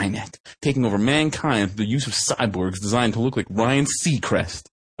Skynet, taking over mankind through the use of cyborgs designed to look like Ryan Seacrest.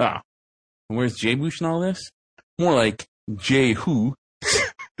 Ah, and where's Jay Bush in all this? More like Jay Who,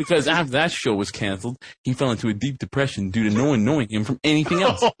 because after that show was canceled, he fell into a deep depression due to no one knowing him from anything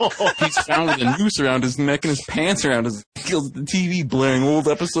else. He's found with a noose around his neck and his pants around his heels at the TV, blaring old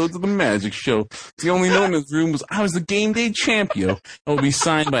episodes of The Magic Show. The only note in his room was, I was the game day champion. It will be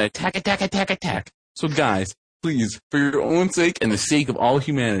signed by Attack, Attack, Attack, Attack. So guys, please, for your own sake and the sake of all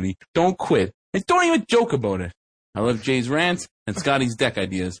humanity, don't quit. And don't even joke about it. I love Jay's rants and Scotty's deck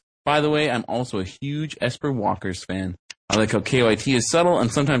ideas. By the way, I'm also a huge Esper Walkers fan. I like how KYT is subtle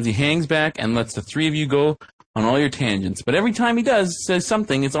and sometimes he hangs back and lets the three of you go on all your tangents. But every time he says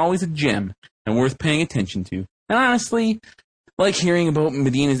something, it's always a gem and worth paying attention to. And honestly, like hearing about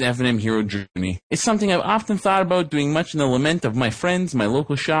Medina's F&M hero journey. It's something I've often thought about doing, much in the lament of my friends, my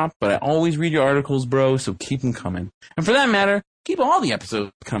local shop, but I always read your articles, bro, so keep them coming. And for that matter, keep all the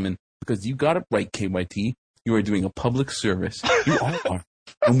episodes coming, because you got it right, KYT. You are doing a public service. You all are.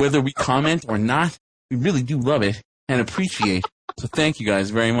 And whether we comment or not, we really do love it and appreciate. So thank you guys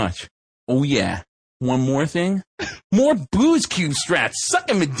very much. Oh yeah. One more thing. More Booze Cube strats.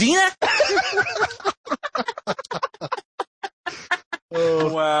 Suck it, Medina!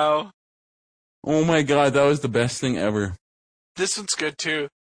 Oh, wow. Oh my god, that was the best thing ever. This one's good too.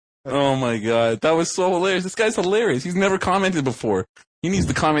 Oh my god, that was so hilarious. This guy's hilarious. He's never commented before. He needs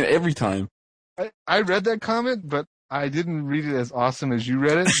to comment every time. I read that comment, but I didn't read it as awesome as you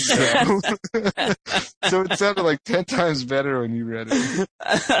read it. So it sounded like 10 times better when you read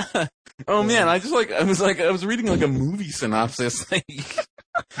it. Oh man, I was reading like a movie synopsis. Like,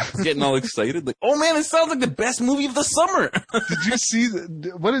 getting all excited. Like, oh man, it sounds like the best movie of the summer. Did you see,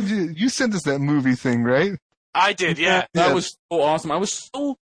 you sent us that movie thing, right? I did, yeah. That was so awesome.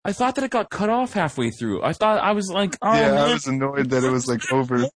 I thought that it got cut off halfway through. I was like, oh yeah, man. I was annoyed that it was like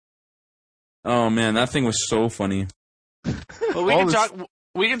over. Oh man, that thing was so funny. Well,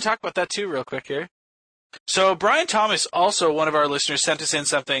 we can talk about that too real quick here. So Brian Thomas, also one of our listeners, sent us in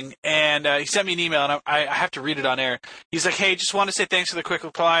something, and he sent me an email, and I have to read it on air. He's like, hey, just want to say thanks for the quick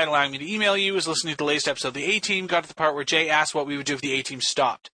reply and allowing me to email you. Was listening to the latest episode of the A-Team, got to the part where Jay asked what we would do if the A-Team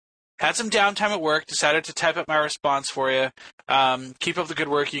stopped. Had some downtime at work, decided to type up my response for you. Keep up the good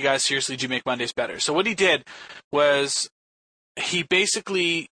work. You guys seriously do make Mondays better. So what he did was he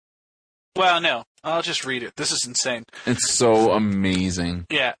basically... Well, no. I'll just read it. This is insane. It's so amazing.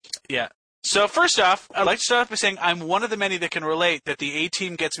 Yeah. So first off, I'd like to start off by saying I'm one of the many that can relate that the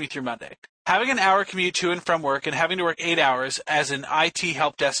A-team gets me through Monday. Having an hour commute to and from work and having to work 8 hours as an IT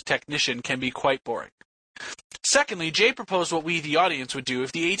help desk technician can be quite boring. Secondly, Jay proposed what we, the audience, would do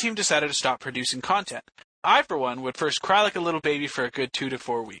if the A-team decided to stop producing content. I, for one, would first cry like a little baby for a good 2 to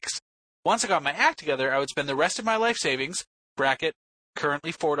 4 weeks. Once I got my act together, I would spend the rest of my life savings, bracket,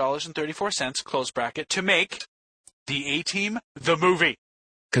 currently $4.34, close bracket, to make the A-team the movie.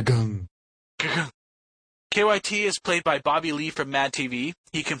 Ka-gung. KYT is played by Bobby Lee from Mad TV.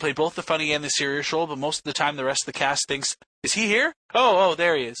 He can play both the funny and the serious role, but most of the time the rest of the cast thinks, is he here? Oh,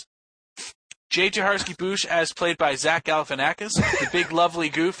 there he is. Jay Jaharski-Bush as played by Zach Galifianakis, the big lovely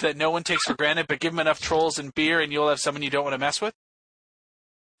goof that no one takes for granted, but give him enough trolls and beer and you'll have someone you don't want to mess with.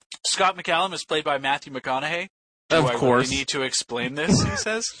 Scott McCallum is played by Matthew McConaughey. Of Do course. I really need to explain this, he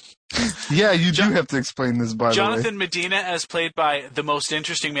says. Yeah, you do have to explain this, by the way. Jonathan Medina as played by the most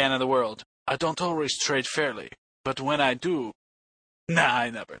interesting man in the world. I don't always trade fairly, but when I do... Nah, I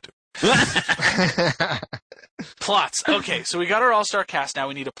never do. Plots. Okay, so we got our all-star cast, now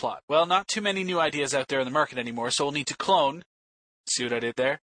we need a plot. Well, not too many new ideas out there in the market anymore, so we'll need to clone, see what I did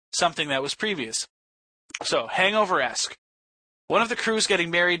there, something that was previous. So, Hangover-esque. One of the crew is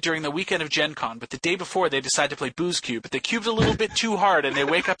getting married during the weekend of Gen Con, but the day before they decide to play Booze Cube. But the cube's a little bit too hard, and they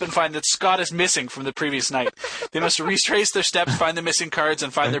wake up and find that Scott is missing from the previous night. They must retrace their steps, find the missing cards,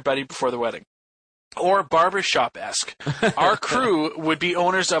 and find their buddy before the wedding. Or barbershop-esque. Our crew would be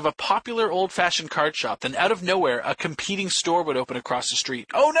owners of a popular old-fashioned card shop. Then out of nowhere, a competing store would open across the street.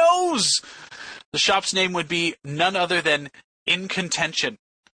 Oh, noes! The shop's name would be none other than In Contention.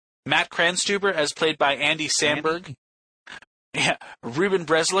 Matt Kranstuber, as played by Andy Samberg. Yeah, Ruben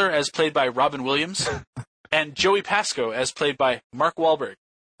Bresler, as played by Robin Williams. And Joey Pasco, as played by Mark Wahlberg.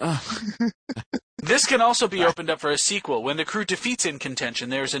 This can also be opened up for a sequel. When the crew defeats In Contention,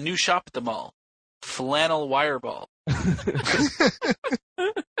 there's a new shop at the mall. Flannel Wireball.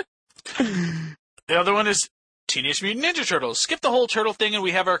 The other one is Teenage Mutant Ninja Turtles. Skip the whole turtle thing and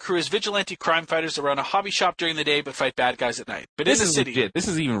we have our crew as vigilante crime fighters that run a hobby shop during the day but fight bad guys at night. But in the city... Legit. This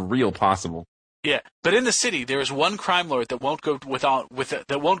is even real possible. Yeah, but in the city, there is one crime lord that won't go without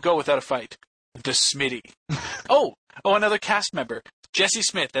a fight. The Smitty. Oh, another cast member. Jesse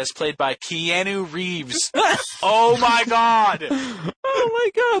Smith, as played by Keanu Reeves. Oh my god! Oh my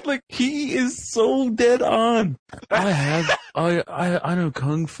god, like, he is so dead on. I know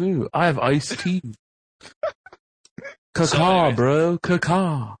Kung Fu. I have iced tea. Caca, bro.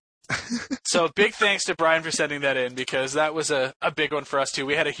 Caca. So big thanks to Brian for sending that in, because that was a big one for us too.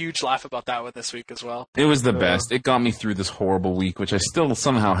 We had a huge laugh about that one this week as well. It was the best. It got me through this horrible week, which I still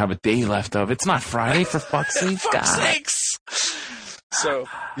somehow have a day left of. It's not Friday, for fuck's sake. Fuck's sakes! So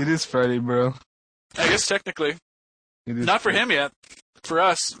It is Friday, bro. I guess technically. It is Not for him yet. For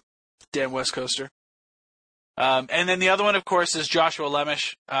us. Damn West Coaster. And then the other one, of course, is Joshua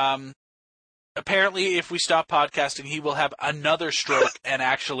Lemish. Apparently, if we stop podcasting, he will have another stroke and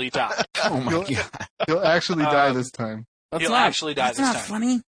actually die. Oh my god. He'll actually die this time. He'll actually die this time. That's not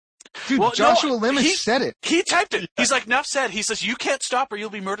funny. Dude, Well, Joshua no, Lemish said it. He typed it. He's like, enough said. He says, you can't stop or you'll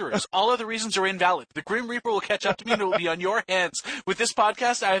be murderers. All other reasons are invalid. The Grim Reaper will catch up to me and it will be on your hands. With this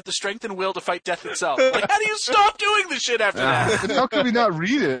podcast, I have the strength and will to fight death itself. Like, how do you stop doing this shit after that? But how can we not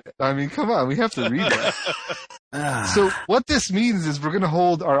read it? I mean, come on, we have to read it. So what this means is we're going to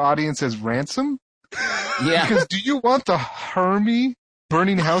hold our audience as ransom. Yeah. Because do you want the Hermie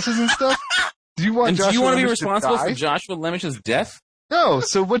burning houses and stuff? Do you want And Joshua do you want to be Lemish responsible die? for Joshua Lemish's death? No,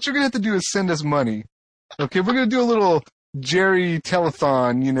 so what you're going to have to do is send us money. Okay, we're going to do a little Jerry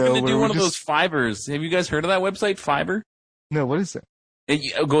telethon, you know. We're going to where do we're one of those Fivers. Have you guys heard of that website, Fiverr? No, what is that?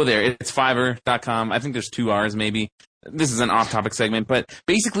 Go there. It's Fiverr.com. I think there's 2 R's maybe. This is an off-topic segment, but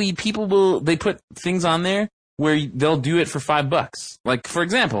basically they put things on there where they'll do it for $5. Like, for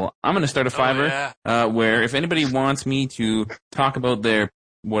example, I'm going to start a Fiverr where if anybody wants me to talk about their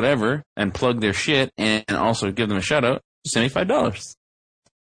whatever and plug their shit and also give them a shout-out, send me $5.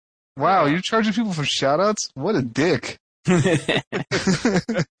 Wow, you're charging people for shout-outs? What a dick. All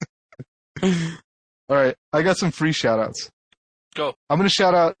right, I got some free shout-outs. Go. I'm going to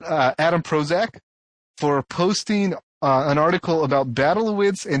shout out Adam Prozac for posting an article about Battle of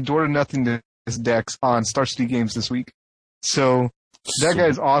Wits and Door to Nothingness decks on Star City Games this week. So that guy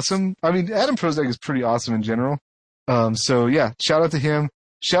is awesome. I mean, Adam Prozac is pretty awesome in general. So yeah, shout out to him.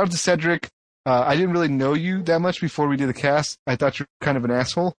 Shout out to Cedric. I didn't really know you that much before we did the cast. I thought you were kind of an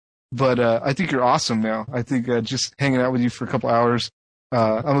asshole. But I think you're awesome now. I think just hanging out with you for a couple hours.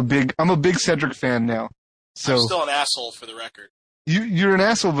 I'm a big Cedric fan now. So I'm still an asshole for the record. You're an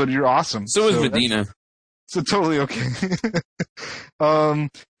asshole, but you're awesome. So is Medina. So totally okay. And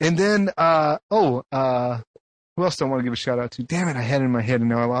then who else do I want to give a shout out to? Damn it, I had it in my head and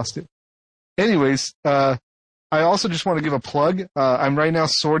now I lost it. Anyways, I also just want to give a plug. I'm right now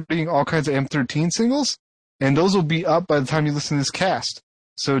sorting all kinds of M13 singles, and those will be up by the time you listen to this cast.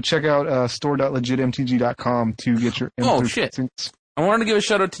 So check out store.legitmtg.com to get your M13 singles. I wanted to give a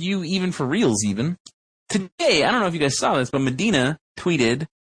shout out to you even for reals even. Today, I don't know if you guys saw this, but Medina tweeted,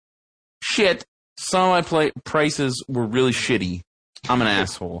 "Shit, some of my prices were really shitty. I'm an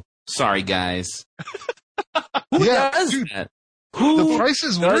asshole. Sorry, guys." Who does that? The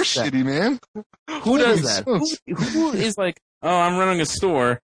prices were shitty, man. Who does that? Who is like, oh, I'm running a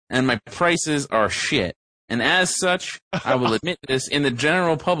store and my prices are shit. And as such, I will admit this in the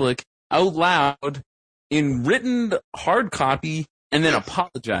general public out loud in written hard copy and then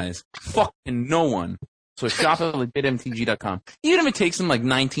apologize. Fucking no one. So shop at legitmtg.com. Even if it takes them like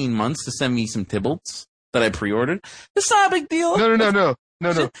 19 months to send me some Tybalts that I pre-ordered, it's not a big deal.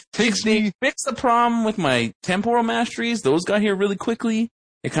 No. Takes me fix the problem with my temporal masteries. Those got here really quickly.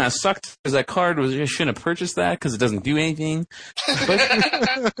 It kind of sucked because that card was I shouldn't have purchased that because it doesn't do anything. But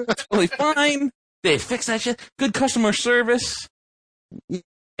it's totally fine. They fix that shit. Good customer service. You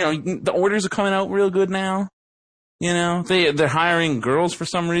know, the orders are coming out real good now. You know, they're hiring girls for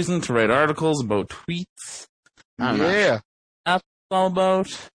some reason to write articles about tweets. I don't know. That's all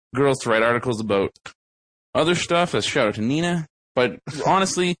about girls to write articles about other stuff. A shout out to Nina. But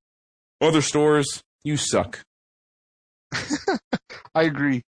honestly, other stores, you suck. I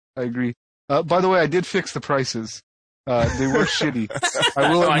agree. By the way, I did fix the prices. They were shitty.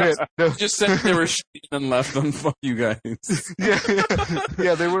 I will admit. No. Just said they were shitty and left them. Fuck you guys.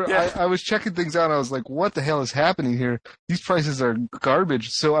 Yeah, they were. Yeah. I was checking things out and I was like, what the hell is happening here? These prices are garbage.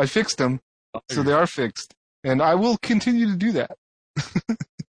 So I fixed them. So they are fixed. And I will continue to do that.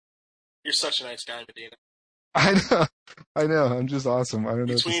 You're such a nice guy, Medina. I know. I'm just awesome. I don't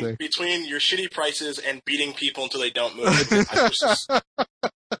know what to say. Between your shitty prices and beating people until they don't move,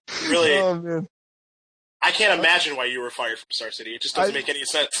 really, oh, man. I can't imagine why you were fired from Star City. It just doesn't make any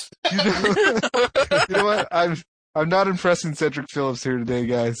sense. You know what? I'm not impressing Cedric Phillips here today,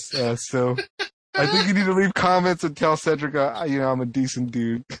 guys. So I think you need to leave comments and tell Cedric, I'm a decent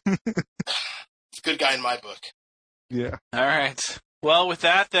dude. It's a good guy in my book. Yeah. All right. Well, with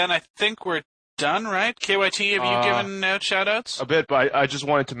that, then I think we're done, right? KYT, have you given out shout-outs? A bit, but I just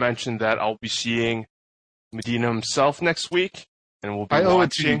wanted to mention that I'll be seeing Medina himself next week, and we'll be I owe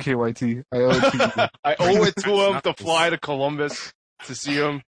watching. it to you, KYT. I owe it to you. I owe it to him to fly to Columbus to see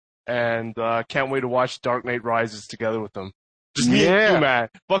him, and can't wait to watch Dark Knight Rises together with him. Just me and you, man.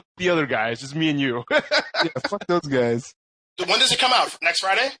 Fuck the other guys. Just me and you. Yeah, fuck those guys. When does it come out? Next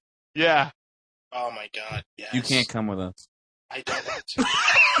Friday? Yeah. Oh my god, yes. You can't come with us. I don't want to.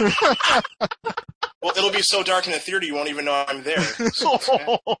 Well, it'll be so dark in the theater you won't even know I'm there. So,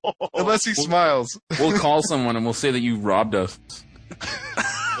 Unless he smiles. We'll call someone and we'll say that you robbed us.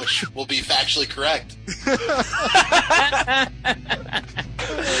 Which will be factually correct.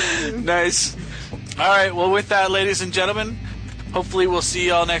 Nice. All right, well, with that, ladies and gentlemen, hopefully we'll see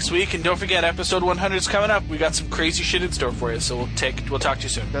you all next week. And don't forget, episode 100 is coming up. We got some crazy shit in store for you, so we'll talk to you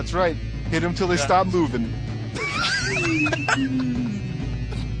soon. That's right. Hit them till they stop moving.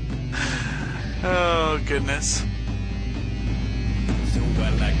 Oh, goodness. So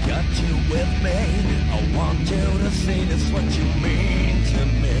while I got you with me, I want you to see just what you mean to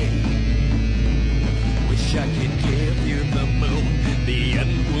me. Wish I could give you the moon. The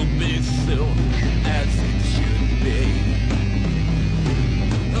end will be soon, as it should be.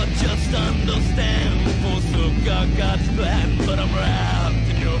 Just understand, for so God God's plan, but I'm wrapped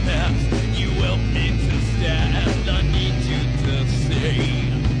in your hands.